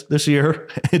shows this year.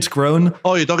 It's grown.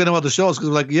 Oh, you're talking about the shows?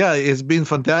 Because yeah, it's been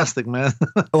fantastic, man.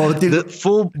 Oh, dude. The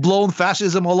full-blown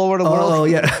fascism all over the world. Oh,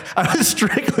 yeah. I was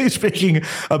strictly speaking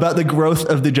about the growth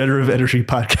of the Generative Energy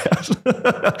podcast.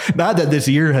 Not that this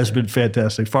year has been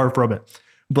fantastic, far from it.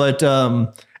 But I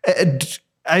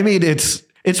mean, it's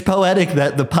poetic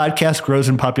that the podcast grows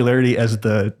in popularity as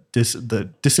the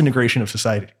disintegration of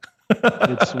society.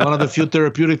 It's one of the few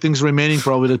therapeutic things remaining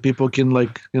probably that people can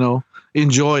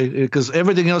enjoy, because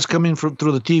everything else coming through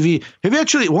the TV. Have you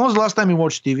actually, when was the last time you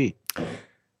watched TV?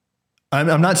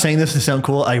 I'm not saying this to sound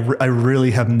cool. I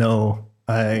really have It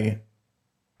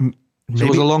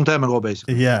was a long time ago,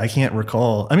 basically. Yeah, I can't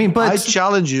recall. I mean, but I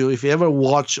challenge you, if you ever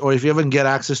watch or if you ever get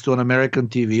access to an American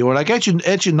TV, or like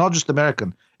actually not just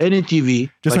American, any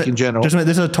TV, in general. This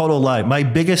is a total lie. My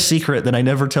biggest secret that I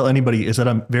never tell anybody is that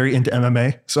I'm very into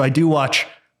MMA. So I do watch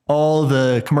all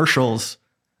the commercials.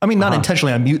 I mean, not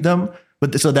intentionally, I mute them,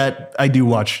 but so that I do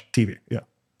watch TV. Yeah.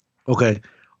 Okay.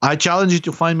 I challenge you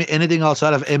to find me anything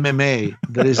outside of MMA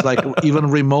that is like even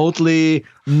remotely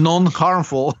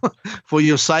non-harmful for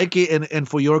your psyche and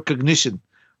for your cognition.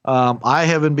 I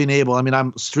haven't been able. I mean,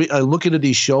 I'm looking at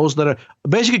these shows that are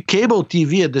basically cable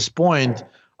TV at this point,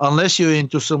 unless you're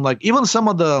into some even some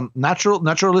of the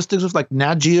naturalistic stuff like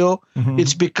Nat Geo. Mm-hmm.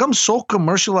 It's become so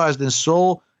commercialized and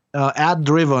so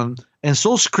ad-driven and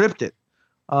so scripted.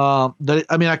 That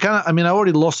I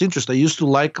already lost interest. I used to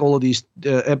like all of these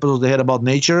episodes they had about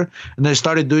nature, and they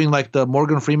started doing like the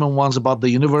Morgan Freeman ones about the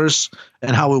universe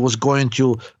and how it was going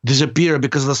to disappear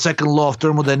because the second law of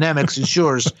thermodynamics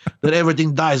ensures that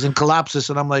everything dies and collapses.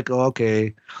 And I'm like, oh,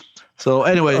 okay. So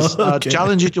anyways,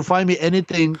 challenge you to find me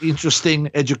anything interesting,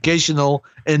 educational,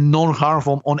 and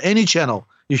non-harmful on any channel.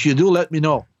 If you do, let me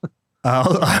know.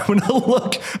 I'm going to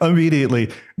look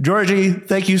immediately. Georgi,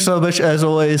 thank you so much, as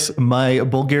always. My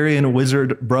Bulgarian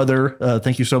wizard brother,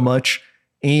 thank you so much.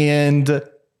 And,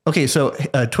 okay, so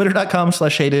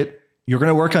twitter.com/hateit. You're going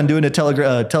to work on doing a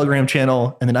Telegram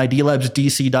channel, and then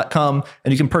idlabsdc.com.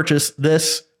 And you can purchase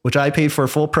this, which I paid for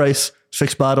full price,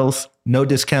 6 bottles, no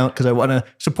discount, because I want to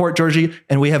support Georgi,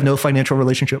 and we have no financial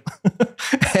relationship.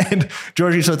 And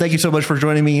Georgi, so thank you so much for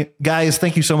joining me. Guys,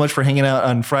 thank you so much for hanging out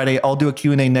on Friday. I'll do a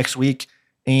Q&A next week.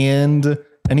 And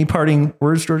any parting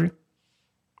words, Georgi?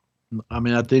 I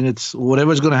mean, I think it's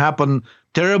whatever's going to happen,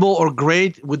 terrible or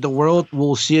great with the world,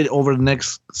 we'll see it over the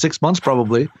next 6 months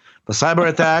probably. The cyber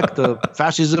attack, the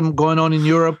fascism going on in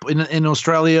Europe, in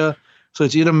Australia. So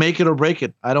it's either make it or break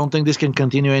it. I don't think this can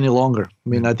continue any longer. I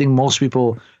mean, I think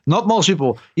not most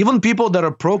people, even people that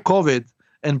are pro-COVID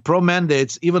and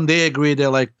pro-mandates, even they agree. They're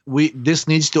like, this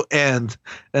needs to end.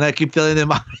 And I keep telling them,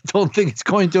 I don't think it's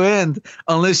going to end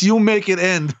unless you make it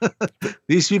end.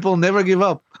 These people never give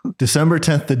up. December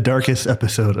 10th, the darkest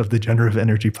episode of the Generative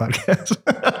Energy podcast.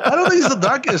 I don't think it's the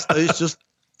darkest. It's just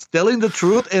telling the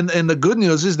truth. And the good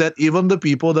news is that even the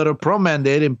people that are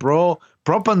pro-mandate and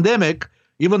pro-pandemic,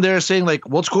 even they're saying like,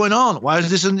 what's going on? Why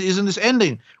isn't this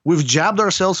ending? We've jabbed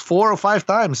ourselves 4 or 5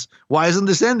 times. Why isn't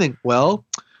this ending? Well,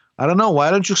 I don't know. Why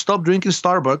don't you stop drinking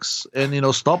Starbucks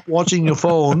and stop watching your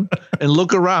phone and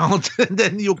look around, and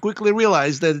then you quickly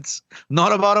realize that it's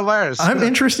not about a virus. I'm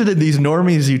interested in these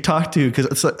normies you talk to,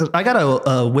 because I got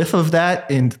a whiff of that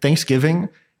in Thanksgiving,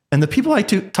 and the people I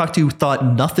talked to thought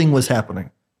nothing was happening.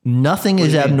 Nothing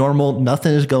is abnormal.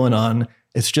 Nothing is going on.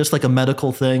 It's just like a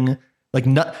medical thing. Like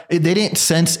they didn't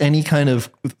sense any kind of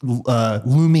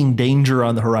looming danger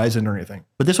on the horizon or anything.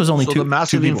 But this was only the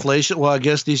massive inflation. Well, I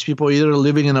guess these people are either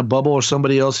living in a bubble or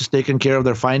somebody else is taking care of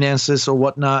their finances or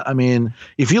whatnot. I mean,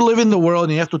 if you live in the world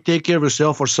and you have to take care of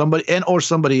yourself or somebody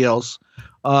else,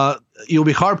 you'll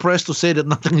be hard pressed to say that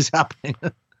nothing is happening.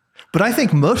 But I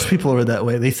think most people are that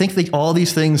way. They think all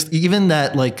these things, even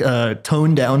that like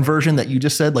toned down version that you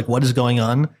just said, like what is going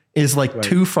on, is like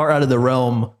too far out of the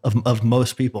realm of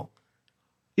most people.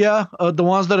 Yeah, the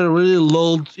ones that are really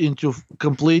lulled into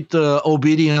complete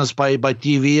obedience by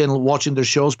TV and watching their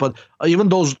shows. But even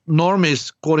those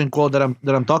normies, quote unquote, that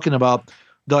I'm talking about,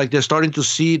 they're starting to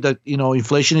see that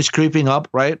inflation is creeping up,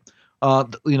 right?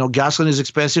 Gasoline is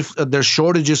expensive. There's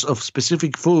shortages of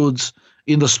specific foods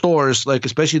in the stores, like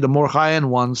especially the more high-end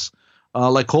ones,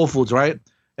 like Whole Foods, right?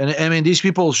 And I mean, these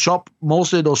people shop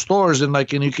mostly at those stores, and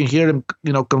you can hear them,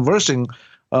 conversing.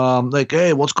 Like,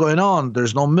 hey, what's going on?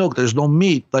 There's no milk. There's no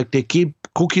meat. Like they keep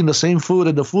cooking the same food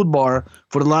at the food bar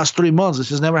for the last 3 months. This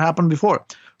has never happened before.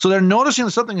 So they're noticing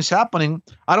that something is happening.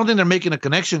 I don't think they're making a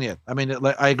connection yet. I mean,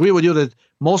 I agree with you that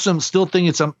most of them still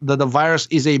think that the virus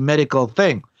is a medical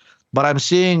thing. But I'm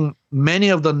seeing many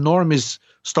of the normies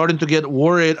starting to get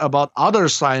worried about other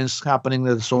signs happening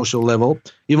at the social level,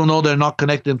 even though they're not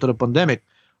connected to the pandemic.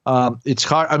 It's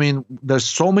hard. I mean, there's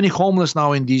so many homeless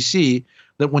now in DC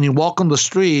that when you walk on the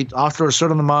street after a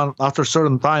certain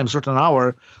time, certain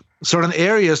hour, certain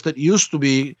areas that used to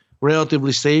be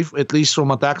relatively safe, at least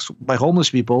from attacks by homeless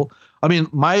people. I mean,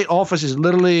 my office is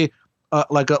literally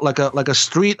like a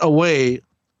street away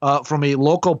from a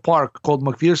local park called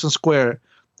McPherson Square,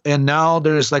 and now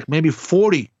there's like maybe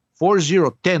 40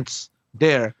 tents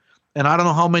there, and I don't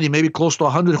know how many, maybe close to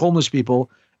 100 homeless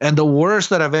people. And the worst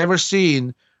that I've ever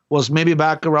seen was maybe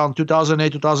back around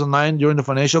 2008, 2009 during the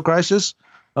financial crisis.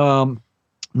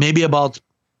 Maybe about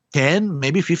 10,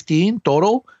 maybe 15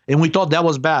 total, and we thought that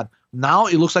was bad. Now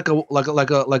it looks like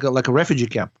a refugee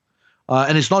camp,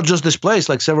 and it's not just this place,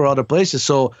 like several other places.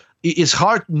 So it's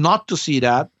hard not to see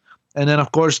that. And then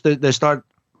of course they start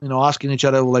asking each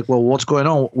other like, well, what's going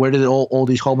on? Where did all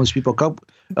these homeless people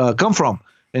come from?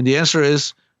 And the answer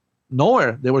is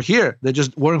nowhere. They were here. They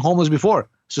just weren't homeless before.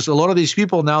 It's just a lot of these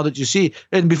people now that you see.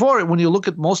 And before, when you look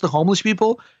at most of the homeless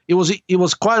people, it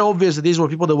was quite obvious that these were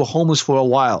people that were homeless for a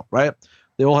while, right?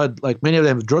 They all had, like, many of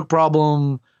them have a drug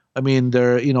problem. I mean,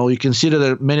 you can see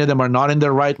that many of them are not in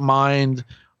their right mind.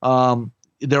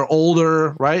 They're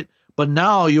older, right? But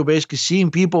now you're basically seeing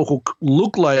people who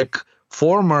look like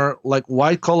former, like,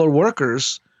 white-collar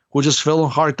workers who just fell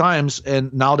on hard times,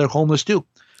 and now they're homeless too.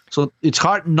 So it's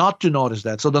hard not to notice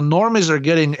that. So the normies are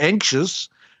getting anxious,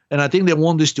 and I think they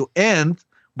want this to end,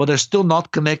 but they're still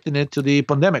not connecting it to the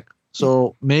pandemic.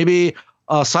 So maybe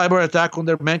a cyber attack on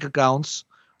their bank accounts,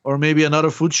 or maybe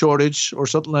another food shortage or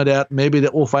something like that. Maybe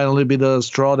that will finally be the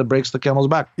straw that breaks the camel's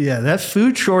back. Yeah, that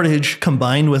food shortage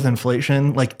combined with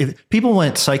inflation, like if people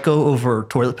went psycho over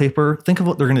toilet paper, think of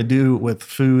what they're going to do with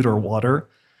food or water.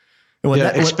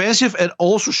 Expensive and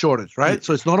also shortage, right?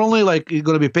 So it's not only like you're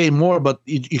going to be paying more, but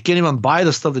you can't even buy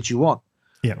the stuff that you want.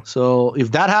 Yeah. So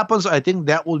if that happens, I think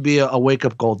that would be a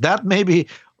wake-up call. That maybe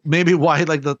why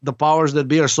like the powers that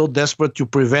be are so desperate to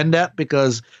prevent that,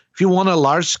 because if you want a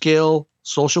large-scale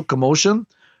social commotion,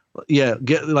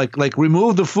 get like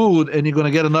remove the food and you're going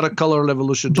to get another color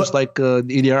revolution, just like in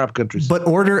the Arab countries. But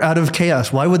order out of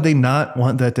chaos. Why would they not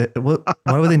want that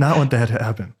why would they not want that to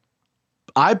happen?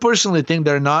 I personally think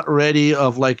they're not ready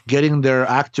of like getting their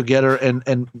act together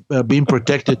and being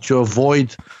protected to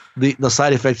avoid the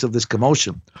side effects of this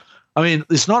commotion. I mean,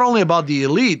 it's not only about the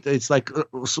elite. It's like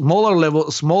lower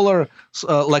levels,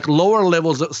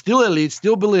 still elite,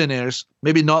 still billionaires,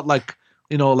 maybe not like,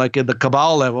 like at the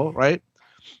cabal level, right?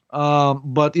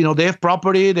 But, they have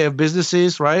property, they have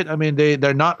businesses, right? I mean,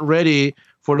 they're not ready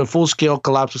for the full-scale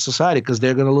collapse of society because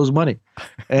they're going to lose money.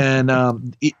 And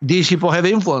these people have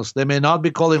influence. They may not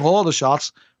be calling all the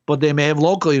shots, but they may have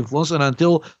local influence. And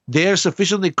until they're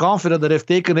sufficiently confident that they've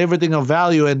taken everything of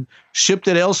value and shipped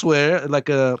it elsewhere, like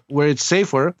where it's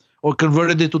safer, or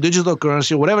converted it to digital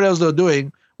currency, or whatever else they're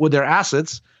doing with their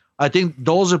assets, I think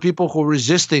those are people who are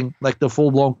resisting like the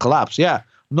full-blown collapse. Yeah,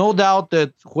 no doubt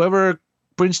that whoever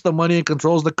prints the money and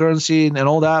controls the currency and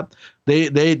all that,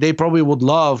 they probably would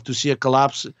love to see a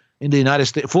collapse in the United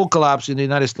States, full collapse in the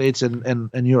United States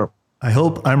and Europe. I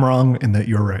hope I'm wrong and that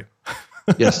you're right.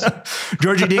 Yes.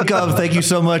 Georgi Dinkov, thank you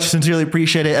so much. Sincerely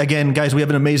appreciate it. Again, guys, we have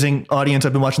an amazing audience.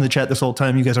 I've been watching the chat this whole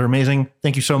time. You guys are amazing.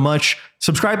 Thank you so much.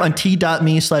 Subscribe on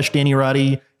t.me/Danny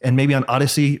Roddy and maybe on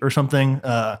Odyssey or something.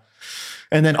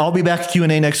 And then I'll be back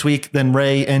Q&A next week. Then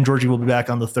Ray and Georgi will be back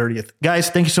on the 30th. Guys,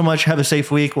 thank you so much. Have a safe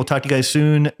week. We'll talk to you guys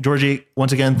soon. Georgi,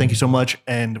 once again, thank you so much.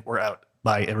 And we're out.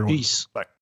 Bye, everyone. Peace. Bye.